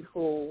one kid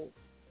who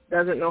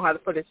doesn't know how to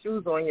put his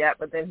shoes on yet,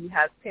 but then he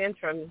has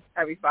tantrums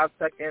every 5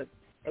 seconds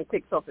and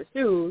kicks off his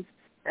shoes,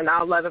 and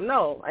I'll let him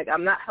know, like,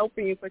 I'm not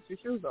helping you put your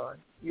shoes on.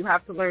 You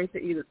have to learn to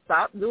either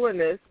stop doing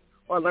this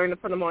or learn to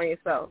put them on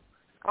yourself.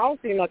 I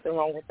don't see nothing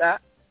wrong with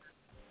that.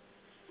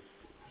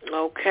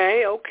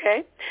 Okay.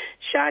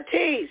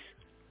 Shantice.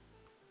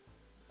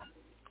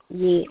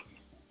 Yeah.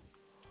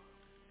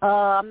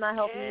 I'm not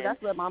helping you.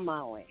 That's where my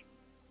mind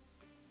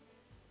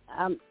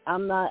went.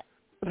 I'm not.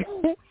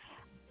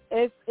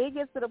 if it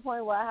gets to the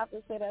point where I have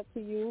to say that to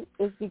you,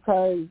 it's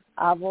because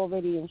I've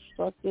already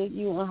instructed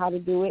you on how to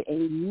do it,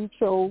 and you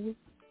chose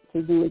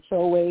to do it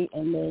your way,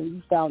 and then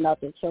you found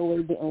out that your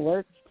way didn't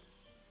work.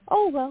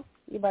 Oh, well,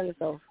 you're by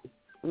yourself.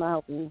 I'm not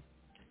helping you.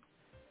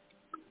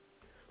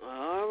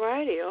 All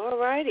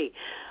righty.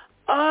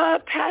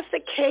 Pastor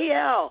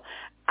KL,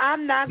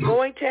 I'm not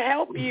going to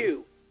help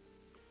you.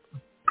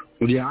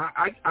 Yeah,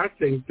 I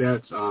think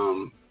that's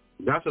a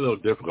little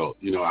difficult.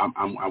 You know,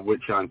 I'm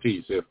with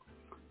Shantice. If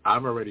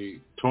I've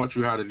already taught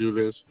you how to do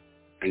this,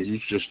 and you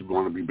just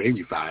want to be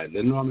babyfied,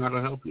 then no, I'm not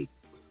going to help you.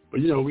 But,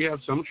 you know, we have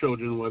some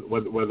children,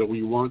 whether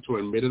we want to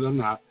admit it or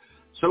not,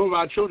 some of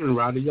our children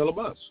ride the yellow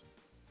bus,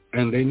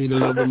 and they need a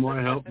little bit more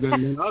help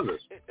than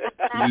others.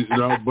 You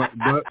know, but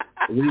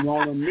we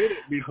won't admit it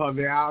because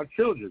they're our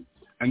children.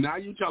 And now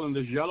you're telling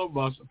this yellow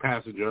bus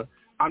passenger,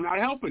 I'm not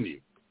helping you.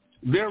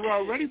 They're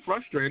already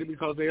frustrated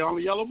because they're on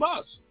the yellow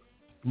bus.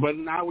 But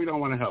now we don't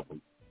want to help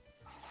them.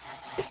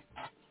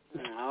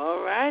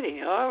 All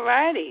righty.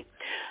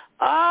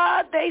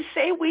 They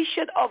say we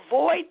should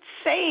avoid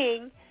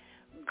saying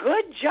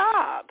good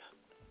job.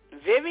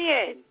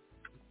 Vivian.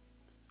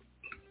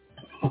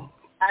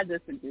 I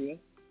disagree.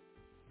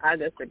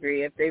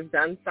 If they've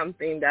done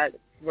something that's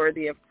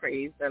worthy of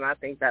praise, then I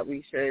think that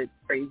we should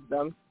praise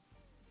them.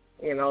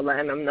 You know,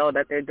 letting them know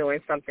that they're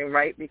doing something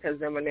right, because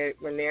then when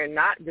they're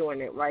not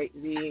doing it right,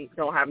 we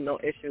don't have no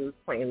issues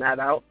pointing that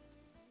out.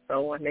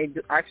 So when they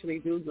actually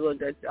do a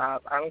good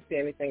job, I don't see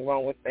anything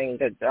wrong with saying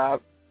good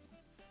job.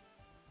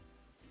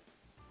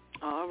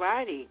 All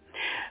righty.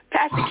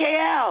 Pastor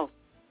KL.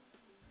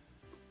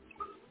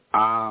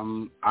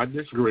 I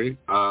disagree.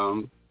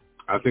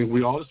 I think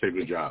we ought to say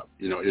good job.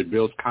 You know, it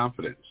builds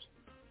confidence.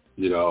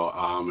 You know,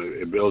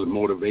 it builds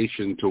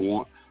motivation to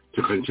want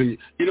to continue.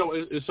 You know,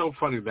 it's so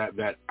funny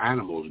that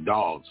animals,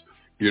 dogs,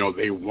 you know,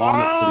 they want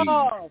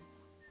to please.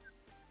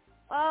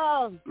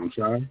 Oh. I'm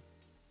sorry?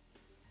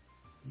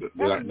 Did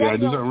I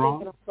do something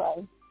wrong?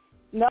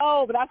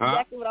 No, but that's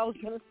exactly what I was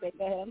going to say.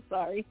 Go ahead. I'm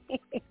sorry.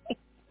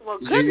 Well,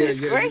 goodness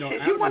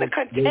gracious. You want to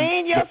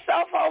contain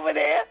yourself over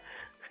there?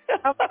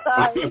 I'm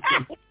sorry.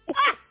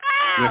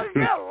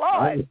 Good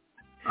Lord.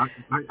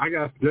 I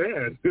got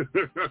scared.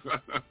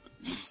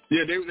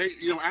 Yeah, they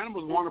you know,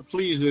 animals want to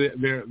please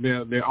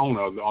their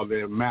owner or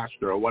their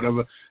master or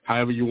whatever,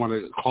 however you want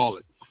to call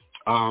it.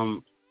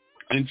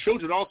 And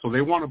children also,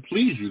 they want to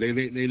please you.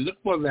 They look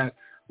for that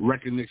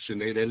recognition.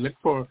 They look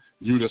for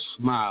you to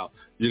smile.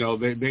 You know,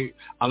 they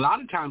a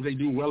lot of times they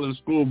do well in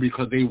school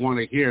because they want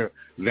to hear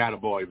that a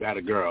boy, that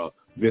a girl,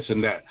 this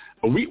and that.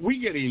 But we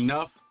get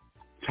enough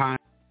time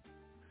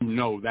to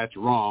know that's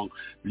wrong,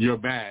 you're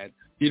bad.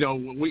 You know,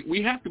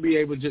 we have to be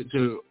able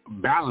to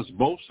balance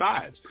both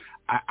sides.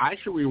 I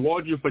should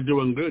reward you for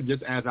doing good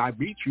just as I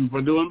beat you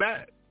for doing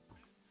bad.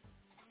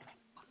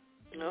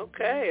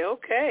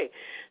 Okay.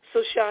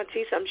 So,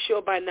 Shantice, I'm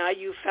sure by now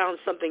you found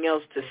something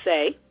else to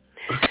say.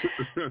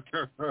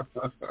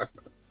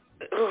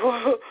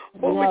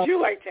 What would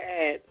you like to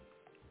add?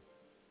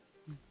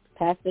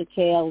 Pastor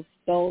Kale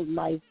stole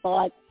my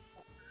thoughts.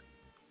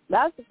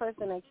 That's the first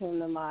thing that came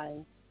to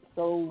mind.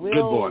 So good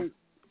boy.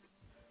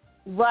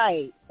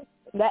 Right.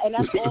 And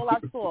that's all I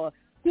saw.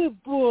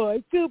 Good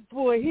boy.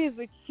 Here's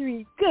a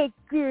treat. Good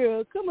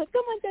girl. Come on,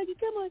 Daddy,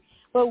 come on.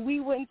 But we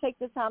wouldn't take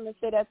the time to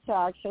say that to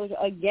our children.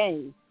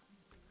 Again,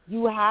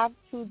 you're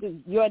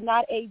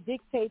not a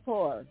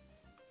dictator.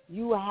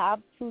 You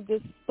have to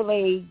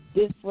display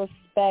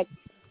disrespect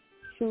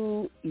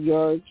to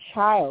your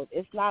child.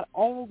 It's not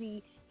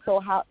only so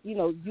how, you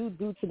know, you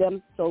do to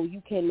them so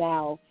you can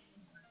now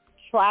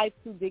try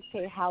to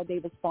dictate how they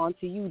respond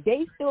to you.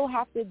 They still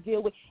have to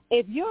deal with,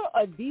 if you're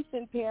a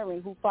decent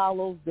parent who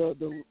follows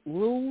the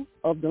rules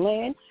of the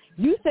land,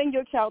 you send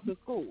your child to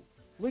school,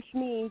 which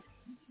means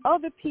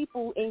other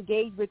people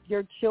engage with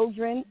your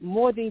children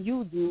more than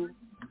you do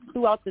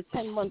throughout the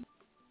 10 months.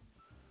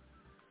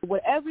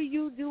 Whatever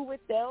you do with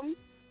them,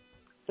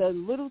 the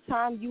little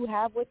time you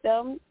have with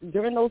them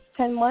during those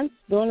 10 months,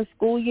 during the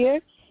school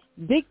year,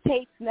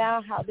 dictates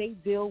now how they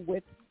deal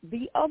with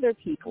the other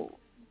people.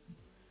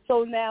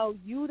 So now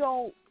you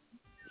don't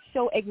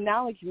show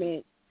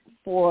acknowledgement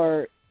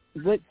for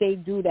what they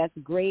do that's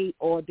great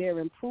or their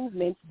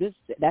improvements.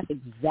 That's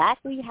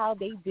exactly how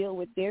they deal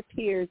with their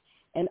peers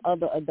and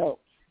other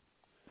adults.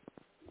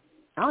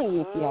 I don't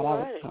even see how that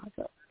was a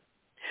concept.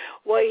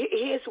 Well,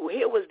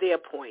 here was their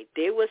point.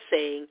 They were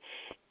saying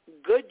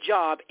good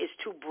job is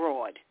too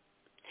broad.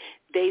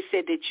 They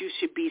said that you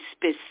should be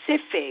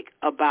specific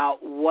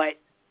about what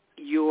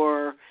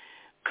you're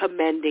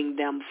commending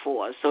them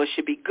for. So it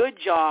should be good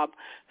job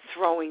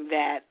throwing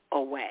that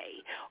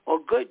away, or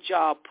good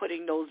job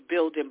putting those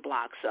building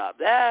blocks up.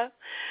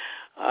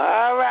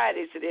 All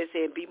righty, so they're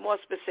saying be more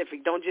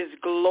specific. Don't just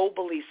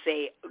globally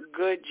say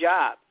good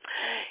job.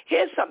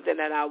 Here's something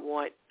that I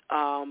want.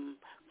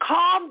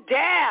 Calm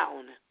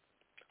down.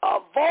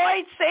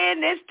 Avoid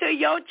saying this to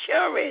your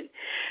children.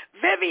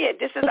 Vivian,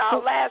 this is our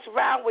last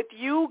round with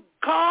you.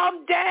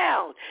 Calm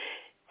down.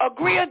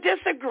 Agree or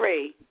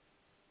disagree?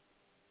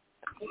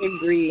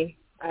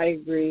 I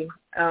agree.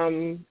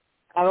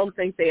 I don't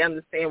think they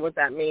understand what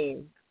that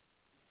means.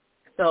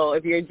 So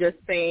if you're just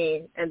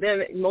saying, and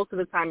then most of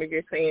the time if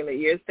you're saying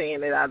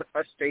it out of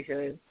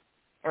frustration,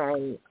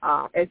 and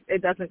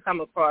it doesn't come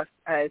across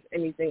as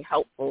anything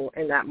helpful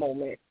in that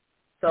moment.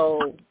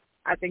 So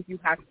I think you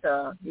have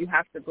to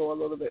go a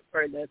little bit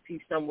further,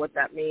 teach them what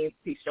that means,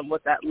 teach them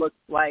what that looks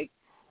like,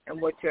 and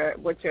what you're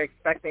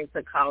expecting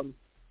to come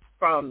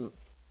from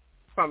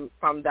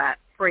that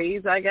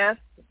phrase, I guess.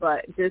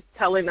 But just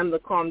telling them to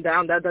calm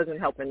down, that doesn't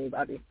help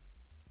anybody.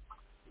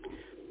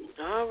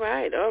 All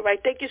right.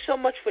 Thank you so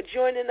much for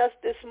joining us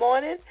this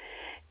morning,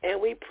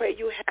 and we pray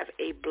you have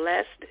a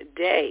blessed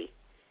day.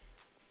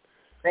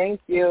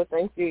 Thank you.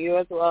 You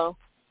as well.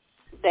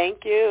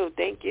 Thank you.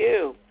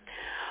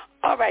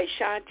 All right,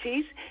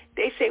 Shantice,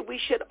 they say we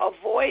should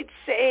avoid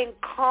saying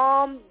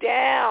calm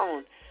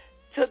down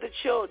to the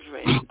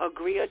children.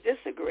 Agree or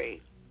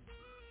disagree?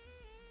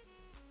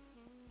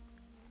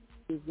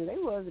 They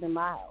wasn't in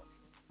my house.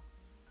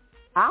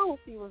 I don't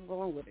see what's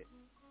wrong with it.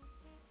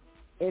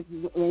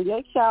 When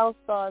your child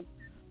starts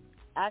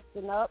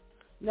acting up,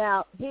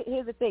 now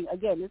here's the thing.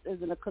 Again, this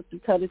isn't a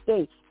cookie-cutter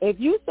thing. If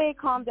you say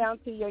calm down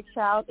to your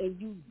child and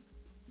you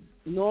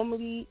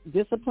normally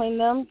discipline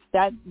them,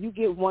 that you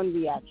get one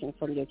reaction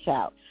from your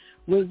child.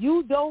 When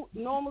you don't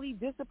normally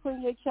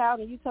discipline your child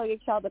and you tell your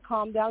child to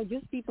calm down,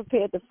 just be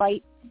prepared to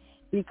fight,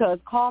 because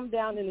calm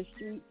down in the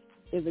street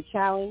is a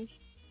challenge.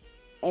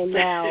 And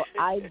now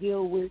I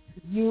deal with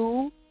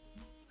you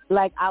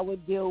like I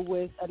would deal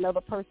with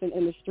another person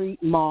in the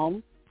street,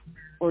 mom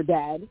or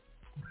dad,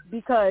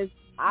 because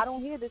I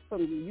don't hear this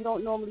from you. You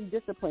don't normally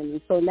discipline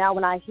me. So now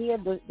when I hear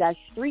that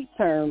street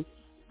term,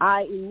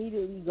 I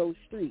immediately go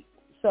street.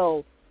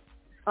 So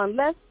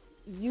unless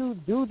you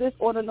do this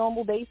on a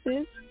normal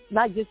basis,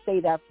 not just say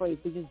that phrase,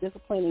 but just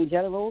discipline in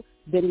general,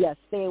 then yes,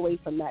 stay away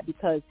from that,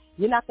 because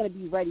you're not going to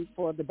be ready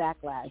for the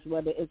backlash,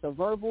 whether it's a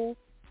verbal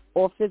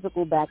or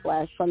physical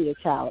backlash from your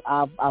child.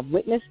 I've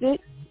witnessed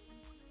it.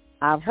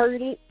 I've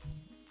heard it.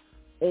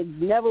 It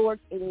never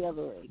works any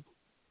other way.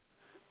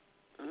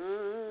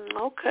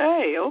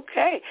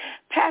 Okay.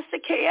 Pastor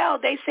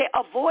KL, they say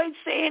avoid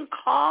saying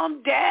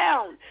calm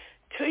down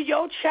to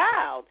your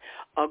child.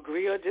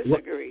 Agree or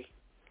disagree?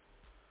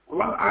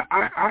 Well,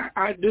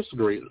 I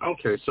disagree.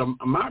 Okay, so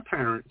my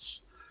parents,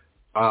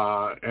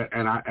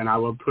 and I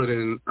will put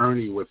in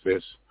Ernie with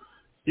this,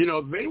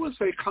 they would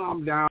say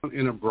calm down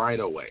in a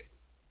brighter way.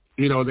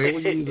 They would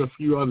use a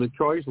few other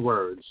choice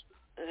words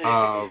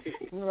of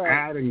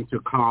adding to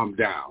calm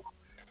down.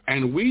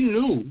 And we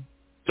knew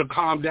to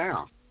calm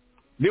down.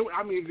 There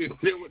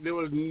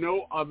was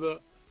no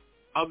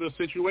other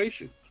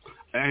situation.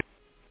 And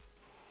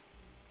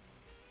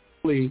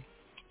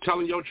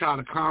telling your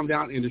child to calm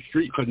down in the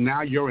street because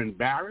now you're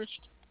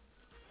embarrassed,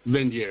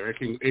 then yeah,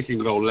 it can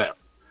go left.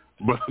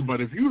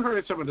 But if you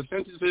heard some of the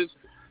sentences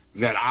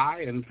that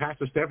I and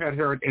Pastor Steph had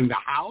heard in the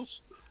house,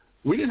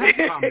 we didn't have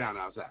to calm down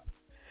outside.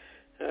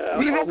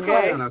 We didn't have to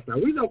calm down outside.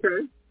 We was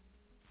okay.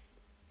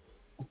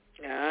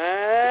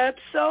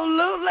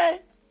 Absolutely.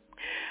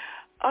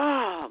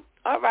 All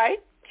right.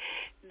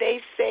 They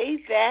say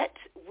that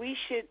we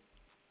should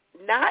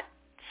not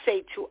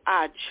say to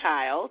our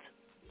child,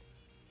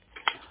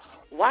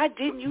 why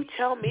didn't you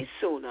tell me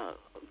sooner?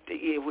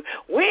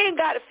 We ain't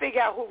got to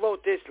figure out who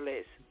wrote this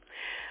list.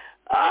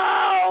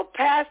 Oh,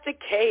 Pastor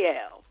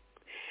KL,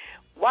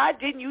 why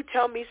didn't you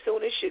tell me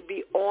sooner should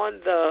be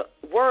on the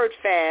word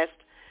fast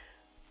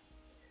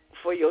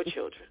for your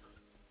children?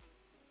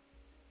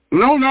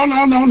 No,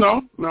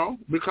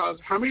 because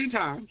how many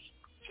times?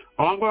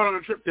 Oh, I'm going on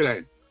a trip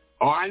today.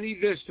 Oh, I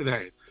need this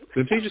today.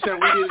 The teacher said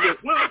we need this.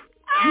 Well,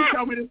 you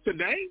tell me this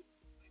today?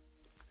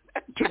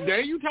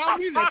 Today you tell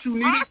me that you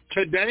need it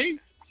today?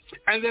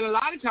 And then a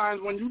lot of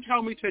times when you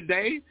tell me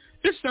today,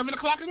 it's 7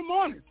 o'clock in the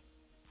morning.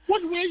 Where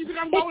you think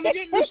I'm going to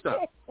get this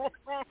stuff?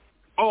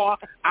 Or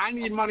I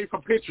need money for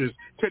pictures.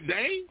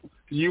 Today,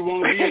 you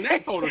won't be in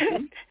that photo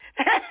shoot.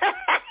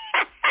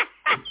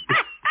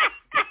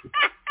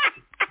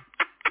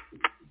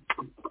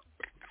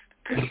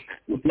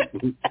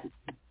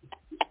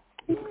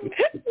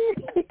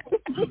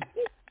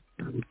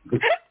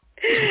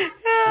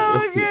 Oh,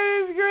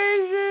 goodness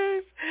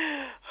gracious.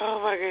 Oh,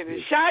 my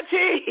goodness.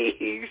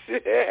 Shantice.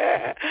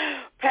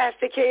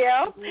 Pastor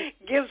KL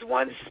gives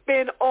one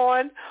spin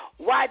on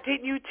why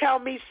didn't you tell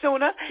me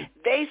sooner?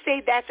 They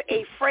say that's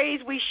a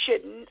phrase we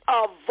should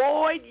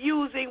avoid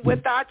using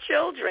with our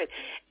children.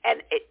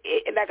 And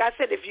like I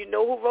said, if you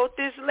know who wrote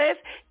this list,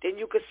 then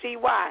you could see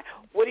why.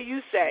 What do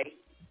you say?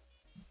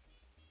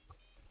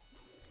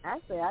 I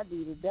say I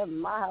needed them in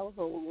my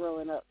household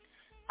growing up.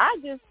 I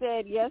just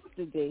said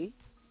yesterday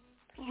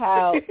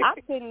how I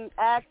couldn't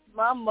ask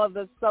my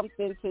mother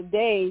something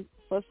today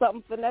for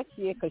something for next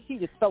year because she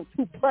just felt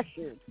too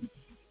pressured.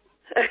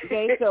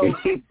 Okay, so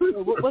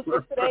what's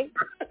today?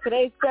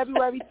 Today's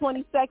February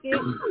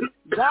 22nd.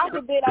 God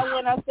forbid I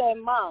went and I said,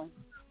 Mom,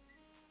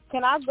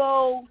 can I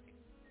go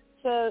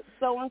to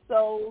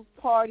so-and-so's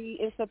party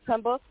in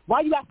September?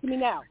 Why are you asking me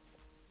now?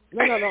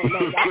 No.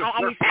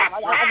 I need to. I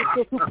just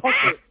feel too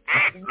pressured.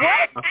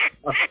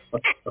 What?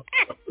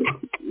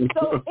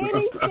 So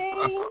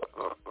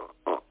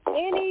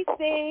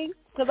anything,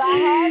 because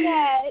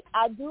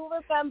I do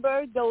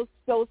remember those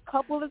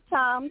couple of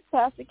times,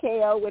 Pastor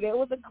K.O., where there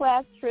was a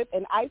class trip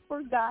and I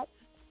forgot,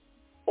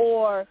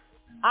 or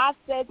I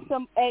said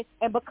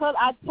and because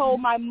I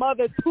told my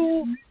mother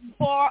too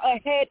far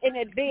ahead in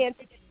advance,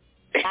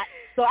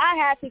 so I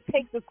had to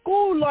take the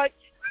school lunch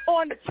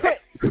on the trip.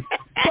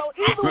 So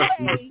either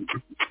way,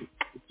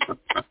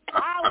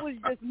 I was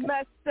just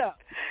messed up.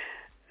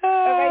 All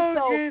right,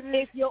 so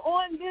if you're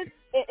on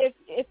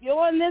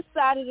this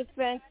side of the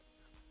fence,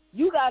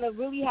 you gotta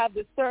really have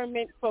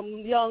discernment from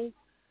young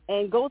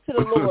and go to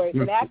the Lord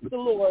and ask the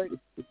Lord,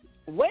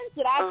 when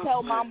should I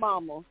tell my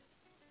mama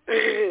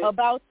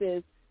about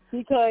this?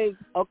 Because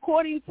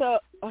according to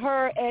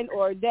her and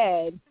or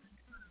dad,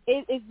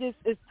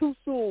 it's too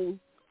soon.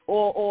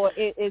 Or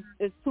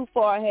it's too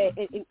far ahead.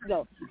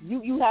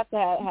 You have to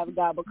have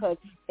God, because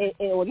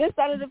on this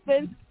side of the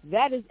fence,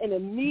 that is an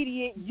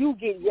immediate. You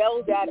get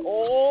yelled at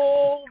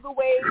all the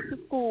way to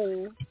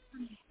school,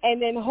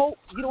 and then hope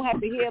you don't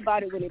have to hear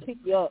about it when they pick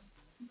you up.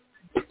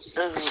 Oh,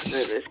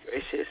 goodness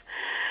gracious.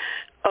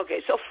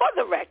 Okay, so for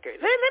the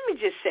record, let me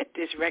just set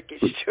this record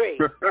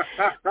straight.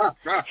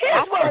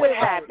 Here's what would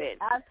happen.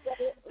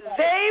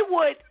 They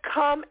would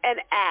come and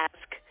ask,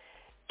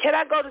 can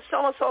I go to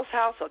so-and-so's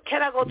house, or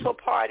can I go to a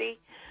party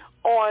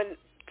on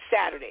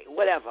Saturday,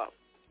 whatever.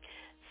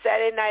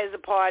 Saturday night is a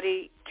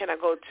party. Can I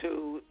go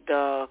to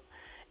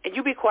and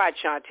you be quiet,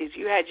 Shantice.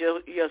 You had your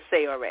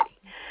say already.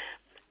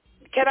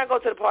 Can I go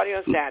to the party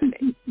on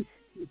Saturday?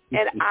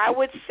 And I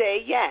would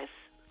say yes.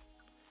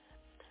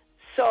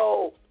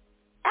 So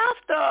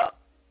after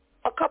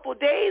a couple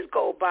days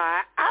go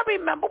by, I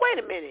remember,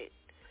 wait a minute,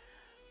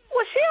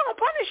 was she on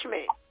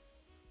punishment?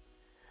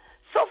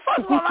 So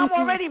first of all, I'm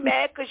already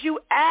mad because you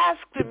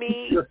asked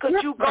me,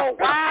 could you go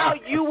while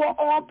you were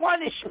on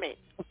punishment?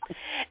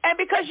 And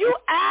because you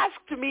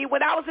asked me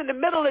when I was in the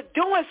middle of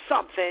doing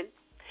something,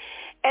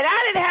 and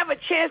I didn't have a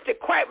chance to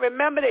quite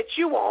remember that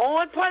you were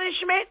on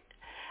punishment,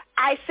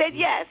 I said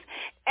yes.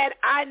 And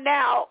I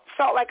now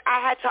felt like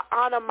I had to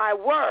honor my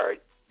word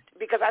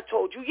because I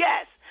told you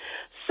yes.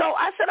 So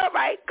I said, all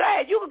right, go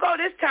ahead. You can go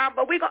this time,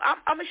 but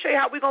I'm going to show you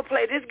how we're going to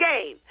play this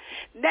game.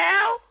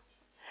 Now,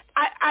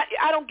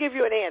 I don't give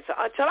you an answer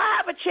until I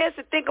have a chance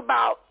to think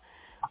about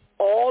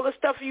all the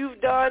stuff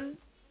you've done.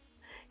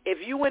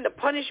 If you in the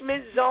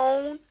punishment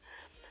zone,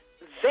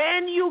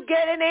 then you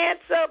get an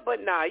answer.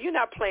 But nah, you're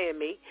not playing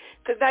me,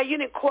 because now you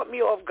didn't caught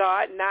me off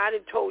guard. Now I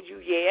done told you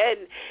yeah,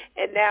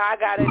 and now I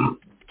got to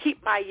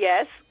keep my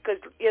yes, because,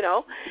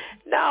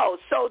 no.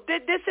 So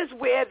this is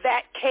where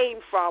that came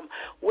from,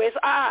 where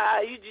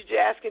you're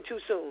asking too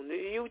soon.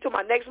 You to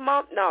my next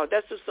month? No,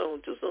 that's too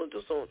soon.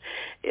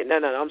 Yeah,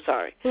 no, I'm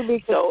sorry.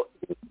 So,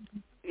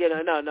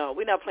 no,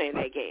 we're not playing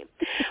that game.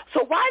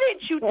 So why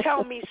didn't you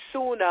tell me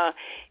sooner?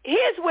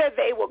 Here's where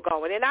they were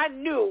going, and I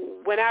knew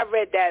when I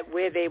read that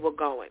where they were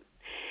going.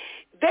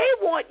 They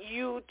want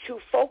you to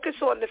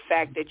focus on the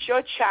fact that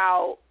your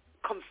child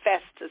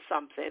confessed to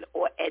something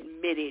or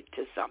admitted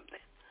to something.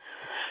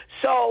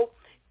 So,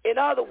 in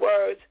other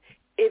words,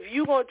 if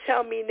you're going to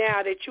tell me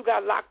now that you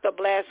got locked up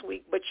last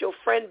week, but your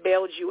friend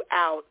bailed you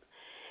out,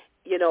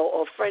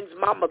 or friend's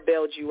mama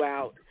bailed you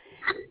out,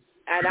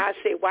 and I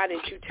say, why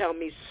didn't you tell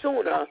me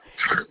sooner?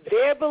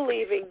 They're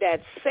believing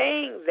that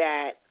saying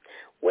that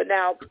will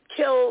now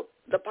kill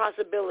the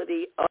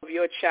possibility of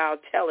your child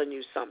telling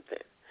you something.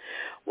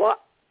 Well,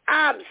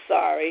 I'm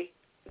sorry.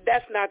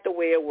 That's not the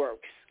way it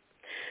works.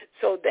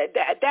 So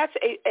that's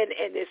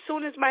and as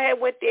soon as my head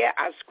went there,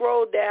 I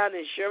scrolled down,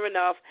 and sure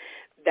enough,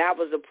 that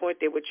was the point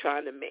they were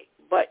trying to make.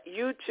 But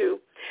you two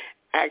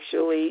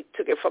actually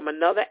took it from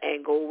another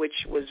angle,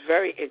 which was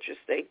very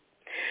interesting.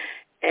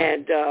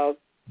 And,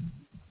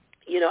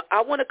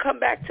 I want to come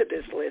back to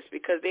this list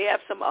because they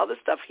have some other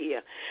stuff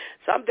here.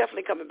 So I'm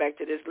definitely coming back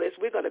to this list.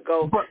 We're going to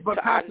go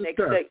to our next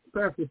segment.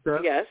 Pastor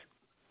Steph, yes?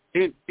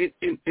 In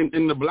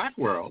the black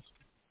world,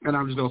 and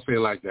I'm just going to say it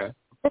like that,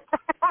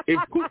 if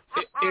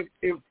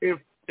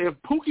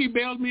Pookie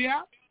bailed me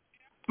out,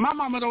 my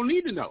mama don't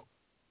need to know.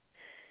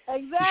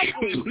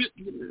 Exactly.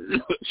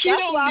 She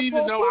don't need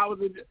to know I was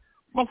in.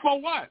 But for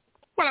what?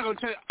 What I'm gonna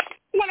tell you?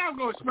 What I'm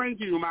gonna explain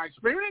to you? My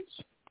experience?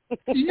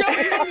 You don't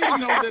need to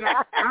know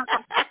that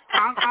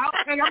I'm out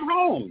and I'm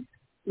home.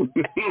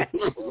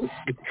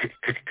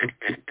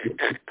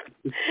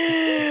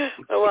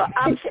 Well,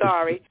 I'm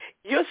sorry.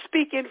 You're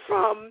speaking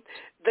from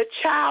the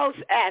child's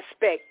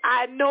aspect.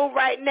 I know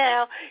right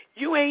now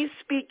you ain't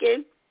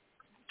speaking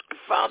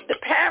from the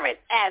parent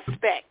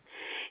aspect.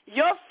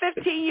 Your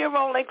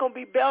 15-year-old ain't going to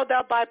be bailed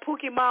out by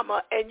Pookie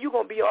Mama, and you're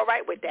going to be all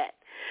right with that.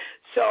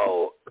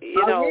 So, we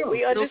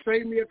understand. It'll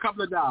save me a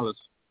couple of dollars.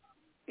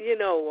 You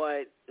know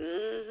what?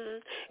 Mm-hmm.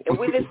 And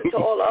we listen to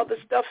all the other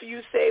stuff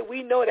you say.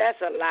 We know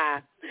that's a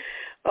lie.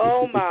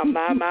 Oh,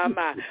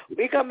 my.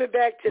 We're coming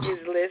back to this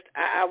list.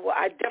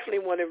 I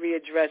definitely want to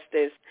readdress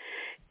this.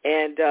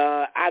 And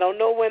I don't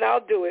know when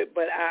I'll do it,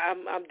 but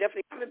I'm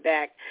definitely coming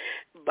back,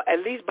 at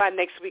least by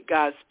next week,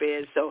 God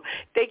spares. So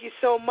thank you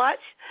so much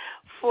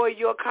for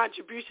your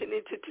contribution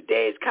into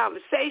today's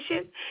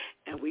conversation,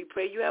 and we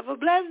pray you have a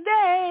blessed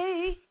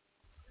day.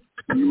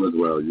 You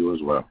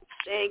as well.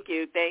 Thank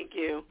you.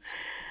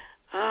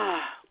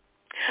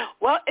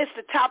 Well, it's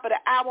the top of the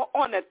hour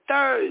on a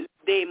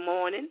Thursday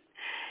morning,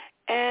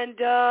 and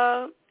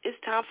it's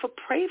time for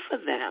Pray for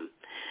Them.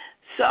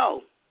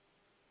 So,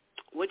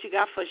 what you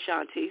got for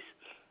Shantice?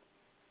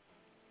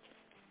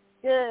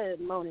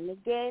 Good morning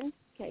again.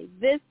 Okay,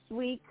 this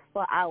week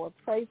for our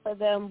Pray for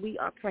Them, we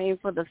are praying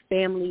for the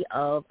family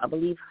of, I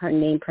believe her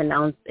name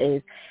pronounced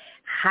is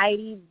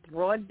Heidi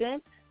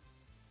Broadbent.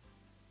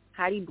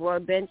 Heidi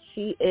Broadbent,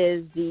 she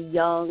is the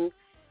young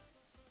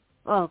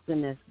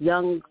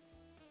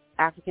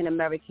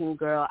African-American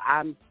girl.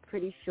 I'm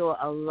pretty sure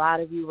a lot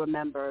of you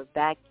remember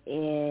back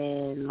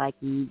in like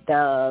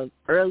the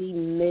early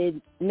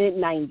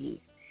mid-90s.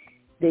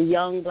 The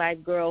young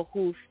black girl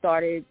who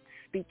started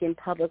speaking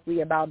publicly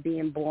about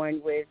being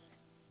born with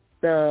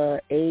the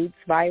AIDS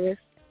virus.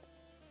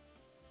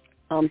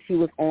 She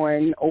was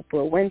on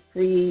Oprah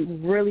Winfrey,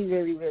 really,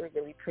 really, really,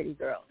 really pretty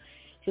girl.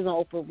 She was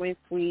on Oprah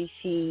Winfrey.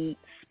 She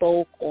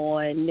spoke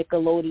on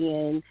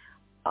Nickelodeon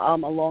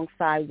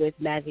alongside with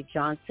Magic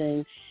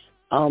Johnson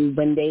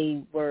when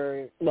they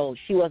were,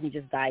 she wasn't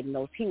just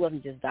diagnosed. He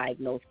wasn't just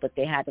diagnosed, but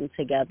they had them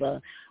together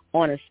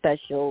on a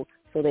special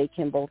so they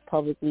can both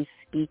publicly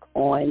speak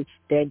on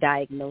their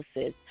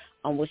diagnosis.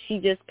 Well, she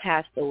just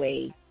passed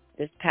away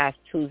this past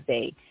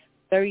Tuesday,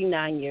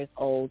 39 years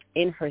old,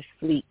 in her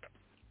sleep.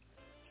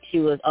 She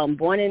was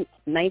born in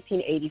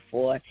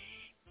 1984,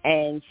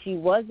 and she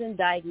wasn't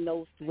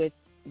diagnosed with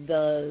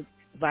the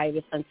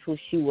virus until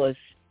she was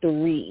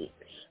 3.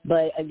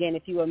 But again,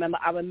 if you remember,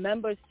 I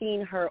remember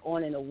seeing her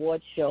on an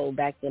award show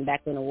back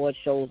when award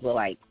shows were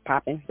like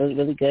popping, really,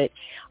 really good.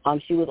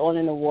 She was on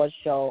an award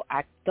show.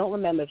 I don't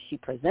remember if she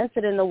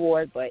presented an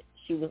award, but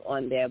she was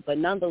on there. But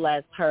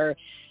nonetheless, her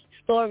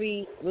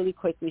story, really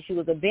quickly, she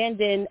was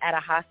abandoned at a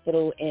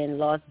hospital in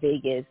Las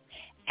Vegas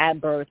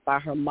at birth by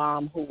her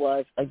mom, who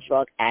was a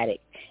drug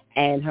addict.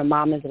 And her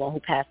mom is the one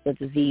who passed the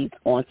disease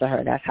on to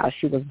her. That's how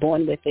she was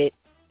born with it.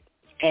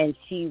 And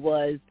she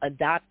was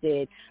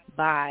adopted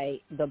by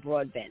the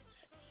Broadbents.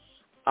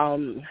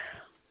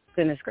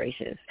 Goodness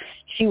gracious.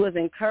 She was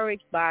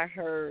encouraged by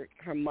her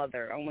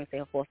mother. I don't want to say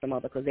her foster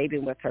mother because they've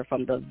been with her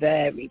from the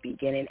very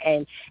beginning.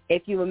 And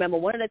if you remember,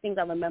 one of the things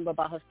I remember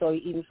about her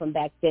story, even from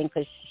back then,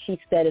 because she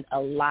said it a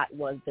lot,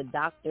 was the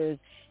doctors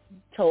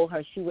told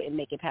her she wouldn't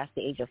make it past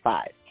the age of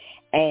 5.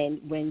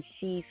 And when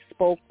she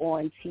spoke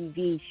on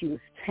TV, she was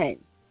 10.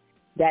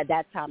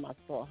 That time I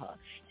saw her.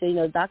 So,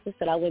 the doctor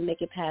said I wouldn't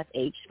make it past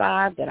age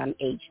 5, that I'm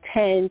age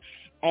 10.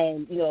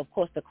 And, of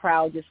course, the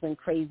crowd just went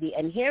crazy.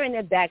 And hearing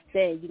it back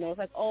then, it's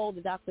like, oh,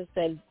 the doctor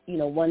said,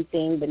 one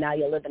thing, but now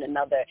you're living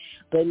another.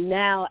 But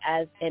now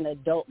as an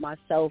adult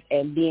myself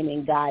and being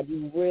in God,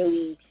 you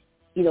really,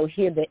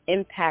 hear the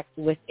impact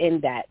within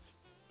that.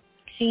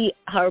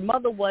 Her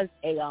mother was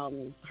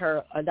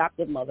her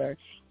adopted mother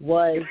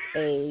was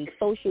a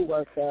social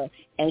worker,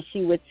 and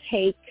she would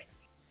take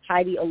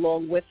Heidi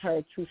along with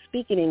her to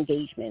speaking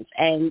engagements.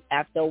 And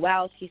after a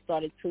while, she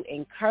started to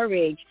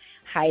encourage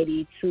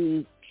Heidi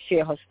to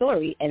share her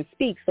story and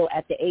speak. So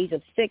at the age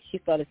of 6, she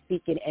started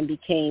speaking and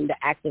became the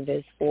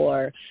activist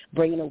for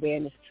bringing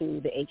awareness to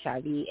the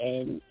HIV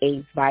and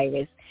AIDS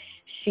virus.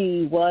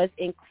 She was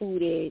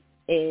included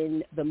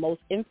in the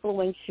most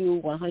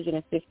influential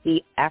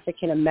 150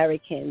 African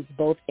Americans,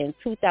 both in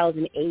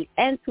 2008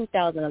 and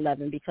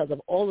 2011, because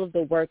of all of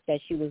the work that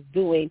she was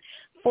doing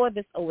for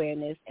this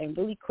awareness. And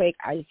really quick,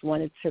 I just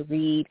wanted to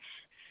read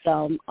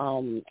some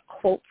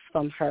quotes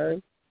from her.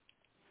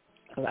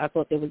 I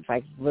thought it was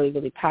like really,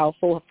 really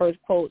powerful. Her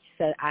first quote, she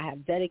said, let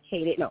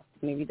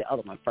me read the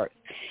other one first.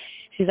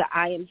 She said,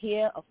 I am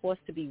here, a force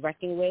to be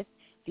reckoned with.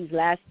 These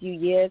last few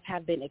years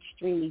have been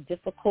extremely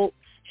difficult.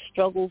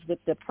 Struggles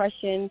with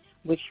depression,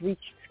 which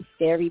reached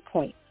scary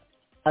points.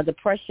 A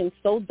depression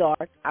so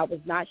dark, I was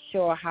not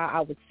sure how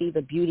I would see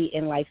the beauty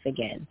in life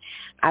again.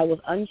 I was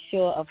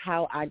unsure of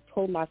how I'd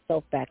pull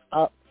myself back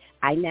up.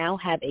 I now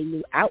have a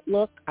new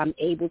outlook. I'm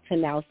able to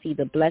now see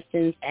the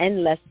blessings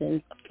and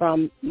lessons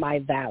from my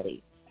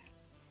valley.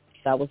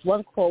 So that was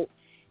one quote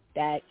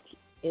that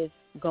is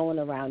going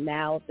around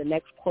now. The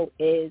next quote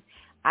is,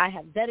 I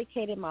have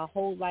dedicated my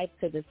whole life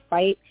to this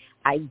fight.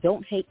 I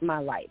don't hate my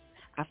life.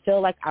 I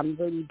feel like I'm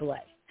really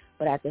blessed.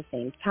 But at the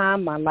same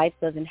time, my life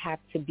doesn't have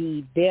to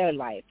be their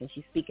life. And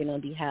she's speaking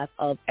on behalf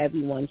of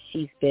everyone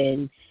she's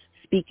been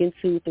speaking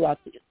to throughout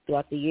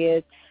the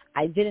years.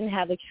 I didn't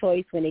have a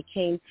choice when it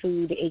came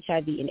to the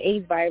HIV and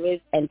AIDS virus,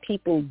 and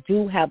people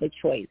do have a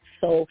choice.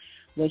 So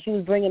when she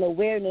was bringing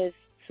awareness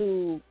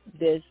to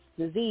this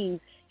disease,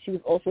 she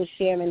was also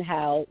sharing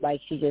how, like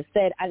she just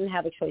said, I didn't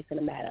have a choice in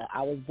the matter.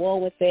 I was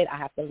born with it. I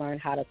have to learn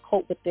how to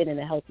cope with it in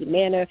a healthy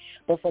manner.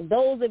 But for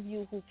those of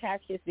you who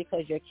catch this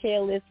because you're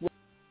careless,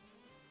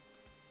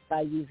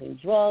 by using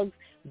drugs,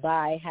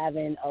 by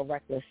having a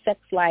reckless sex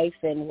life,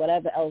 and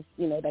whatever else,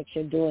 that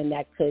you're doing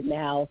that could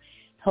now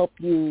help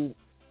you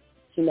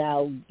to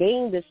now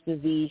gain this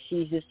disease.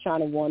 She's just trying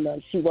to warn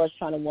them. She was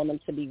trying to warn them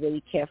to be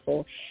really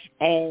careful.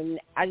 And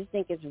I just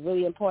think it's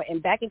really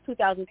important. Back in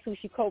 2002,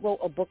 she co-wrote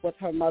a book with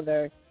her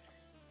mother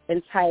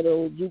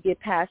entitled You Get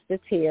Past the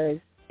Tears,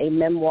 a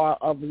memoir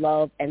of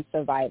love and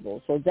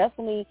survival. So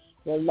definitely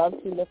would love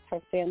to lift her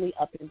family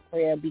up in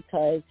prayer,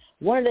 because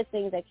one of the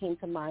things that came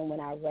to mind when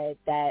I read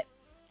that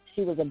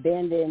she was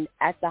abandoned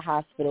at the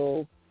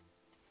hospital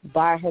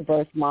by her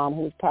birth mom,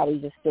 who was probably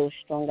just still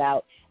strung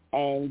out,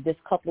 and this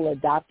couple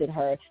adopted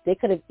her. They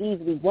could have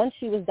easily, once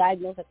she was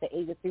diagnosed at the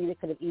age of 3, they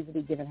could have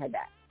easily given her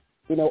back,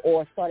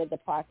 or started the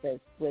process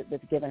with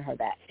giving her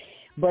back.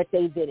 But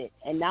they didn't.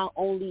 And not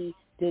only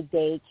did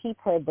they keep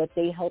her, but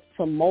they helped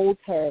to mold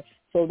her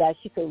so that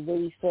she could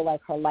really feel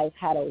like her life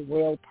had a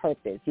real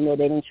purpose. They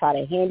didn't try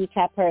to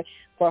handicap her.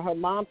 For her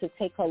mom to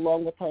take her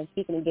along with her in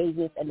speaking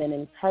engagements and then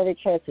encourage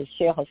her to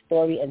share her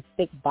story and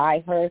stick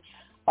by her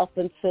up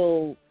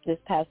until this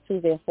past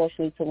Tuesday,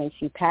 unfortunately, to when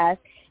she passed,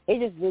 it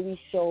just really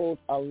showed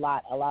a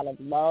lot of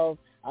love,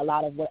 a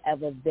lot of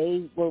whatever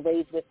they were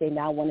raised with, they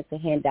now wanted to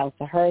hand down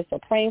to her. So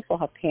praying for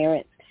her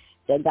parents,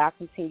 that God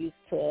continues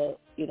to,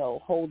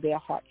 hold their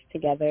hearts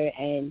together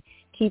and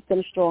keep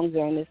them strong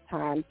during this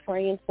time.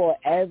 Praying for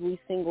every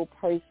single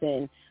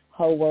person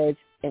her words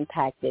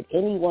impacted.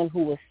 Anyone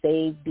who was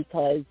saved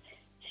because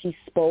she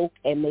spoke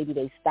and maybe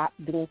they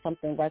stopped doing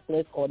something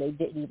reckless, or they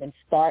didn't even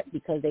start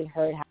because they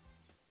heard how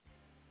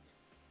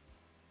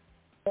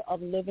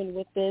of living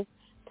with this.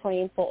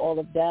 Praying for all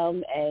of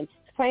them, and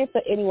praying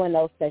for anyone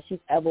else that she's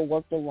ever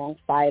worked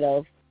alongside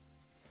of,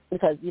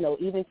 because,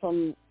 even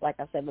from, like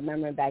I said,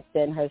 remembering back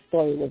then, her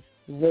story was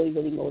really,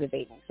 really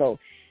motivating, so,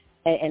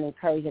 and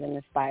encouraging and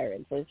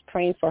inspiring. So it's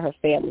praying for her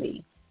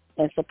family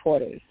and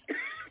supporters.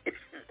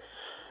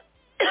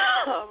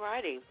 All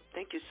righty.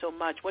 Thank you so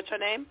much. What's her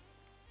name?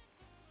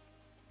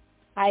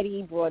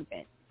 Heidi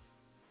Broadbent.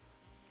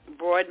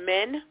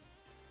 Broadbent?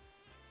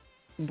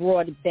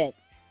 Broadbent.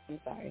 I'm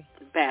sorry.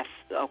 Beth.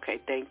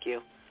 Okay, thank you.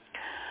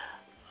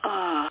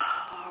 All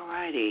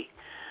righty.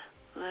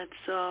 Let's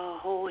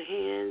hold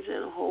hands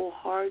and hold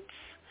hearts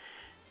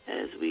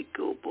as we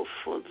go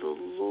before the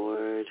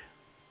Lord.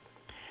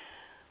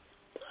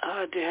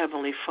 Dear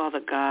Heavenly Father,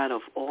 God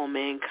of all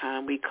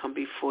mankind, we come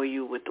before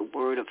you with the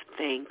word of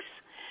thanks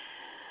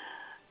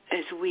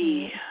as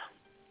we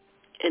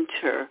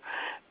enter,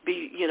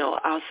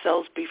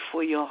 ourselves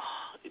before your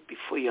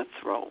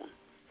throne.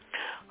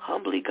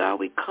 Humbly, God,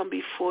 we come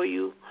before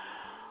you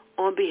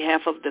on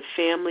behalf of the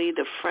family,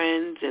 the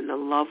friends, and the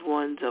loved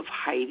ones of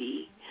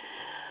Heidi.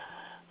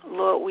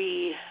 Lord,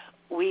 we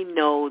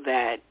know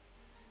that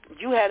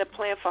you had a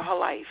plan for her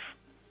life.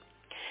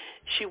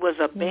 She was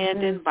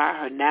abandoned by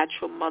her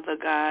natural mother,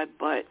 God,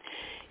 but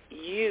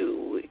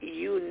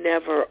you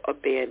never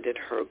abandoned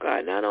her,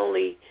 God. Not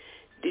only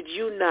did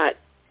you not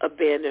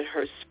abandon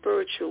her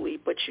spiritually,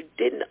 but you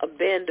didn't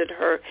abandon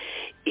her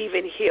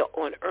even here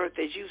on earth,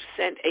 as you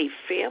sent a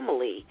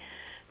family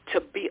to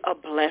be a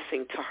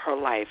blessing to her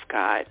life,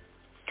 God.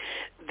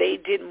 They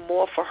did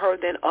more for her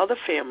than other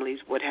families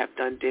would have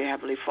done, dear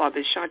Heavenly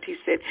Father. Shanti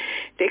said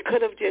they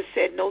could have just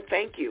said no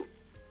thank you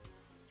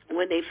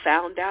when they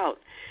found out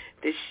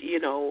this,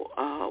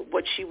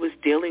 what she was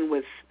dealing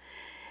with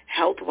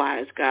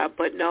health-wise, God.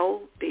 But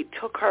no, they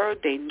took her,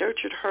 they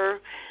nurtured her,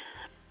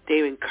 they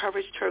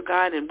encouraged her,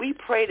 God, and we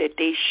pray that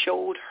they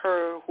showed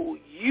her who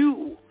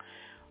you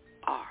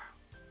are.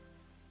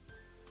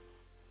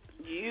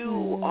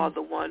 You are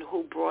the one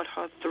who brought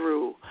her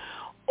through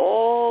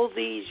all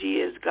these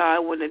years,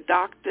 God. When the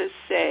doctor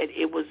said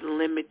it was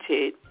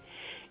limited,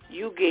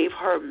 you gave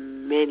her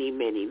many,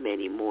 many,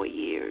 many more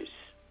years.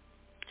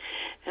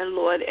 And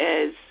Lord,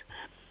 as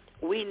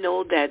we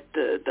know that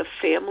the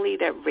family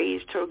that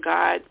raised her,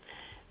 God,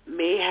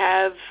 may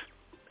have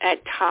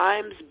at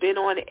times been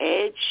on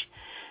edge,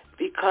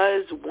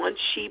 because once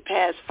she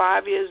passed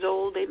 5 years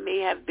old, they may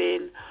have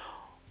been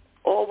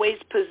always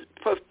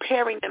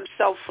preparing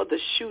themselves for the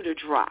shoe to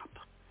drop.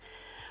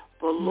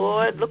 But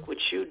Lord, look what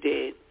you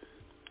did.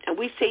 And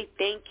we say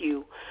thank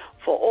you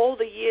for all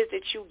the years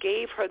that you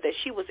gave her, that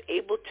she was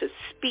able to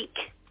speak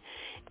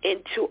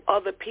into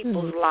other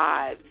people's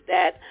lives,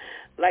 that,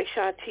 like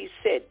Shanti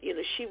said,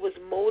 she was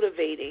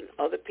motivating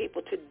other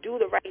people to do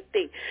the right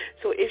thing.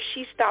 So if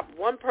she stopped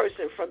one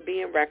person from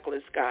being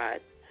reckless,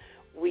 God,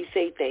 we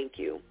say thank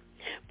you.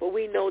 But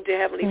we know, dear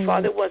Heavenly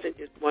Father, it wasn't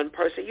just one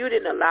person. You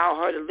didn't allow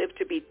her to live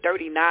to be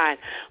 39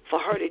 for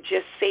her to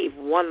just save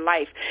one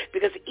life.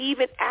 Because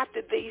even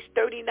after these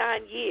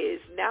 39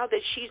 years, now that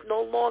she's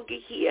no longer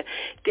here,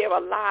 there are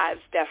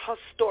lives that her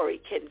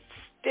story can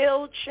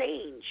still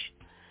change.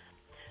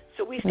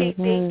 So we say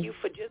thank you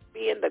for just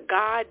being the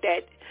God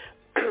that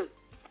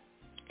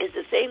is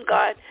the same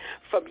God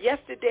from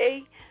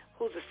yesterday,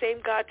 who's the same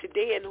God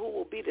today, and who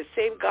will be the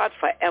same God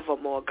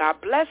forevermore. God,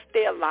 bless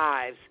their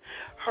lives,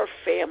 her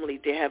family,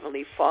 dear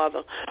Heavenly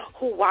Father,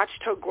 who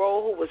watched her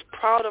grow, who was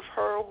proud of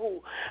her,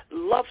 who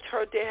loved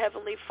her, dear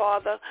Heavenly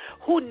Father,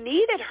 who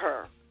needed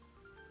her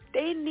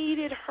They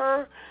needed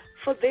her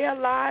for their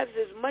lives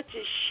as much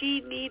as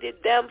she needed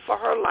them for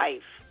her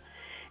life.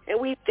 And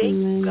we thank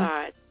you,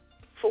 God,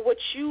 for what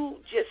you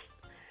just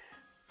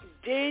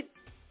did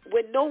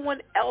when no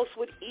one else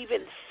would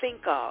even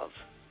think of.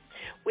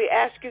 We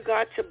ask you,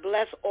 God, to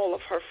bless all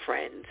of her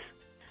friends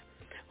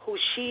who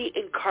she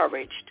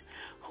encouraged,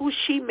 who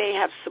she may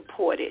have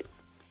supported.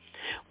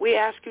 We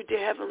ask you,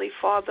 dear Heavenly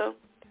Father,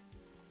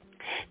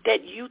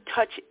 that you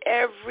touch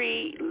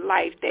every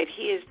life that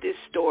hears this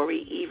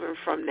story even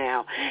from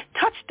now.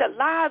 Touch the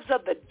lives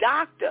of the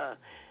doctors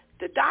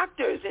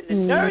and the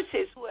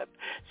nurses who have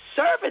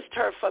serviced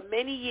her for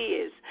many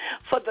years.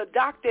 For the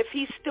doctor, if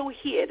he's still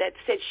here, that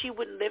said she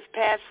wouldn't live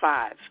past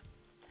 5.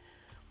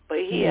 But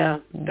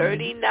here,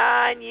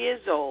 39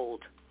 years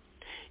old,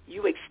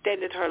 you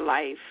extended her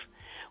life.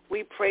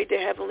 We pray to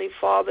Heavenly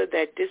Father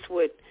that this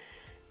would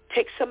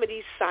take some of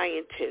these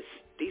scientists,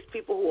 these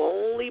people who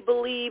only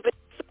believe in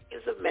the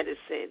science of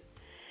medicine,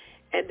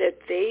 and that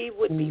they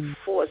would be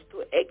forced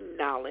to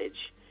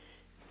acknowledge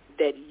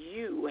that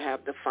you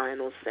have the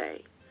final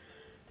say,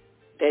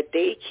 that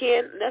they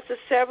can't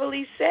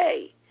necessarily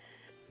say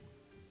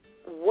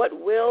what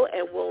will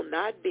and will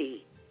not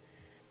be.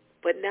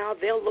 But now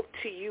they'll look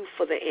to you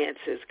for the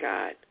answers,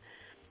 God.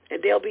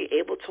 And they'll be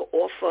able to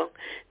offer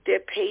their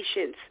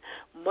patients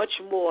much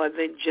more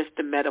than just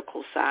the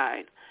medical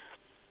side,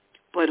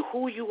 but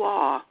who you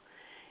are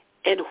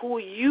and who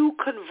you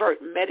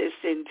convert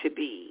medicine to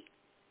be,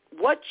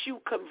 what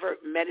you convert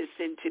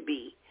medicine to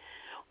be,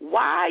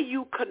 why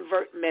you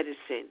convert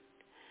medicine.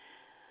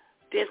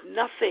 There's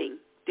nothing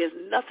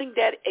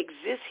that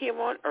exists here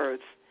on earth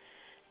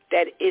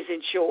that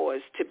isn't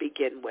yours to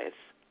begin with.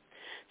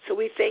 So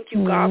we thank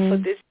you, God, for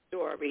this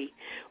story.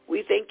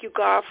 We thank you,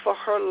 God, for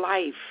her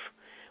life.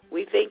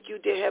 We thank you,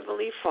 dear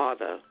Heavenly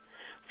Father,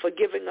 for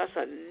giving us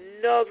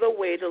another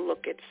way to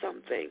look at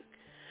something,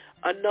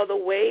 another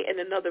way and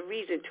another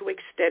reason to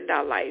extend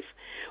our life,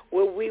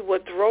 where we were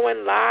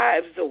throwing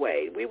lives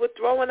away. We were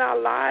throwing our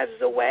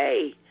lives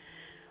away.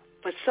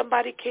 But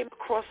somebody came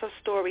across our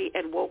story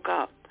and woke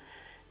up.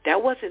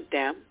 That wasn't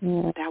them.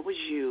 That was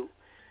you.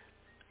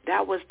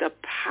 That was the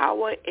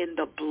power in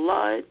the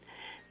blood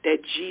that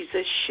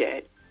Jesus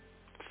shed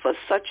for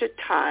such a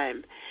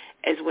time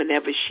as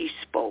whenever she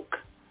spoke,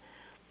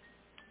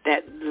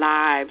 that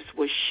lives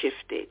were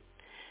shifted,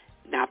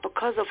 not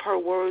because of her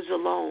words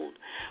alone,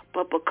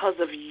 but because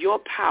of your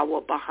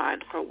power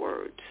behind her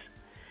words.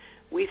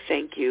 We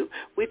thank you.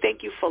 We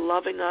thank you for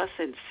loving us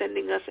and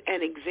sending us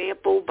an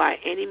example by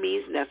any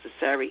means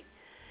necessary.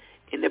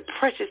 In the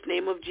precious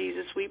name of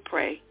Jesus we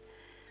pray.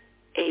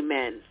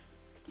 Amen.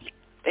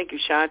 Thank you,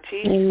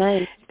 Shanti.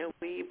 Amen. And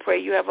we pray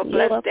you have a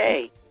blessed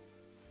day.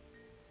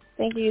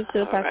 Thank you,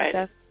 too, Pastor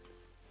Steph.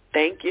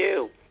 Thank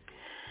you.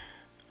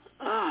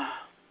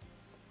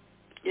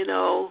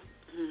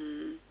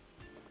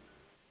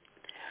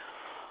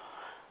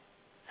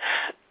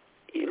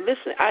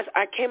 Listen,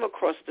 I came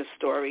across the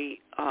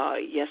story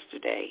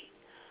yesterday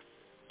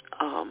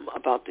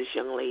about this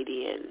young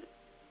lady, and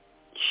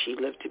she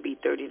lived to be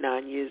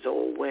 39 years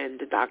old when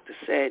the doctor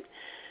said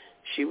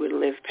she would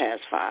live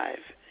past 5.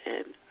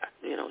 And,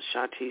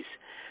 Shanti's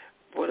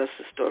brought us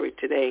the story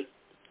today.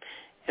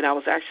 And I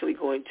was actually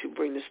going to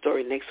bring the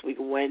story next week,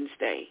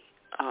 Wednesday,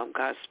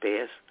 God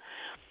spares.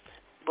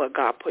 But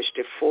God pushed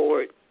it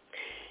forward.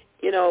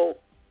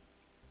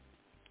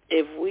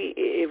 If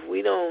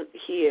we don't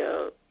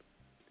hear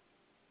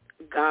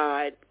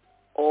God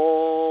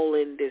all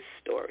in this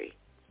story,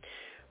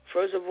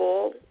 first of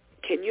all,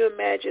 can you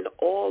imagine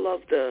all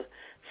of the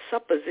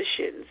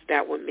suppositions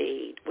that were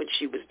made when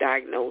she was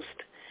diagnosed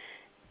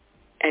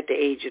at the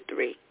age of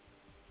 3?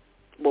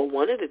 Well,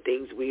 one of the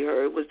things we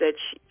heard was that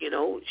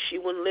she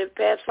wouldn't live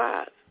past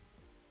 5.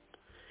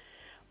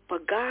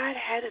 But God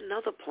had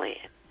another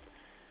plan.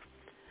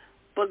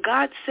 But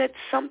God said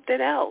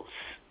something else.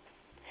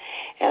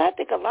 And I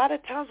think a lot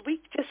of times we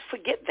just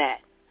forget that.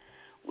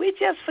 We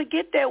just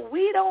forget that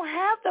we don't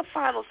have the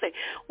final say.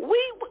 We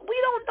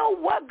don't know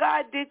what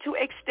God did to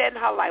extend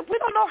her life. We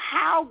don't know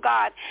how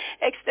God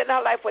extended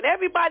her life when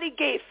everybody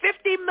gave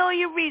 50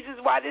 million reasons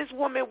why this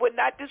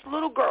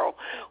little girl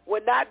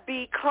would not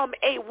become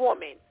a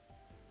woman.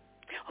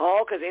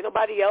 Oh, because ain't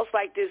nobody else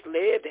like this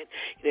lived, and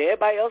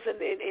everybody else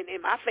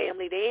in my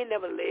family, they ain't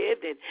never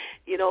lived, and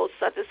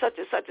such and such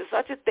and such and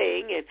such a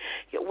thing.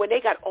 And when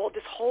they got all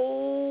this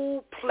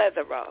whole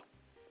plethora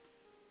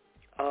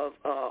of,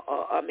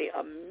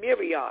 a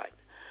myriad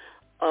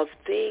of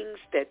things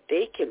that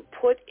they can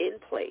put in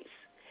place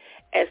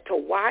as to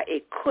why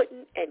it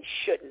couldn't and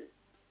shouldn't.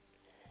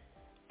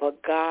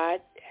 But God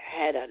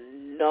had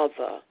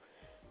another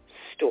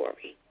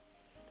story.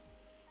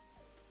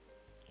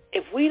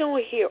 If we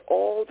don't hear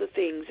all the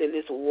things in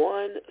this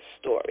one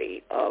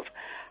story of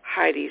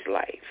Heidi's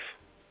life,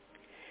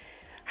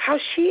 how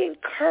she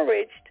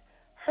encouraged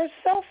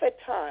herself at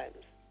times.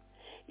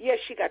 Yes,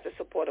 she got the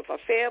support of her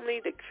family.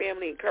 The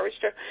family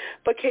encouraged her.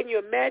 But can you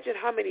imagine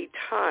how many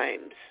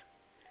times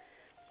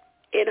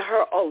in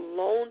her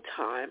alone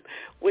time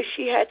where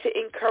she had to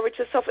encourage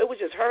herself? It was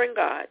just her and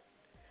God.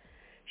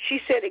 She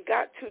said it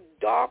got to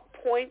dark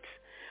points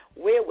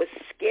where it was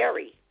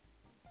scary.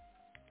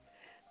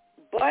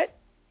 But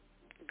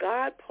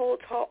God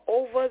pulled her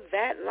over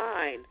that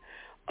line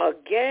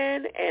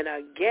again and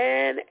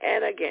again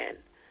and again.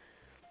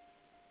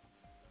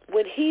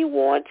 When he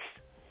wants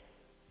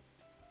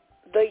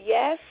the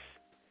yes,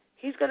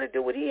 he's going to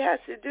do what he has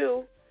to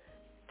do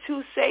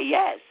to say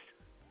yes.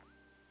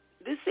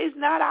 This is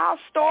not our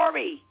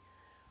story.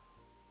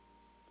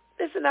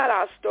 This is not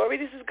our story.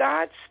 This is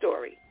God's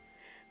story.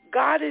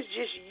 God is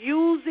just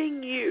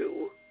using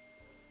you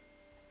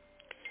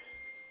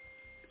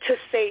to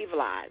save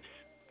lives.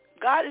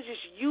 God is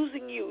just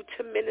using you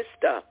to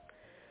minister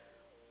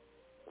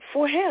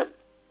for him.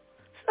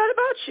 It's not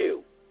about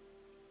you.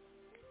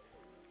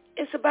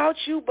 It's about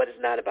you, but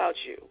it's not about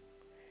you.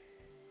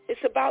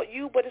 It's about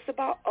you, but it's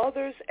about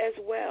others as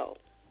well.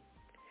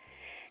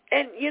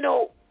 And, you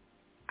know,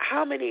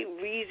 how many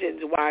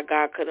reasons why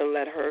God could have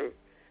let her,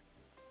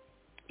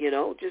 you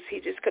know, he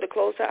just could have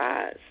closed her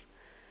eyes.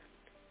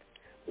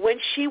 When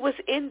she was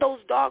in those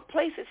dark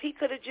places, he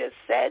could have just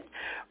said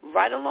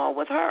right along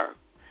with her,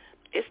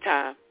 it's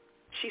time.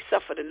 She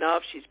suffered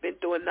enough. She's been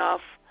through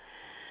enough.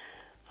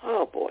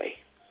 Oh, boy.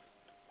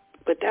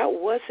 But that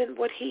wasn't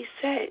what he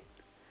said.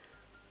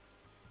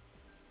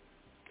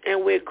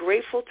 And we're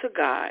grateful to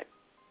God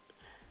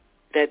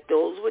that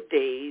those were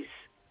days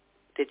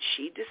that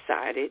she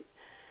decided,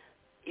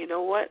 you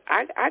know what,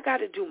 I got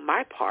to do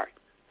my part.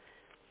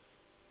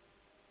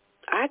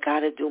 I got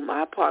to do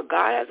my part.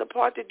 God has a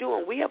part to do,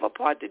 and we have a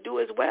part to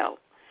do as well.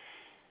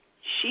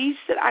 She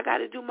said, I got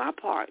to do my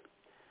part.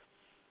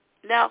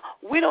 Now,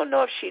 we don't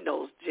know if she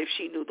knew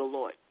the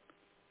Lord.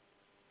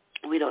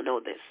 We don't know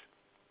this.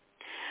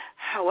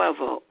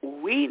 However,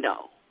 we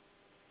know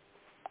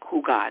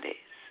who God is.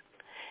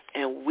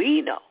 And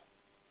we know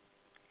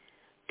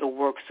the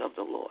works of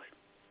the Lord.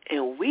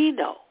 And we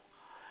know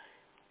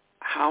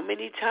how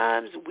many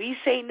times we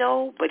say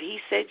no, but he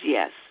said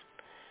yes.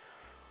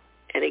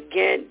 And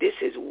again, this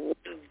is one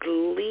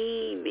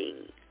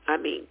glaring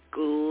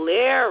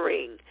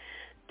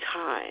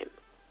time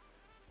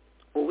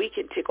where we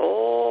can take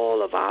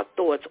all of our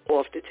thoughts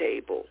off the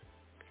table.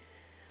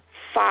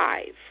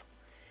 5,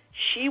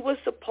 she was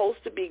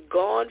supposed to be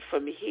gone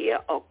from here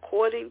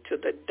according to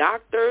the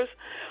doctors,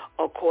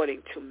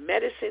 according to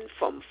medicine,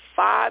 from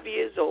 5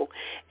 years old.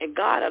 And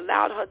God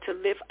allowed her to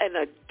live an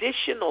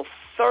additional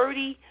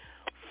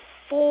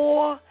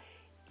 34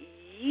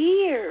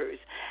 years.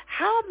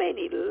 How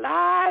many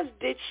lives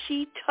did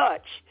she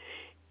touch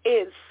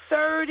in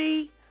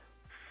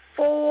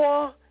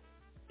 34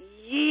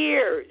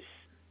 years?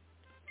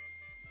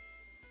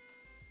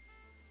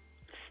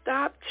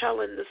 Stop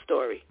telling the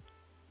story.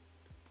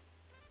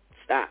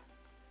 Stop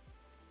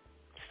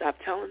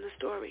telling the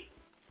story.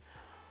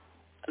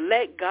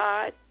 Let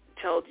God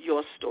tell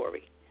your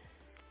story.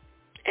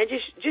 And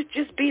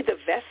just be the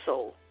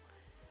vessel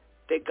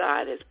that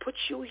God has put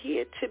you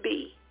here to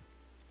be.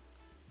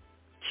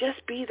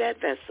 Just be that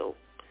vessel.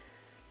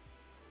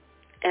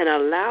 And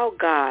allow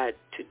God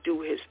to do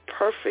his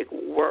perfect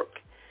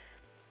work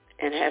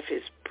and have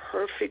his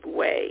perfect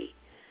way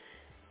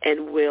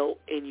and will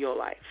in your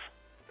life.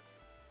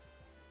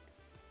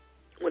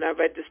 When I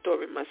read the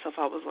story myself,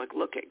 I was like,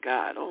 look at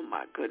God. Oh,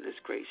 my goodness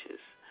gracious.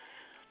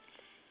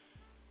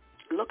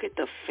 Look at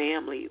the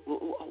family.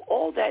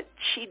 All that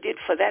she did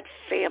for that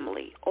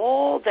family.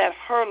 All that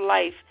her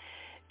life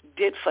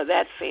did for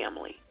that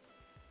family.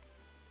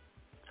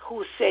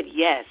 Who said,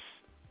 yes,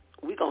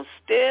 we're going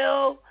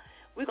to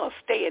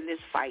stay in this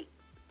fight.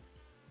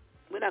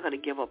 We're not going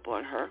to give up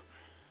on her.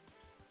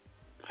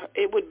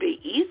 It would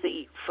be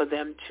easy for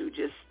them to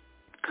just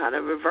kind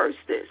of reverse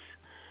this.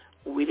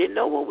 We didn't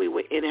know what we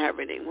were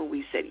inheriting when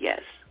we said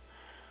yes.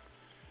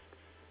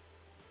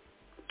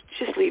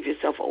 Just leave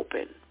yourself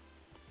open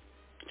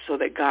so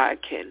that God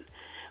can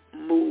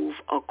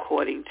move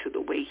according to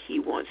the way he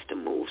wants to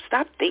move.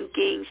 Stop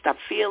thinking, stop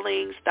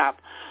feeling,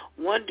 stop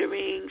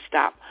wondering,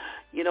 stop,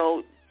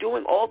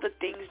 doing all the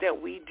things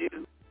that we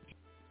do,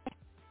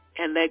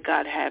 and let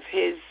God have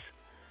his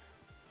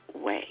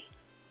way.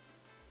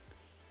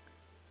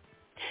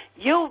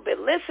 You've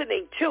been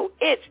listening to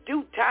It's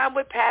Due Time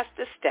with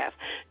Pastor Steph.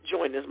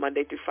 Join us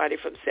Monday through Friday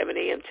from 7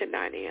 a.m. to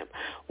 9 a.m.,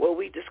 where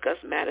we discuss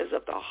matters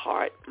of the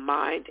heart,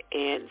 mind,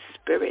 and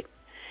spirit.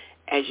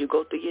 As you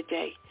go through your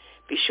day,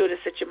 be sure to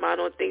set your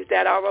mind on things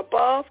that are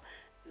above,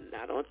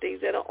 not on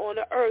things that are on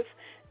the earth.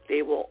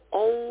 They will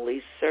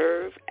only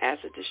serve as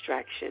a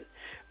distraction.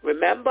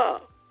 Remember,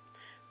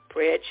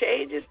 prayer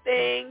changes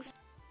things.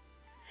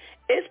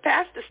 It's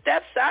Pastor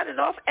Steph signing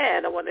off,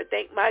 and I want to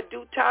thank my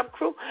Due Time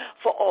crew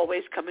for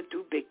always coming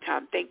through big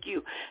time. Thank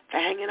you for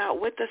hanging out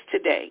with us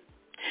today.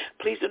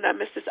 Please do not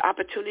miss this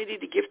opportunity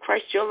to give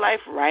Christ your life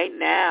right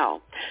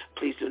now.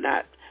 Please do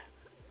not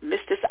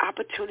miss this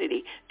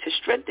opportunity to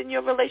strengthen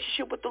your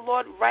relationship with the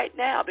Lord right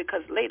now,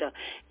 because later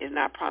is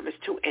not promised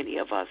to any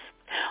of us.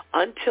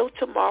 Until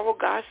tomorrow,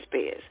 God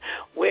spares,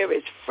 where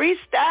it's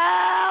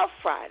Freestyle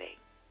Friday.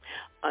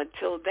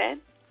 Until then,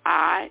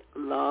 I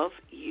love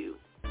you.